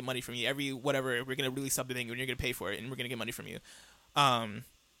expansion, we're gonna get money from you every whatever, we're gonna release something and you're gonna pay for it and we're gonna get money from you. And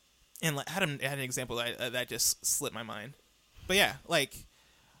like I had an example that just slipped my mind, but yeah, like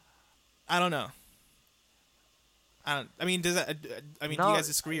I don't know. Do you guys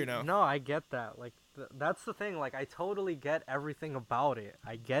disagree or no? No, I get that. Like that's the thing. Like I totally get everything about it.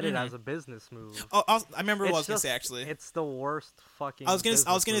 I get it as a business move. Oh, I remember what I was gonna just- say actually. It's the worst fucking. I was gonna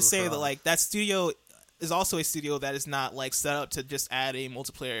business move say for that us. like that studio is also a studio that is not like set up to just add a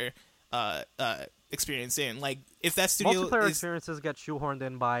multiplayer experience in. Like if that studio multiplayer is experiences get shoehorned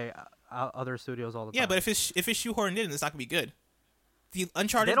in by other studios all the time. yeah, but if it's shoehorned in, it's not gonna be good. The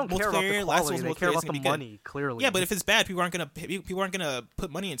Uncharted they don't care about the multiplayer, Last of quality. Us They multiplayer care is about gonna the be good. money. Clearly. Yeah, but if it's bad, people aren't gonna put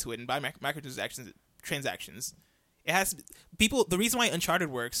money into it and buy microtransactions. It has people. The reason why Uncharted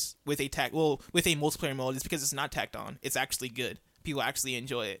works with a multiplayer mode is because it's not tacked on. It's actually good. People actually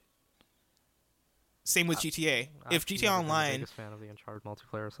enjoy it. Same with GTA. If GTA never been the Online, biggest fan of the Uncharted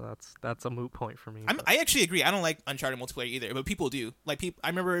multiplayer, so that's a moot point for me. I actually agree. I don't like Uncharted multiplayer either, but people do. Like I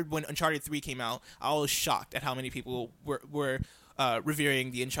remember when Uncharted 3 came out, I was shocked at how many people were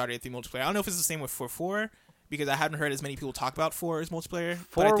revering the Uncharted 3 multiplayer. I don't know if it's the same with 4 because I haven't heard as many people talk about 4's multiplayer.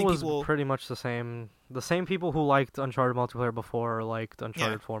 But I 4 think was people pretty much the same. The same people who liked Uncharted multiplayer before liked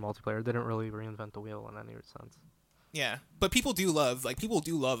Uncharted 4 multiplayer. Didn't really reinvent the wheel in any sense. yeah, but people do love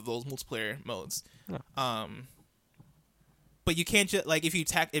those multiplayer modes. Yeah. But you can't just like if you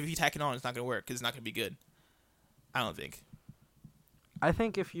tack it on, it's not gonna work because it's not gonna be good. I don't think. I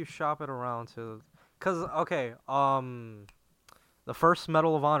think if you shop it around to, cause okay, the first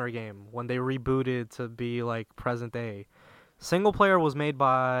Medal of Honor game when they rebooted to be like present day, single player was made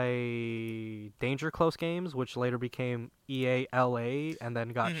by Danger Close Games, which later became EA LA and then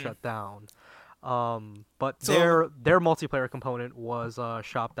got shut down. But So- their multiplayer component was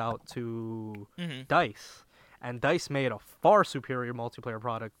shopped out to DICE, and DICE made a far superior multiplayer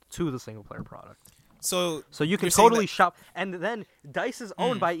product to the single player product. So So you can you're saying totally that- shop, and then DICE is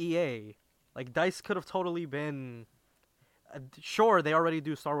owned by EA. Like DICE could have totally been. Sure, they already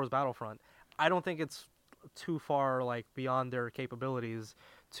do Star Wars Battlefront. I don't think it's too far like beyond their capabilities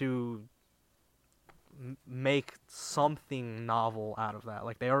to make something novel out of that.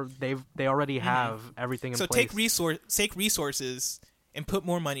 Like they already have everything in So place. take resources and put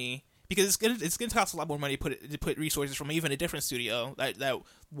more money because it's gonna cost a lot more money to put resources from even a different studio that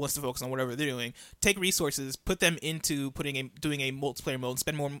wants to focus on whatever they're doing. Take resources, put them into doing a multiplayer mode,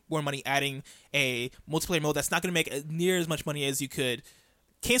 spend more money adding a multiplayer mode that's not gonna make near as much money as you could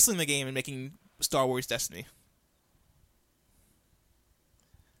canceling the game and making Star Wars Destiny.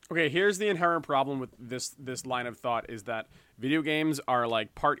 Okay, here's the inherent problem with this line of thought is that video games are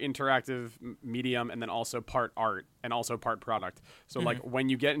like part interactive medium and then also part art and also part product. So like when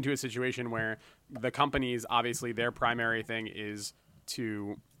you get into a situation where the companies, obviously their primary thing is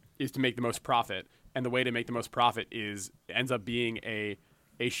to make the most profit, and the way to make the most profit ends up being a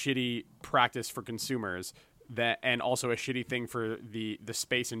shitty practice for consumers and also a shitty thing for the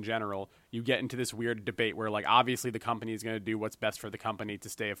space in general. you get into this weird debate where like obviously the company is going to do what's best for the company to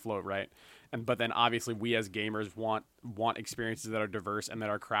stay afloat, right? But then obviously we as gamers want experiences that are diverse and that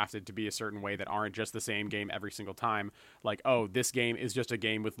are crafted to be a certain way that aren't just the same game every single time. Like, oh, this game is just a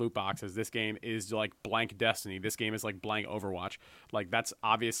game with loot boxes. This game is like blank Destiny. This game is like blank Overwatch. Like, that's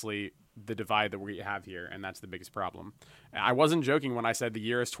obviously the divide that we have here, and that's the biggest problem. I wasn't joking when I said the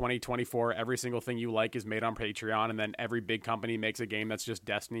year is 2024. Every single thing you like is made on Patreon, and then every big company makes a game that's just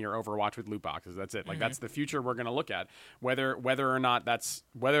Destiny or Overwatch with loot boxes. That's it. Like, that's the future we're going to look at. Whether or not that's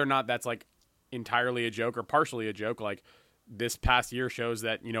like entirely a joke or partially a joke, like this past year shows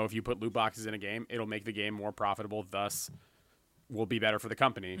that, you know, if you put loot boxes in a game, it'll make the game more profitable, thus will be better for the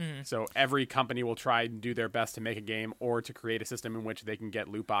company. So every company will try and do their best to make a game or to create a system in which they can get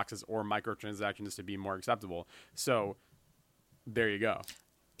loot boxes or microtransactions to be more acceptable. So there you go.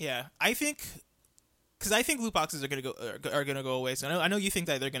 Yeah, I think loot boxes are gonna go away. So I know you think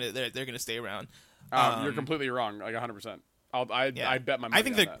that they're gonna stay around. You're completely wrong, like 100%. I bet my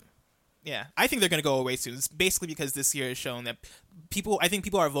money on that. Yeah, I think they're going to go away soon. It's basically because this year has shown that I think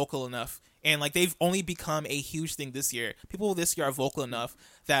people are vocal enough, and like they've only become a huge thing this year. People this year are vocal enough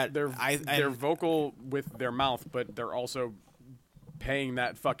that they're vocal with their mouth, but they're also paying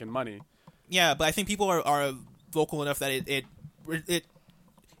that fucking money. Yeah, but I think people are vocal enough that it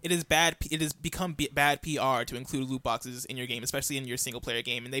is bad. It has become bad PR to include loot boxes in your game, especially in your single player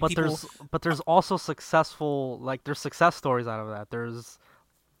game. And there's also successful, like there's success stories out of that.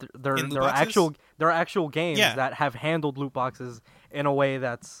 There are actual games that have handled loot boxes in a way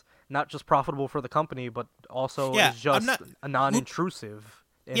that's not just profitable for the company, but also is just a non-intrusive.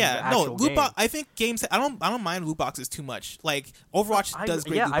 Loot box. I think games. I don't mind loot boxes too much. Like Overwatch does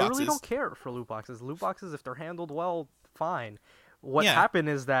great loot boxes. I really don't care for loot boxes. Loot boxes, if they're handled well, fine. What happened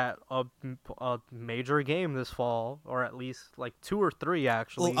is that a major game this fall, or at least like 2 or 3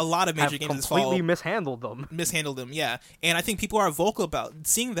 actually, a lot of major games this fall completely mishandled them. Yeah. And I think people are vocal about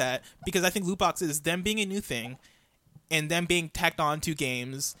seeing that because I think loot boxes, them being a new thing, and them being tacked on to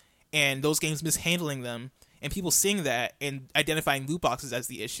games, and those games mishandling them, and people seeing that and identifying loot boxes as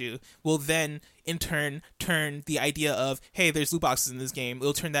the issue, will then in turn turn the idea of, hey, there's loot boxes in this game,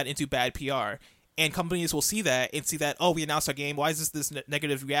 it'll turn that into bad PR. And companies will see that and see that, oh, we announced our game. Why is this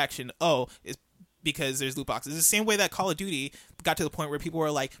negative reaction? Oh, it's because there's loot boxes. It's the same way that Call of Duty got to the point where people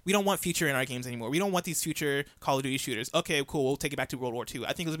were like, we don't want future in our games anymore. We don't want these future Call of Duty shooters. Okay, cool. We'll take it back to World War II.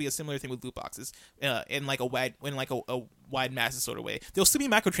 I think it'll be a similar thing with loot boxes in like a wide masses sort of way. There'll still be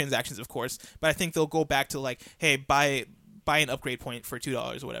microtransactions, of course, but I think they'll go back to like, hey, buy an upgrade point for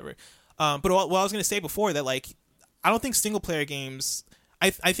 $2 or whatever. But what I was going to say before that, like, I don't think single player games.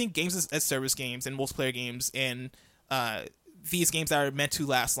 I think games as service games and multiplayer games and these games that are meant to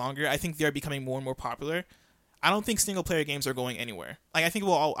last longer, I think they're becoming more and more popular. I don't think single player games are going anywhere. Like, I think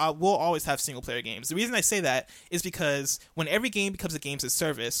we'll always have single player games. The reason I say that is because when every game becomes a games as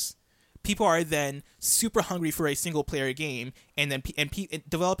service, people are then super hungry for a single player game, and then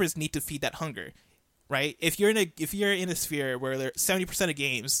developers need to feed that hunger, right? If you're in a sphere where 70% of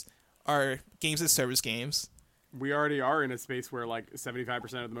games are games as service games. We already are in a space where like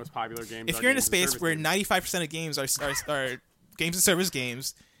 75% of the most popular games. If you're in a space where 95% of games are games as service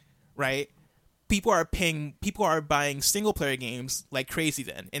games, right? People are buying single player games like crazy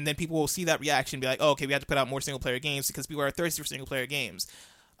then, and then people will see that reaction and be like, oh, okay, we have to put out more single player games because people are thirsty for single player games.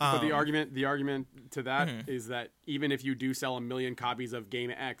 But the argument to that is that even if you do sell 1 million copies of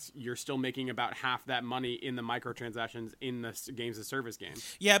Game X, you're still making about half that money in the microtransactions in the games as service game.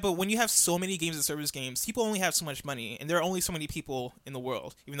 Yeah, but when you have so many games as service games, people only have so much money, and there are only so many people in the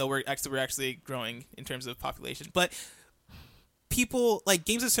world. Even though we're actually growing in terms of population, but people like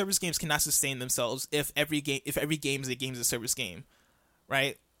games as service games cannot sustain themselves if every game is a games as service game,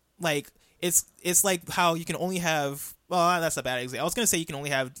 right? Like it's like how you can only have. Well, that's a bad example. I was going to say you can only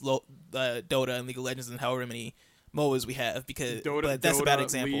have Dota and League of Legends and however many MOBAs we have, but that's a bad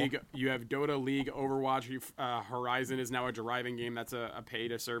example. League, you have Dota, League, Overwatch, Horizon is now a driving game that's a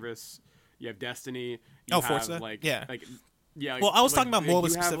pay-to-service. You have Destiny. Forza? Yeah. Well, I was talking about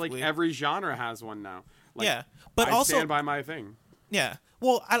MOBAs specifically. Like, every genre has one now. Like, yeah, but I stand by my thing. Yeah.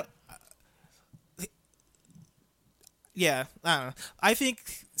 Well, I don't know. I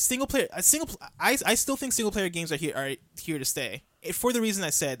think I still think single player games are here to stay. For the reason I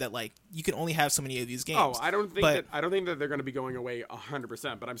said that, like, you can only have so many of these games. Oh, I don't think that they're going to be going away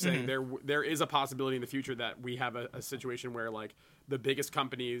 100%. But I'm saying there is a possibility in the future that we have a situation where like the biggest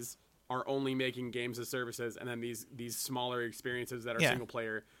companies are only making games as services, and then these smaller experiences that are Yeah. single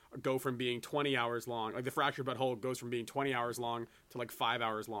player go from being 20 hours long. Like the Fractured But Whole goes from being 20 hours long to like 5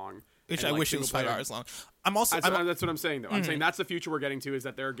 hours long. Which And, I like, wish it was single 5 player- hours long. I'm also That's what I'm saying, though. I'm saying that's the future we're getting to, is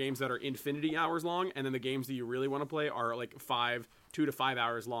that there are games that are infinity hours long, and then the games that you really want to play are like 2 to 5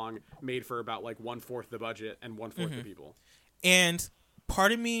 hours long, made for about like 1/4 the budget and 1/4 the people. and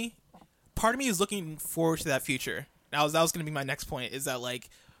part of me is looking forward to that future. That was going to be my next point, is that like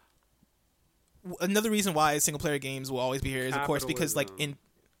another reason why single player games will always be here is of course because like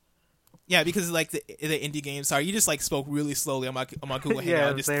because like the indie games. Sorry, you just like spoke really slowly on my Google Hangout. Yeah,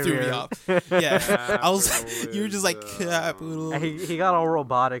 And just same threw me here. off. Yeah, I was. You were just like capital. And he got all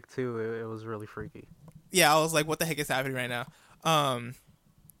robotic too. It was really freaky. Yeah, I was like, what the heck is happening right now?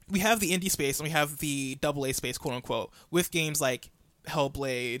 We have the indie space and we have the AA space, quote unquote, with games like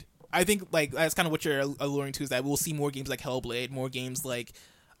Hellblade. I think like that's kind of what you're alluring to, is that we'll see more games like Hellblade, more games like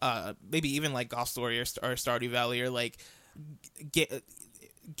maybe even like Golf Story or Stardew Valley, or like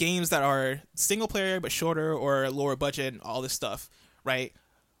games that are single player but shorter or lower budget and all this stuff, right?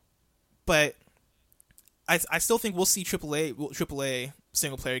 But I still think we'll see AAA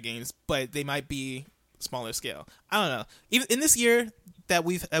single player games, but they might be smaller scale. I don't know. Even in this year that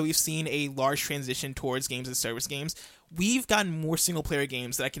we've seen a large transition towards games and service games, we've gotten more single player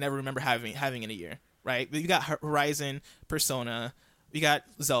games that I can never remember having in a year. Right? We got Horizon, Persona, we got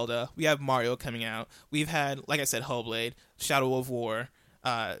Zelda, we have Mario coming out. We've had, like I said, Hellblade, Shadow of War,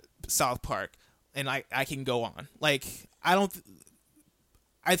 South Park, and I can go on. Like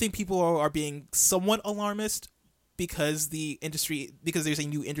I think people are being somewhat alarmist because there's a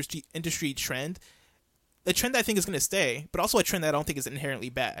new industry trend. A trend that I think is going to stay, but also a trend that I don't think is inherently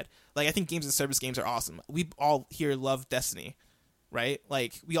bad. Like, I think games and service games are awesome. We all here love Destiny, right?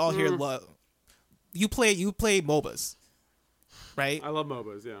 Like, we all here love... You play MOBAs, right? I love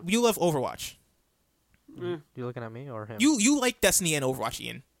MOBAs, yeah. You love Overwatch. You looking at me or him? You like Destiny and Overwatch,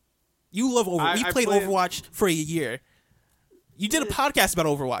 Ian. You love Overwatch. We I played played- Overwatch for a year. You did a podcast about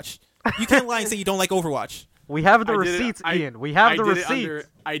Overwatch. You can't lie and say you don't like Overwatch. We have the I did it- receipts, I- Ian. We have the did it receipts.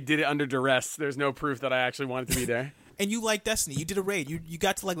 I did it under duress. There's no proof that I actually wanted to be there. And you like Destiny. You did a raid. You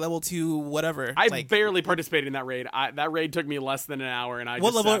got to like level 2, whatever. I like, barely participated in that raid. That raid took me less than an hour, and I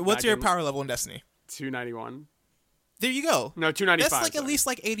what just level? sat What's back your and- power level in Destiny? 291. There you go. No, 295. That's like sorry. at least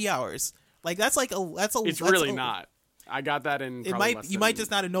like 80 hours. Like that's a. It's that's really a- not. I got that in. It probably might. less You might than-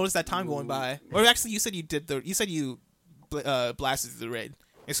 just not have noticed that time going by. Or actually, you said you did the. You said you blasted the raid.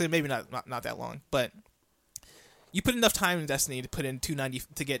 And so maybe not that long, but you put enough time in Destiny to put in 290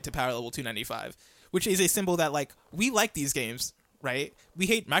 to get to power level 295, which is a symbol that like we like these games, right? We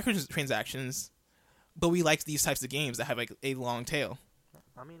hate microtransactions, but we like these types of games that have like a long tail.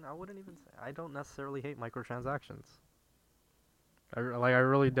 I mean, I wouldn't even say. I don't necessarily hate microtransactions. I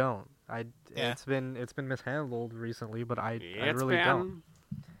really don't. Yeah. It's been mishandled recently, but I It's really been- don't.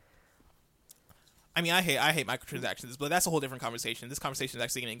 I mean, I hate microtransactions, but that's a whole different conversation. This conversation is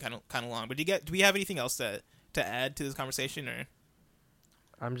actually getting kind of long. But do we have anything else to add to this conversation, or?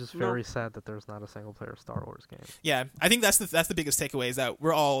 I'm just No. very sad that there's not a single player Star Wars game. Yeah, I think that's the biggest takeaway, is that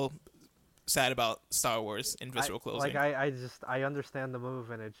we're all sad about Star Wars and Visceral closing. I understand the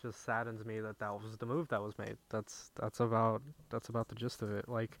move, and it just saddens me that was the move that was made. That's about the gist of it.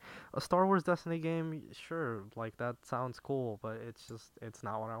 Like a Star Wars Destiny game, sure, like that sounds cool, but it's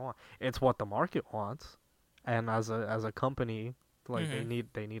not what I want. It's what the market wants, and as a company, like they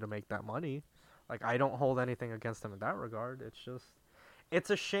need to make that money. Like I don't hold anything against them in that regard. It's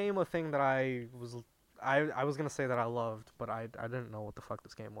a shame, a thing that I was gonna say that I loved, but I didn't know what the fuck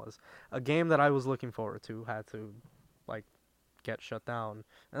this game was. A game that I was looking forward to had to, like, get shut down.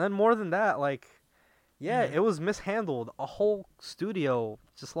 And then more than that, like, yeah, it was mishandled. A whole studio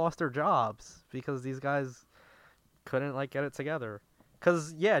just lost their jobs because these guys couldn't, like, get it together.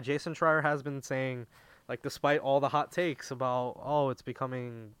 Because, yeah, Jason Schreier has been saying, like, despite all the hot takes about, it's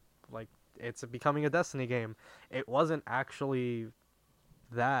becoming a Destiny game, it wasn't actually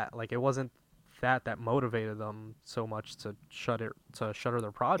that. Like, it wasn't that motivated them so much to shutter their yeah,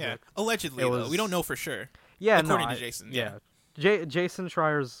 project. allegedly, It though. was- We don't know for sure. Yeah, According no, to Jason, yeah. Jason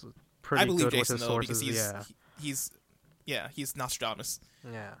Schreier's pretty I believe good Jason with his though, sources. because he's Nostradamus.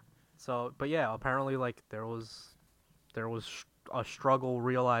 Yeah. So, but yeah, apparently, like there was a struggle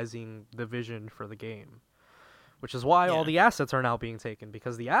realizing the vision for the game, which is why all Yeah. the assets are now being taken,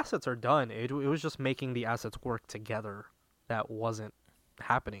 because the assets are done. It was just making the assets work together that wasn't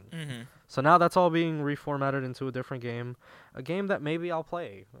happening. Mm-hmm. So now that's all being reformatted into a different game, a game that maybe I'll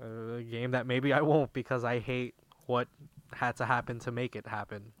play, a game that maybe I won't because I hate what had to happen to make it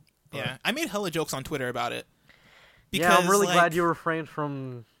happen. But Yeah, I made hella jokes on Twitter about it. Because, yeah, I'm really like, glad you refrained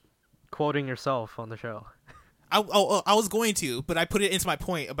from quoting yourself on the show. I was going to, but I put it into my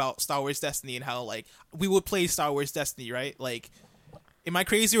point about Star Wars Destiny and how like we would play Star Wars Destiny, right? Like, am I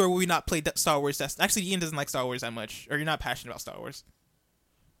crazy or would we not play Star Wars Destiny? Actually, Ian doesn't like Star Wars that much, or you're not passionate about Star Wars.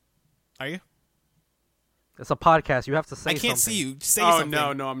 Are you? It's a podcast. You have to say I can't something. see you. Say Oh something.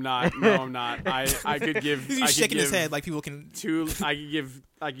 no, I'm not. No, I'm not. I could give. He's I could shaking his give head like people can. I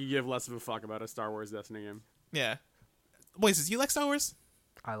could give less of a fuck about a Star Wars Destiny game. Yeah. Boys, do you like Star Wars?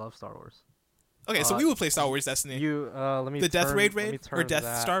 I love Star Wars. Okay, so we would play Star Wars Destiny. Let me The Death turn- Raid let me raid or turn Death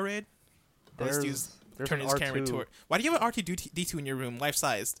that. Star raid? Let's There's turn an his camera R2. toward. Why do you have an R2D2 in your room, life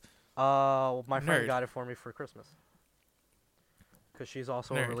sized? My friend Nerd. got it for me for Christmas. Because she's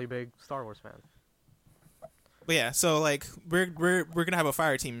also Nerd. a really big Star Wars fan. But yeah, so like we're gonna have a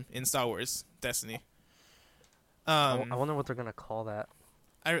fire team in Star Wars Destiny. I wonder what they're gonna call that.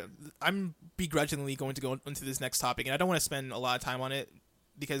 I'm begrudgingly going to go into this next topic, and I don't want to spend a lot of time on it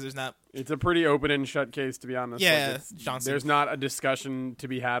because there's not. It's a pretty open and shut case, to be honest. Yeah, Like, Johnson. there's not a discussion to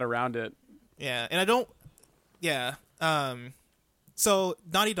be had around it. Yeah, and I don't. Yeah. So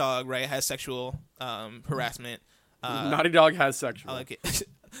Naughty Dog, right, has sexual harassment. Naughty Dog has sexual. I like it.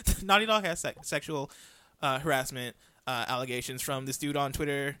 Naughty Dog has sexual harassment allegations from this dude on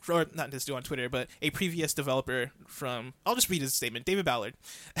Twitter, or not this dude on Twitter, but a previous developer from, I'll just read his statement. David Ballard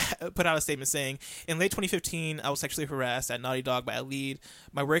put out a statement saying, in late 2015, I was sexually harassed at Naughty Dog by a lead.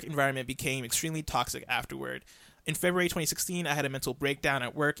 My work environment became extremely toxic afterward. In February 2016, I had a mental breakdown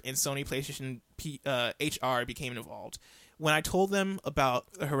at work, and Sony PlayStation HR became involved. When I told them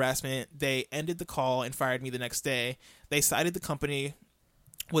about the harassment, they ended the call and fired me the next day. They cited the company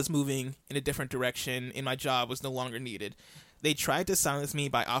was moving in a different direction and my job was no longer needed. They tried to silence me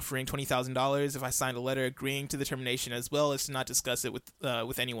by offering $20,000 if I signed a letter agreeing to the termination, as well as to not discuss it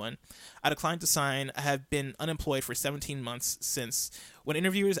with anyone. I declined to sign. I have been unemployed for 17 months since. When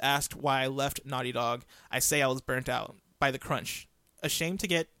interviewers asked why I left Naughty Dog, I say I was burnt out by the crunch, ashamed to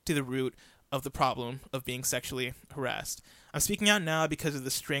get to the root of the problem of being sexually harassed. I'm speaking out now because of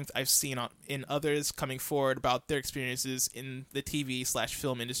the strength I've seen in others coming forward about their experiences in the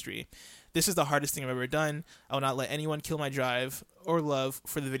TV/film industry. This is the hardest thing I've ever done. I will not let anyone kill my drive or love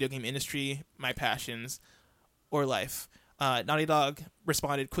for the video game industry, my passions, or life. Naughty Dog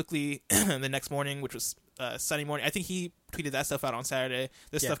responded quickly the next morning, which was Sunday morning. I think he tweeted that stuff out on Saturday.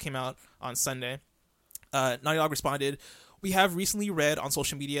 This stuff came out on Sunday. Naughty Dog responded, "We have recently read on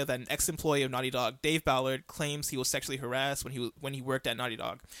social media that an ex-employee of Naughty Dog, Dave Ballard, claims he was sexually harassed when he worked at Naughty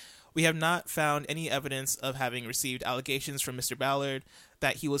Dog. We have not found any evidence of having received allegations from Mr. Ballard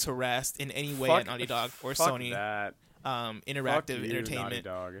that he was harassed in any way at Naughty Dog or Sony that. Interactive Fuck you, Naughty Entertainment.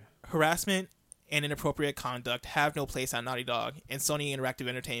 Dog. Harassment and inappropriate conduct have no place at Naughty Dog and Sony Interactive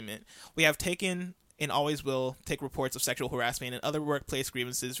Entertainment. We have taken and always will take reports of sexual harassment and other workplace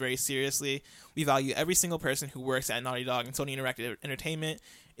grievances very seriously. We value every single person who works at Naughty Dog and Sony Interactive Entertainment.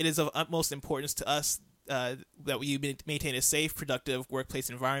 It is of utmost importance to us that we maintain a safe, productive workplace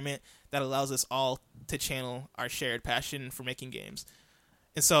environment that allows us all to channel our shared passion for making games."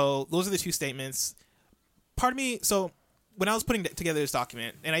 And so those are the two statements. Part of me, so when I was putting together this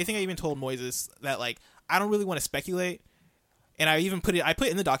document, and I think I even told Moises that, like, I don't really want to speculate. And I even put it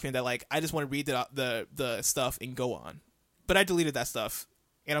in the document that, like, I just want to read the stuff and go on. But I deleted that stuff.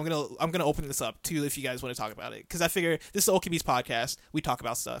 And I'm gonna open this up too if you guys want to talk about it, because I figure this is OKB's podcast. We talk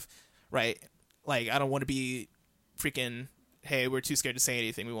about stuff, right? Like, I don't want to be freaking, hey, we're too scared to say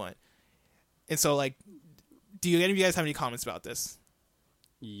anything we want. And so, like, do any of you guys have any comments about this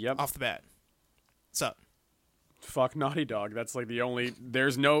Yep. off the bat? What's up? Fuck Naughty Dog. That's like the only. There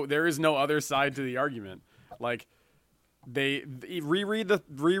is no other side to the argument. Like, they reread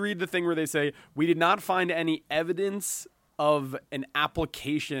the thing where they say we did not find any evidence of an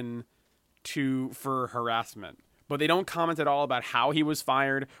application for harassment, but they don't comment at all about how he was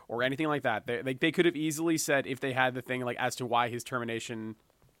fired or anything like that. They could have easily said, if they had the thing, like, as to why his termination,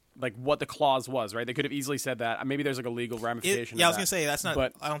 like what the clause was, right? They could have easily said that. Maybe there's like a legal ramification. Yeah, I of was gonna say that's not.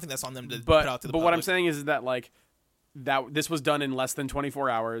 But I don't think that's on them to but put out to the but public. what I'm saying is that, like, that this was done in less than 24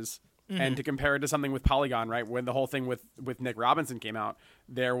 hours. And to compare it to something with Polygon, right, when the whole thing with Nick Robinson came out,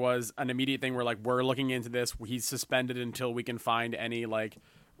 there was an immediate thing where, like, we're looking into this. He's suspended until we can find any like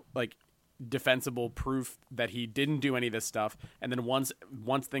defensible proof that he didn't do any of this stuff. And then once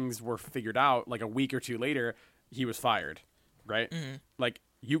things were figured out, like a week or two later, he was fired, right? Like,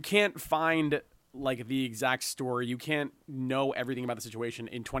 you can't find, like, the exact story. You can't know everything about the situation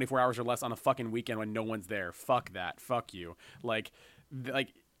in 24 hours or less on a fucking weekend when no one's there. Fuck that. Fuck you. Like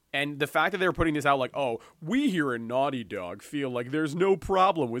And the fact that they're putting this out like, oh, we here in Naughty Dog feel like there's no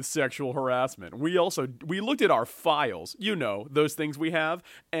problem with sexual harassment. We looked at our files, those things we have,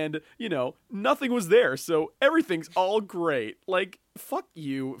 and, nothing was there, so everything's all great. Like, fuck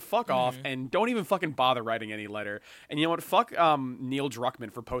you, fuck off, and don't even fucking bother writing any letter. And you know what? Fuck Neil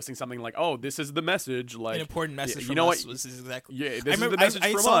Druckmann for posting something like, oh, this is the message. Like, an important message from us. This is exactly. Yeah, this is the message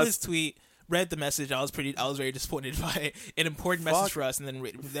from us. I saw his tweet. Read the message. I was very disappointed by it. An important message for us, and then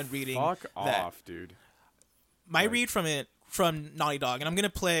reading. Fuck that. off, dude. My read from Naughty Dog, and I'm gonna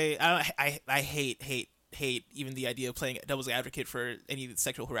play. I hate even the idea of playing devil's advocate for any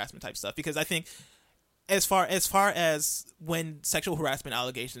sexual harassment type stuff, because I think as far as when sexual harassment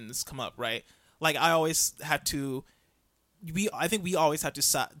allegations come up, right? Like I always have to. I think we always have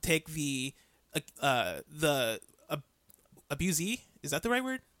to take the abusee. Is that the right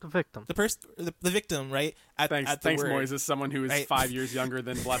word? The victim. The victim, right? Thanks, Moises, someone who is 5 years younger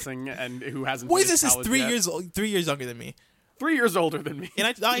than Blessing and who hasn't. Moises is 3 yet. years 3 years younger than me. 3 years older than me.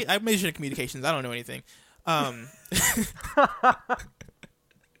 And I majored in communications. I don't know anything.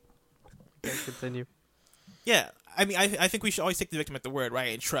 Continue. Yeah, I mean, I think we should always take the victim at the word,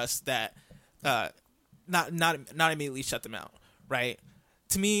 right, and trust that, not immediately shut them out, right?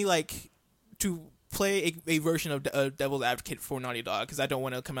 To me, like, to play a version of devil's advocate for Naughty Dog, because I don't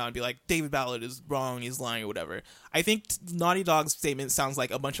want to come out and be like, David Ballard is wrong, he's lying, or whatever. I think Naughty Dog's statement sounds like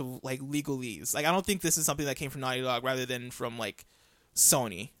a bunch of like legalese. Like, I don't think this is something that came from Naughty Dog rather than from like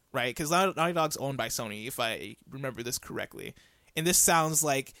Sony, right? Because Naughty Dog's owned by Sony, if I remember this correctly. And this sounds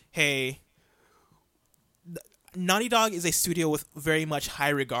like, hey, Naughty Dog is a studio with very much high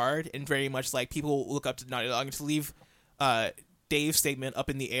regard and very much like people look up to Naughty Dog, and to leave Dave's statement up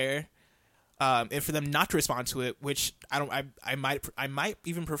in the air. And for them not to respond to it, which I might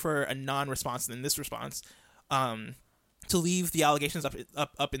even prefer a non-response than this response. To leave the allegations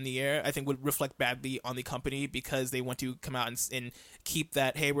up in the air, I think would reflect badly on the company, because they want to come out and keep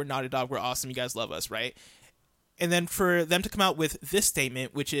that, hey, we're Naughty Dog, we're awesome, you guys love us, right? And then for them to come out with this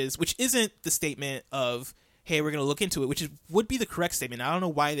statement, which isn't the statement of, hey, we're going to look into it, which would be the correct statement. I don't know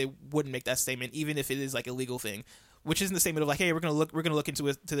why they wouldn't make that statement, even if it is like a legal thing. Which isn't the statement of like, hey, we're gonna look into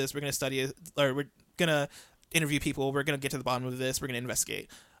this, we're gonna study it, or we're gonna interview people, we're gonna get to the bottom of this, we're gonna investigate.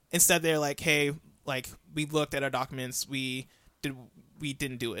 Instead, they're like, hey, like, we looked at our documents, we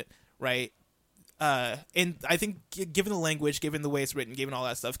didn't do it, right? And I think given the language, given the way it's written, given all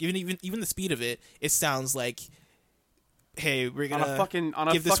that stuff, given even the speed of it, it sounds like, hey, we're gonna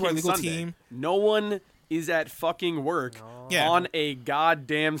give this to our legal Sunday. team. No one is at fucking work on a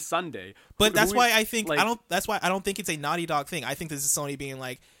goddamn Sunday. But that's why I think That's why I don't think it's a Naughty Dog thing. I think this is Sony being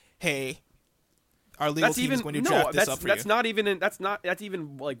like, "Hey, our legal team is going to draft this up for you." That's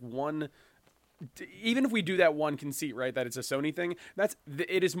even like one. Even if we do that one conceit, right, that it's a Sony thing,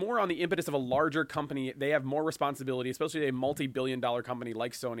 it is more on the impetus of a larger company. They have more responsibility, especially a multi-billion-dollar company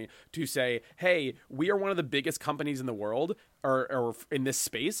like Sony, to say, hey, we are one of the biggest companies in the world, or in this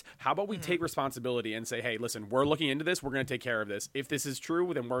space. How about we take responsibility and say, hey, listen, we're looking into this. We're going to take care of this. If this is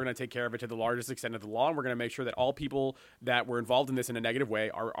true, then we're going to take care of it to the largest extent of the law, and we're going to make sure that all people that were involved in this in a negative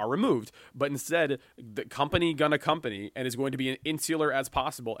way are removed. But instead, the company and is going to be insular as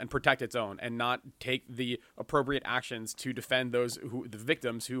possible and protect its own, and not take the appropriate actions to defend the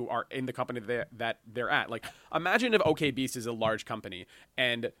victims who are in the company that they're at. Like, imagine if OK Beast is a large company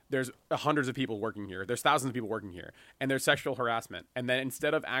and there's hundreds of people working here, there's thousands of people working here, and there's sexual harassment, and then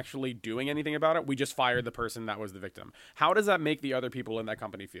instead of actually doing anything about it, we just fired the person that was the victim. How does that make the other people in that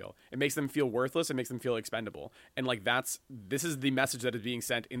company feel? It makes them feel worthless. It makes them feel expendable. And like, this is the message that is being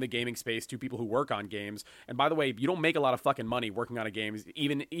sent in the gaming space to people who work on games. And by the way, you don't make a lot of fucking money working on a game,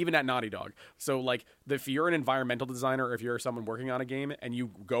 even at Naughty Dog. So like, if you're an environmental designer, or if you're someone working on a game and you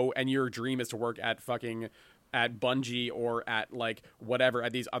go and your dream is to work at Bungie or at like whatever,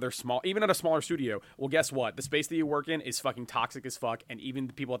 at these other even at a smaller studio, well, guess what? The space that you work in is fucking toxic as fuck, and even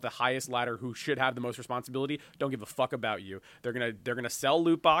the people at the highest ladder who should have the most responsibility don't give a fuck about you. They're gonna sell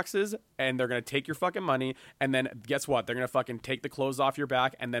loot boxes, and they're gonna take your fucking money, and then guess what? They're gonna fucking take the clothes off your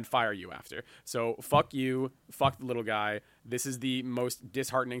back and then fire you after. So fuck you, fuck the little guy. This is the most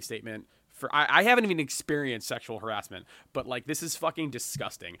disheartening statement. I haven't even experienced sexual harassment, but like, this is fucking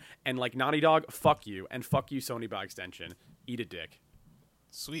disgusting. And like, Naughty Dog, fuck you, and fuck you, Sony, by extension. Eat a dick.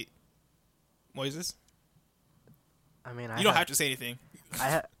 Sweet. Moises? I mean, you don't have to say anything.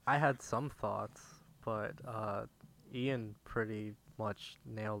 I had some thoughts, but Ian pretty much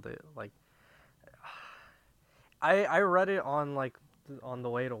nailed it. Like, I read it on the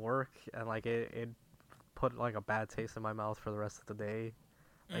way to work, and like it put like a bad taste in my mouth for the rest of the day.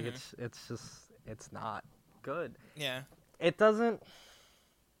 Like, it's not good. Yeah. It doesn't.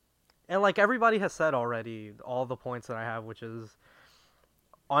 And like everybody has said already, all the points that I have, which is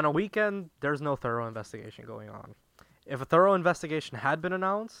on a weekend, there's no thorough investigation going on. If a thorough investigation had been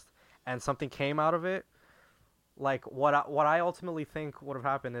announced and something came out of it, like what I ultimately think would have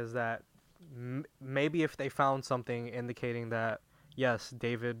happened is that maybe if they found something indicating that yes,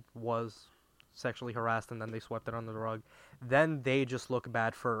 David was sexually harassed and then they swept it under the rug, then they just look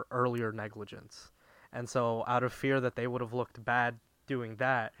bad for earlier negligence. And so out of fear that they would have looked bad doing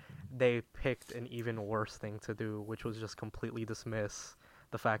that, they picked an even worse thing to do, which was just completely dismiss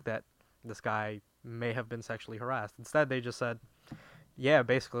the fact that this guy may have been sexually harassed. Instead, they just said, yeah,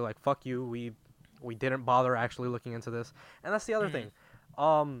 basically like, fuck you, we didn't bother actually looking into this. And that's the other thing.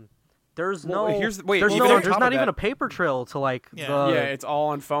 There's there's not even a paper trail to like it's all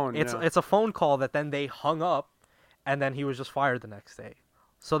on phone. It's a phone call that then they hung up, and then he was just fired the next day.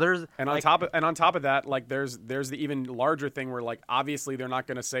 So there's on top of that, like there's the even larger thing where like obviously they're not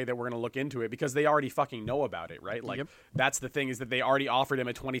going to say that we're going to look into it because they already fucking know about it, right? Like that's the thing, is that they already offered him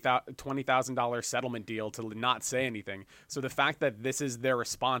a $20,000 settlement deal to not say anything. So the fact that this is their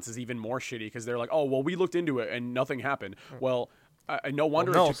response is even more shitty, because they're like, oh well, we looked into it and nothing happened. Well, no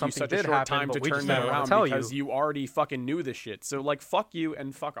wonder it took you such a short time to turn that around, because you already fucking knew this shit. So like, fuck you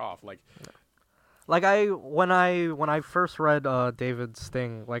and fuck off. Like when I first read David's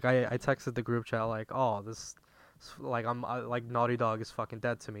thing, like I texted the group chat like, oh, this, like like Naughty Dog is fucking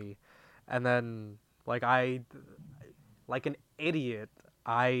dead to me, and then like like an idiot,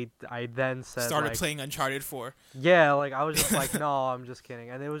 I then said started playing Uncharted 4. Yeah, like I was just like, no, I'm just kidding,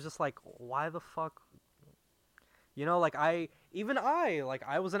 and it was just like, why the fuck, you know, like I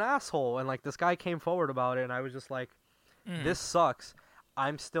was an asshole, and like this guy came forward about it, and I was just like, this sucks.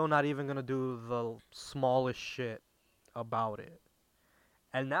 I'm still not even gonna do the smallest shit about it.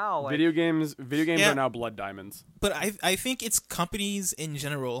 And now, like, video games are now blood diamonds. But I think it's companies in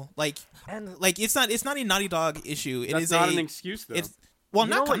general, like it's not a Naughty Dog issue. That's not an excuse though. Well, I'm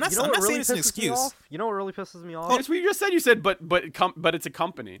not saying it's an excuse. You know what really pisses me off? That's what you just said. You said, but it's a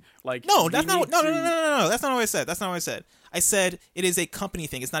company. Like no, that's not. No. That's not what I said. That's not what I said. I said it is a company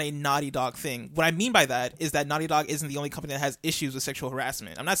thing. It's not a Naughty Dog thing. What I mean by that is that Naughty Dog isn't the only company that has issues with sexual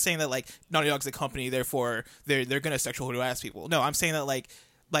harassment. I'm not saying that like Naughty Dog's a company, therefore they're gonna sexually harass people. No, I'm saying that like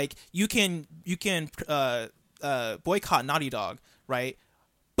you can boycott Naughty Dog, right?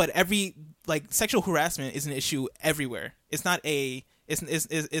 But every like sexual harassment is an issue everywhere. It's not a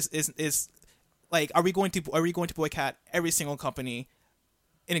is like, are we going to boycott every single company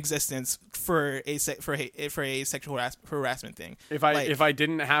in existence for a sexual harassment thing? If I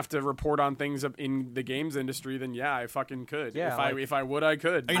didn't have to report on things in the games industry, then yeah, I fucking could. Yeah, if I would, I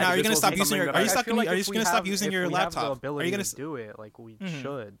could. Are you going to stop using your? Are you going to stop using your laptop? Are you going to do it? Like we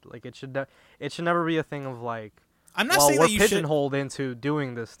should. Like it should never be a thing of like, I'm not saying that you pigeonholed into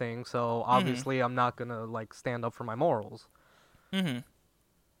doing this thing, so obviously I'm not gonna like stand up for my morals.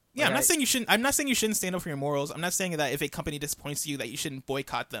 Yeah, I'm not saying you shouldn't. I'm not saying you shouldn't stand up for your morals. I'm not saying that if a company disappoints you that you shouldn't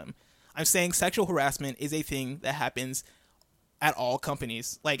boycott them. I'm saying sexual harassment is a thing that happens at all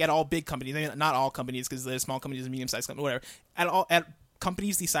companies, like at all big companies. I mean, not all companies, because there's small companies and medium-sized companies, whatever. At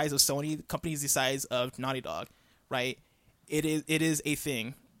companies the size of Sony, companies the size of Naughty Dog, right? It is a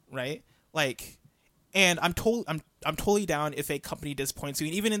thing, right? Like, and I'm totally down if a company disappoints you,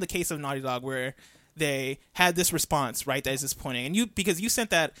 and even in the case of Naughty Dog, where they had this response, right, that is disappointing, and because you sent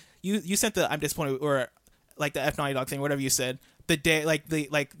the I'm disappointed, or like the F Naughty Dog thing, whatever you said, the day, like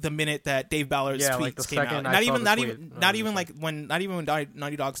the minute that Dave Ballard's tweets came out, not even when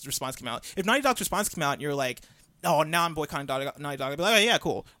Naughty Dog's response came out. If Naughty Dog's response came out and you're like, oh, now I'm boycotting Naughty Dog, I'd be like, oh, yeah,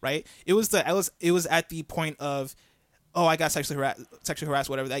 cool, right? It was at the point of, oh, I got sexually harassed,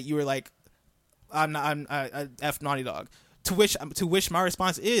 whatever, that you were like, I'm F Naughty Dog. To which my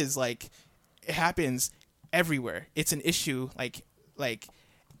response is like, it happens everywhere. It's an issue like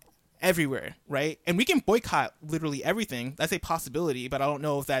everywhere, right? And we can boycott literally everything. That's a possibility, but I don't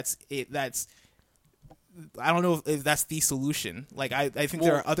know if that's it. I don't know if that's the solution. Like I think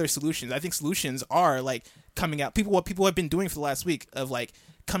there are other solutions. I think solutions are like coming out. What people have been doing for the last week of like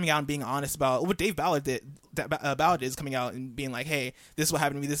coming out and being honest about what Dave Ballard did about it, is coming out and being like, hey, this is what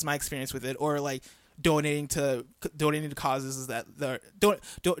happened to me. This is my experience with it. Or like donating to causes that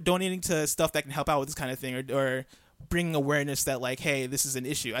donating to stuff that can help out with this kind of thing, or bringing awareness that like, hey, this is an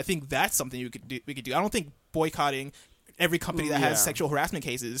issue. I think that's something we could do. I don't think boycotting every company that has sexual harassment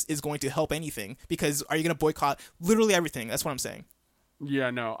cases is going to help anything, because are you going to boycott literally everything? That's what I'm saying. Yeah,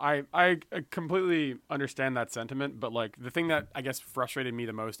 no, I completely understand that sentiment, but like the thing that I guess frustrated me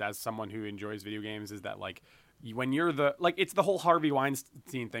the most as someone who enjoys video games is that like when you're the like, it's the whole Harvey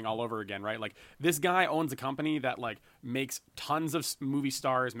Weinstein thing all over again, right? Like, this guy owns a company that like makes tons of movie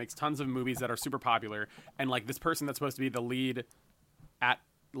stars, makes tons of movies that are super popular, and like this person that's supposed to be the lead at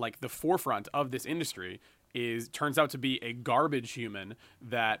like the forefront of this industry turns out to be a garbage human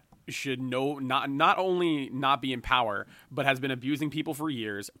that should not only not be in power, but has been abusing people for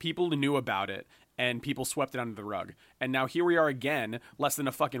years. People knew about it, and people swept it under the rug. And now here we are again, less than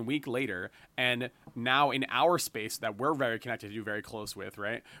a fucking week later, and now in our space that we're very connected to, very close with,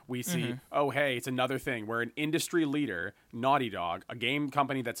 right? We see, oh, hey, it's another thing. We're an industry leader, Naughty Dog, a game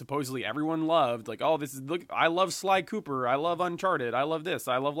company that supposedly everyone loved. Like, oh, look, I love Sly Cooper. I love Uncharted. I love this.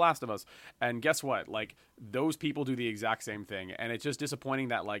 I love Last of Us. And guess what? Like, those people do the exact same thing. And it's just disappointing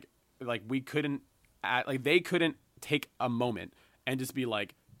that, like we couldn't, they couldn't take a moment and just be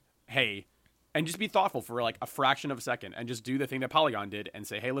like, hey, and just be thoughtful for like a fraction of a second and just do the thing that Polygon did and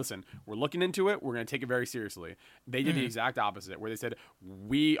say, hey, listen, we're looking into it. We're going to take it very seriously. They did the exact opposite, where they said,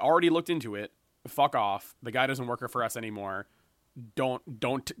 we already looked into it. Fuck off. The guy doesn't work for us anymore. Don't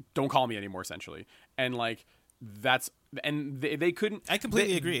call me anymore, essentially. And like, they couldn't. I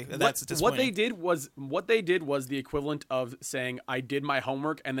completely agree. That's what they did was the equivalent of saying, I did my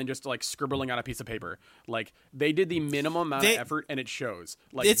homework, and then just like scribbling on a piece of paper. Like, they did the minimum amount of effort, and it shows.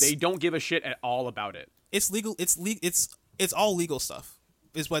 Like, they don't give a shit at all about it. It's legal. It's all legal stuff.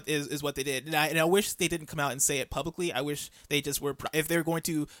 Is what they did. And I wish they didn't come out and say it publicly. I wish they just were. If they're going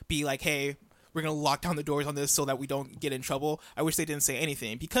to be like, hey, we're going to lock down the doors on this so that we don't get in trouble, I wish they didn't say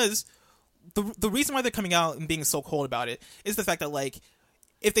anything, because the reason why they're coming out and being so cold about it is the fact that, like,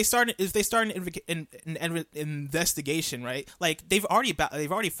 if they start an investigation, right? Like, they've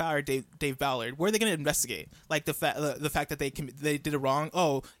already fired Dave Ballard. Where are they going to investigate? Like, the fact that they did it wrong.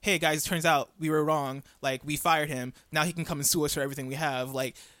 Oh, hey guys, it turns out we were wrong. Like, we fired him. Now he can come and sue us for everything we have.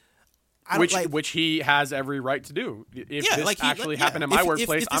 Like, which he has every right to do. If this actually happened in my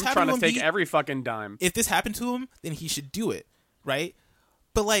workplace, I'm trying to take every fucking dime. If this happened to him, then he should do it, right?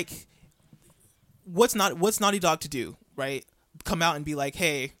 But like, what's Naughty Dog to do, right? Come out and be like,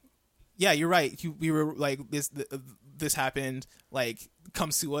 hey, yeah, you're right. We were like, this happened. Like,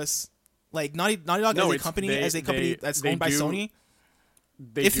 come sue us. Like, Naughty Dog as a company that's owned by Sony.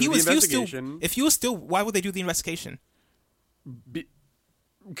 If he was still, why would they do the investigation?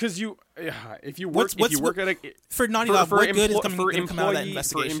 Because if you work at a for Naughty Dog, what good is coming out of that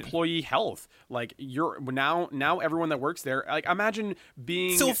investigation? For employee health, like, you're now everyone that works there, like, imagine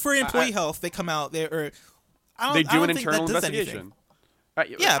being for employee health, they come out there, or they do an internal investigation.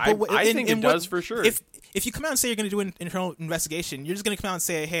 Yeah, but I think it does for sure. If you come out and say you're going to do an internal investigation, you're just going to come out and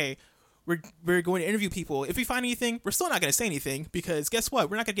say, hey, we're going to interview people. If we find anything, we're still not going to say anything, because guess what?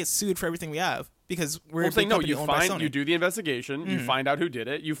 We're not going to get sued for everything we have, because we're a big company owned by Sony. You do the investigation, you find out who did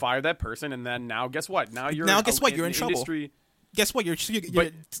it, you fire that person, and then now guess what? You're in trouble. Industry. Guess what?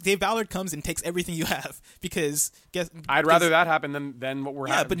 Dave Ballard comes and takes everything you have, because I'd rather that happen than what we're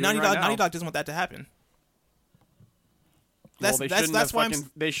having. Yeah, but Naughty Dog doesn't want that to happen. That's why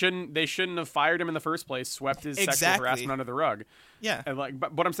they shouldn't have fired him in the first place, swept his sexual harassment under the rug. Yeah. And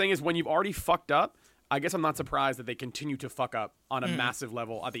but what I'm saying is, when you've already fucked up, I guess I'm not surprised that they continue to fuck up on a massive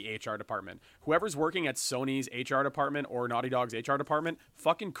level at the HR department. Whoever's working at Sony's HR department or Naughty Dog's HR department,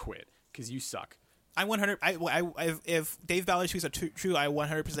 fucking quit, because you suck. If Dave Ballard tweets are true, I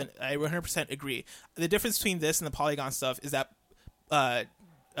 100% agree. The difference between this and the Polygon stuff is that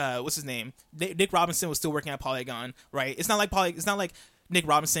what's his name? Nick Robinson was still working at Polygon, right? It's not like Nick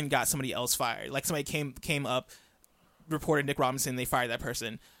Robinson got somebody else fired. Like, somebody came up, reported Nick Robinson, they fired that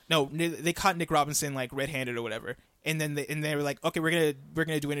person. No, they caught Nick Robinson like red-handed or whatever, and then they were like, okay, we're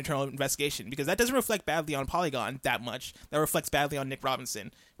gonna do an internal investigation, because that doesn't reflect badly on Polygon that much. That reflects badly on Nick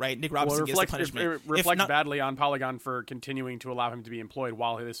Robinson, right? Nick Robinson gets the punishment. It reflects badly on Polygon for continuing to allow him to be employed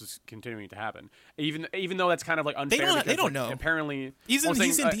while this is continuing to happen. Even though that's kind of like unfair. They don't know. Apparently, he's in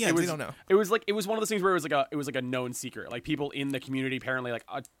DMs. They don't know. It was one of those things where it was like a known secret. Like, people in the community, apparently, like,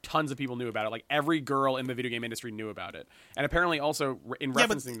 tons of people knew about it. Like, every girl in the video game industry knew about it. And apparently, also in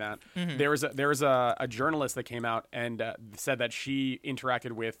referencing that, there was a journalist that came out and said that she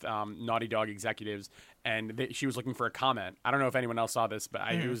interacted with Naughty Dog executives, and she was looking for a comment. I don't know if anyone else saw this, but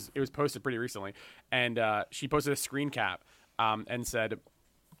it was posted pretty recently, and she posted a screen cap and said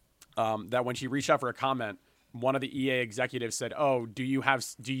that when she reached out for a comment, one of the EA executives said, "Oh, do you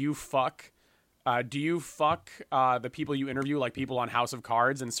fuck the people you interview, like people on House of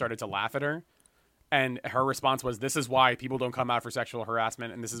Cards?" and started to laugh at her. And her response was, "This is why people don't come out for sexual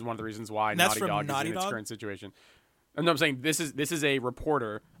harassment, and this is one of the reasons why Naughty Dog is in its current situation." And I'm saying this is a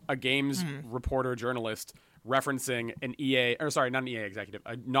reporter, a games reporter journalist, referencing an EA, or sorry, not an EA executive,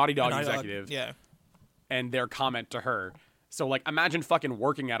 a Naughty Dog executive. Yeah. and their comment to her. So like, imagine fucking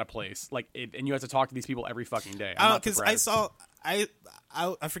working at a place and you have to talk to these people every fucking day. Because I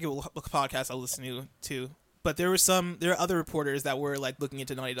forget what podcast I listened to, but there are other reporters that were like looking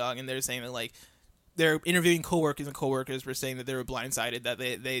into Naughty Dog, and they're saying that like they're interviewing coworkers, and coworkers were saying that they were blindsided, that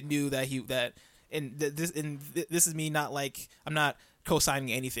they knew this is me, not like I'm not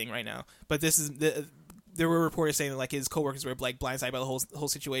co-signing anything right now, but there were reporters saying that like his coworkers were like blindsided by the whole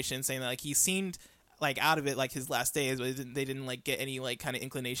situation, saying that like he seemed like out of it like his last days, but they didn't like get any like kind of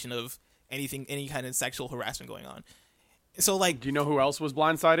inclination of anything, any kind of sexual harassment going on. So like, do you know who else was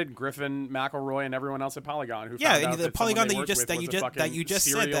blindsided? Griffin McElroy and everyone else at Polygon. Who found out the that Polygon that you just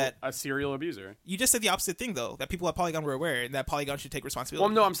said that a serial abuser. You just said the opposite thing though. That people at Polygon were aware, and that Polygon should take responsibility.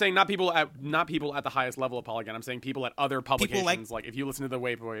 Well, no, I'm saying not people at the highest level of Polygon. I'm saying people at other publications. Like if you listen to the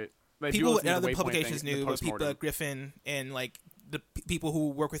Waypoint, people at other publications knew, but people Griffin and like the people who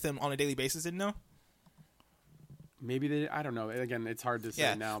work with him on a daily basis didn't know. Maybe I don't know. Again, it's hard to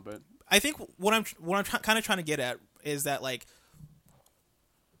say now, but I think what I'm kind of trying to get at is that like,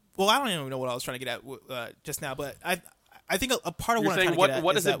 well, I don't even know what I was trying to get at just now, but I think a part of what I'm trying to get at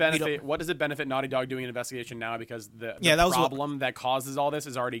is that what does it benefit Naughty Dog doing an investigation now, because the problem that causes all this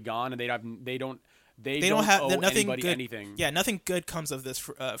is already gone, and they don't owe anybody anything. Yeah, nothing good comes of this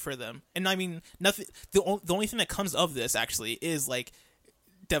for them. And I mean, nothing. The only thing that comes of this actually is like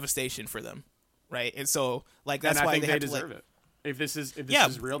devastation for them, right? And so like that's why they deserve it. If this is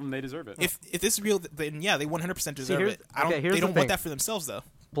real, then they deserve it. If this is real, then yeah, they 100% deserve it. They don't want that for themselves though.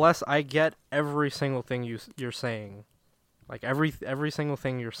 Bless, I get every single thing you're saying. Like every single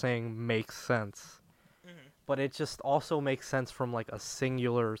thing you're saying makes sense. Mm-hmm. But it just also makes sense from like a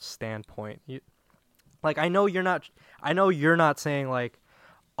singular standpoint. Like I know you're not saying like,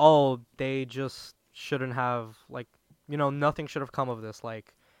 oh, they just shouldn't have, like, nothing should have come of this,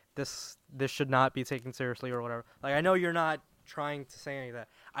 like this should not be taken seriously or whatever. Like I know you're not trying to say any of that.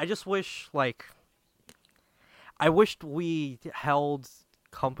 I just wish we held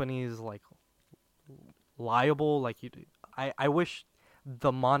companies like liable, like I wish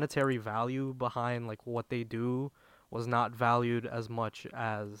the monetary value behind like what they do was not valued as much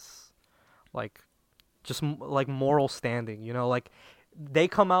as like just like moral standing, like they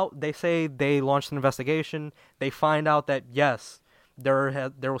come out, they say they launched an investigation, they find out that yes, there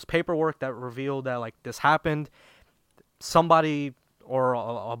was paperwork that revealed that like this happened, somebody or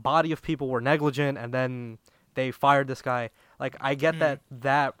a body of people were negligent, and then they fired this guy. Like I get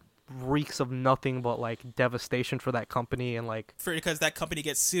that reeks of nothing but like devastation for that company, and like because that company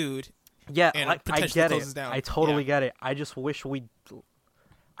gets sued. Yeah, and like, I get it. Down. I totally get it. I just wish we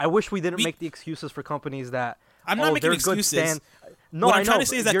didn't make the excuses for companies that I'm not making excuses. No, what I'm trying to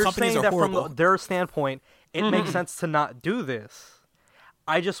say is that companies are horrible. From their standpoint, it makes sense to not do this.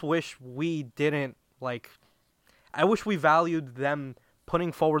 I just wish we didn't I wish we valued them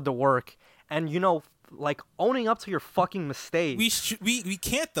putting forward the work and like owning up to your fucking mistakes. We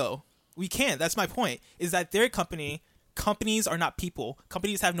can't though. We can't. That's my point. Is that their company? Companies are not people.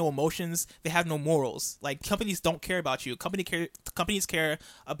 Companies have no emotions. They have no morals. Like companies don't care about you. Companies care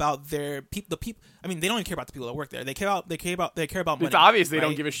about their the people. I mean, they don't even care about the people that work there. They care about money. It's obvious they right?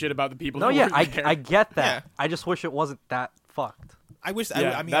 don't give a shit about the people. No, that yeah, work there. I get that. Yeah. I just wish it wasn't that fucked. I wish.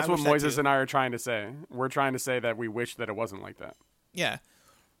 Yeah, I mean, that's I what wish Moises that and I are trying to say. We're trying to say that we wish that it wasn't like that. Yeah.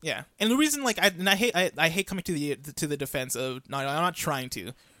 Yeah, and the reason, like, I hate coming to the defense of. No, I'm not trying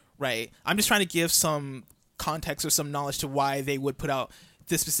to, right? I'm just trying to give some context or some knowledge to why they would put out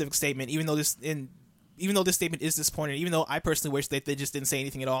this specific statement, even though this statement is disappointing. Even though I personally wish that they just didn't say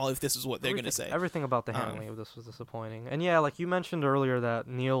anything at all if this is what they're going to say. Everything about the handling of this was disappointing, and yeah, like you mentioned earlier, that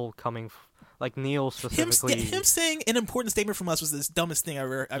Neil Neil specifically, him saying an important statement from us was the dumbest thing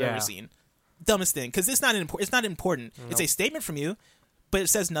I've ever seen. Dumbest thing, because it's not important. Nope. It's a statement from you. But it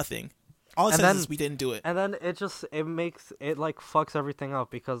says nothing. All it says is we didn't do it. And then it fucks everything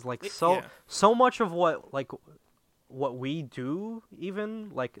up, because so much of what we do,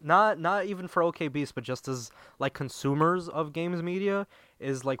 even like not even for OK Beast, but just as like consumers of games media,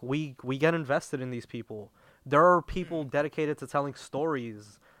 is like we get invested in these people. There are people dedicated to telling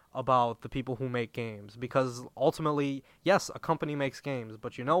stories about the people who make games, because ultimately, yes, a company makes games,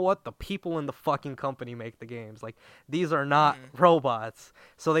 but you know what? The people in the fucking company make the games. Like, these are not robots,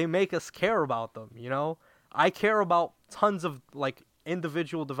 so they make us care about them, I care about tons of, like,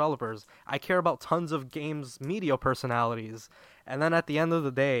 individual developers. I care about tons of games media personalities, and then at the end of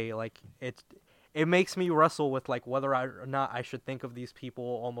the day, like, it makes me wrestle with, like, whether or not I should think of these people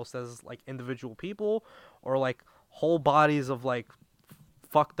almost as, like, individual people, or, like, whole bodies of, like,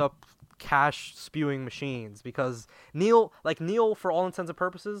 fucked up cash spewing machines, because Neil for all intents and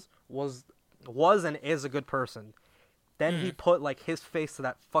purposes was was and is a good person. Then he put like his face to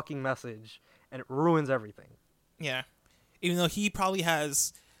that fucking message, and it ruins everything. Yeah, even though he probably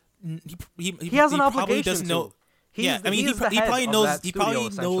has, he has an probably obligation doesn't know. He's Yeah, the- I mean, he's he the head probably of knows. that He probably studio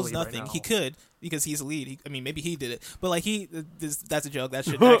knows essentially right nothing. now. He could because he's the lead. I mean, maybe he did it, but like that's a joke. That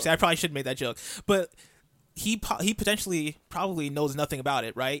should actually, I probably should make that joke. But he potentially probably knows nothing about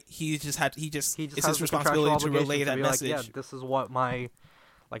it, right? He just He it's just his has the responsibility to contractual relay obligation that be message. Like, yeah,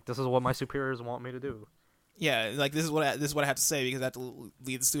 this is what my superiors want me to do. Yeah, like this is what I have to say because I have to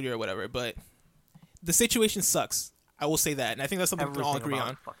leave the studio or whatever. But the situation sucks. I will say that, and I think that's something we can all Everything agree about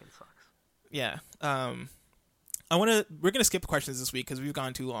on. it fucking sucks. Yeah. We're gonna skip questions this week because we've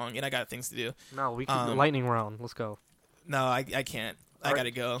gone too long, and I got things to do. No, we can lightning round. Let's go. No, I can't. I All right,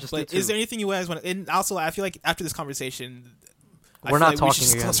 gotta go. just But do is two. there anything you guys want? And also, I feel like after this conversation, We're not we should talking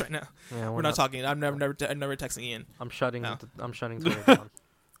just again. close right now. Yeah, We're not talking. I'm never texting Ian. I'm shutting. No. I'm shutting Twitter down.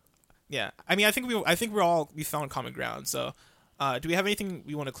 Yeah, I mean, I think we found common ground. So, do we have anything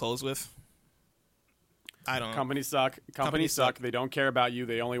we want to close with? I don't know. Companies suck. Companies suck. suck. They don't care about you.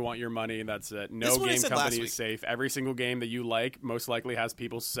 They only want your money. That's it. This No is what I game said last company week. is safe. Every single game that you like most likely has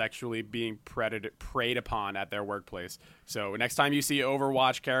people sexually being preyed upon at their workplace. So next time you see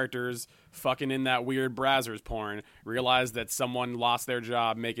Overwatch characters fucking in that weird Brazzers porn, realize that someone lost their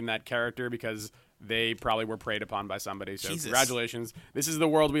job making that character because they probably were preyed upon by somebody. So Jesus. congratulations. This is the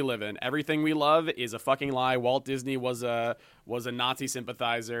world we live in. Everything we love is a fucking lie. Walt Disney was a Nazi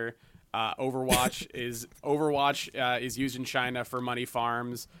sympathizer. Overwatch is used in China for money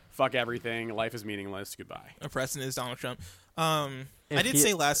farms. Fuck everything. Life is meaningless. Goodbye. Our president is Donald Trump. If I did he-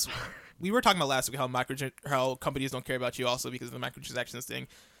 say we were talking about last week how companies don't care about you also because of the microtransactions thing.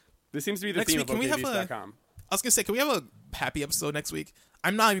 This seems to be the Next theme week, of can we have OKVs.com. I was gonna say, can we have a happy episode next week?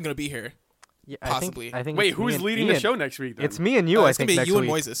 I'm not even gonna be here. Yeah, Possibly. I think Wait, it's me who's and leading the Ian. show next week? Then? It's me and you. I It's gonna think be next you week.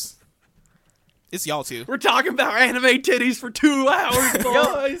 and Moises. It's y'all two. We're talking about anime titties for 2 hours,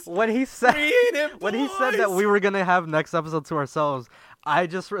 boys. When he said We ain't it, when he said that boys. we were gonna have next episode to ourselves, I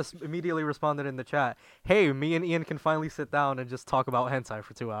just immediately responded in the chat, "Hey, me and Ian can finally sit down and just talk about hentai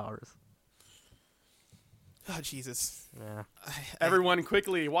for 2 hours." Oh Jesus. Yeah. Everyone,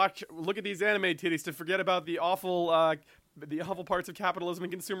 quickly look at these anime titties to forget about the awful parts of capitalism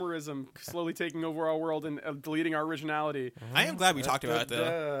and consumerism slowly taking over our world and deleting our originality. I am glad we talked about it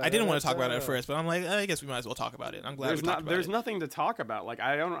though. I didn't want to talk about it at first, but I'm like, I guess we might as well talk about it. I'm glad we talked about There's it. nothing to talk about. Like,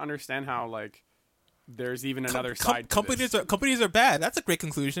 I don't understand how there's even another side to companies this. companies are bad. That's a great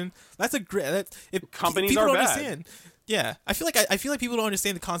conclusion. That's a great. If Companies people are don't bad. understand. Yeah, I feel like people don't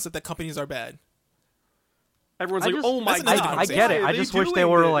understand the concept that companies are bad. Everyone's I like, just- "Oh my that's god!" another I get it. why I are just wish they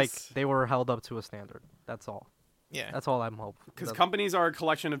doing were this? like they were held up to a standard. That's all. Yeah, That's all I'm hoping. Because companies are a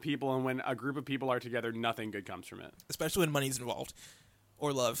collection of people, and when a group of people are together, nothing good comes from it. especially when money's involved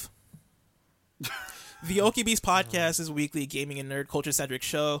or love. The Okie Beast podcast is a weekly gaming and nerd culture centric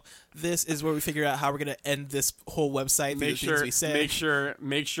show. This is where we figure out how we're gonna end this whole website. through the things we say.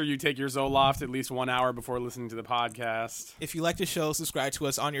 Make sure you take your Zoloft at least 1 hour before listening to the podcast. If you like the show, subscribe to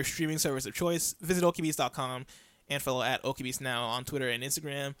us on your streaming service of choice. Visit okiebeast.com and follow at okiebeast now on Twitter and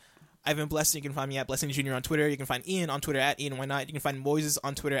Instagram. I've been Blessing. You can find me at Blessing Jr. on Twitter. You can find Ian on Twitter at Ian Why Not. You can find Moises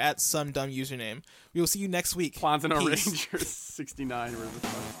on Twitter at some dumb username. We will see you next week. Planting a Peace. Ranger 69.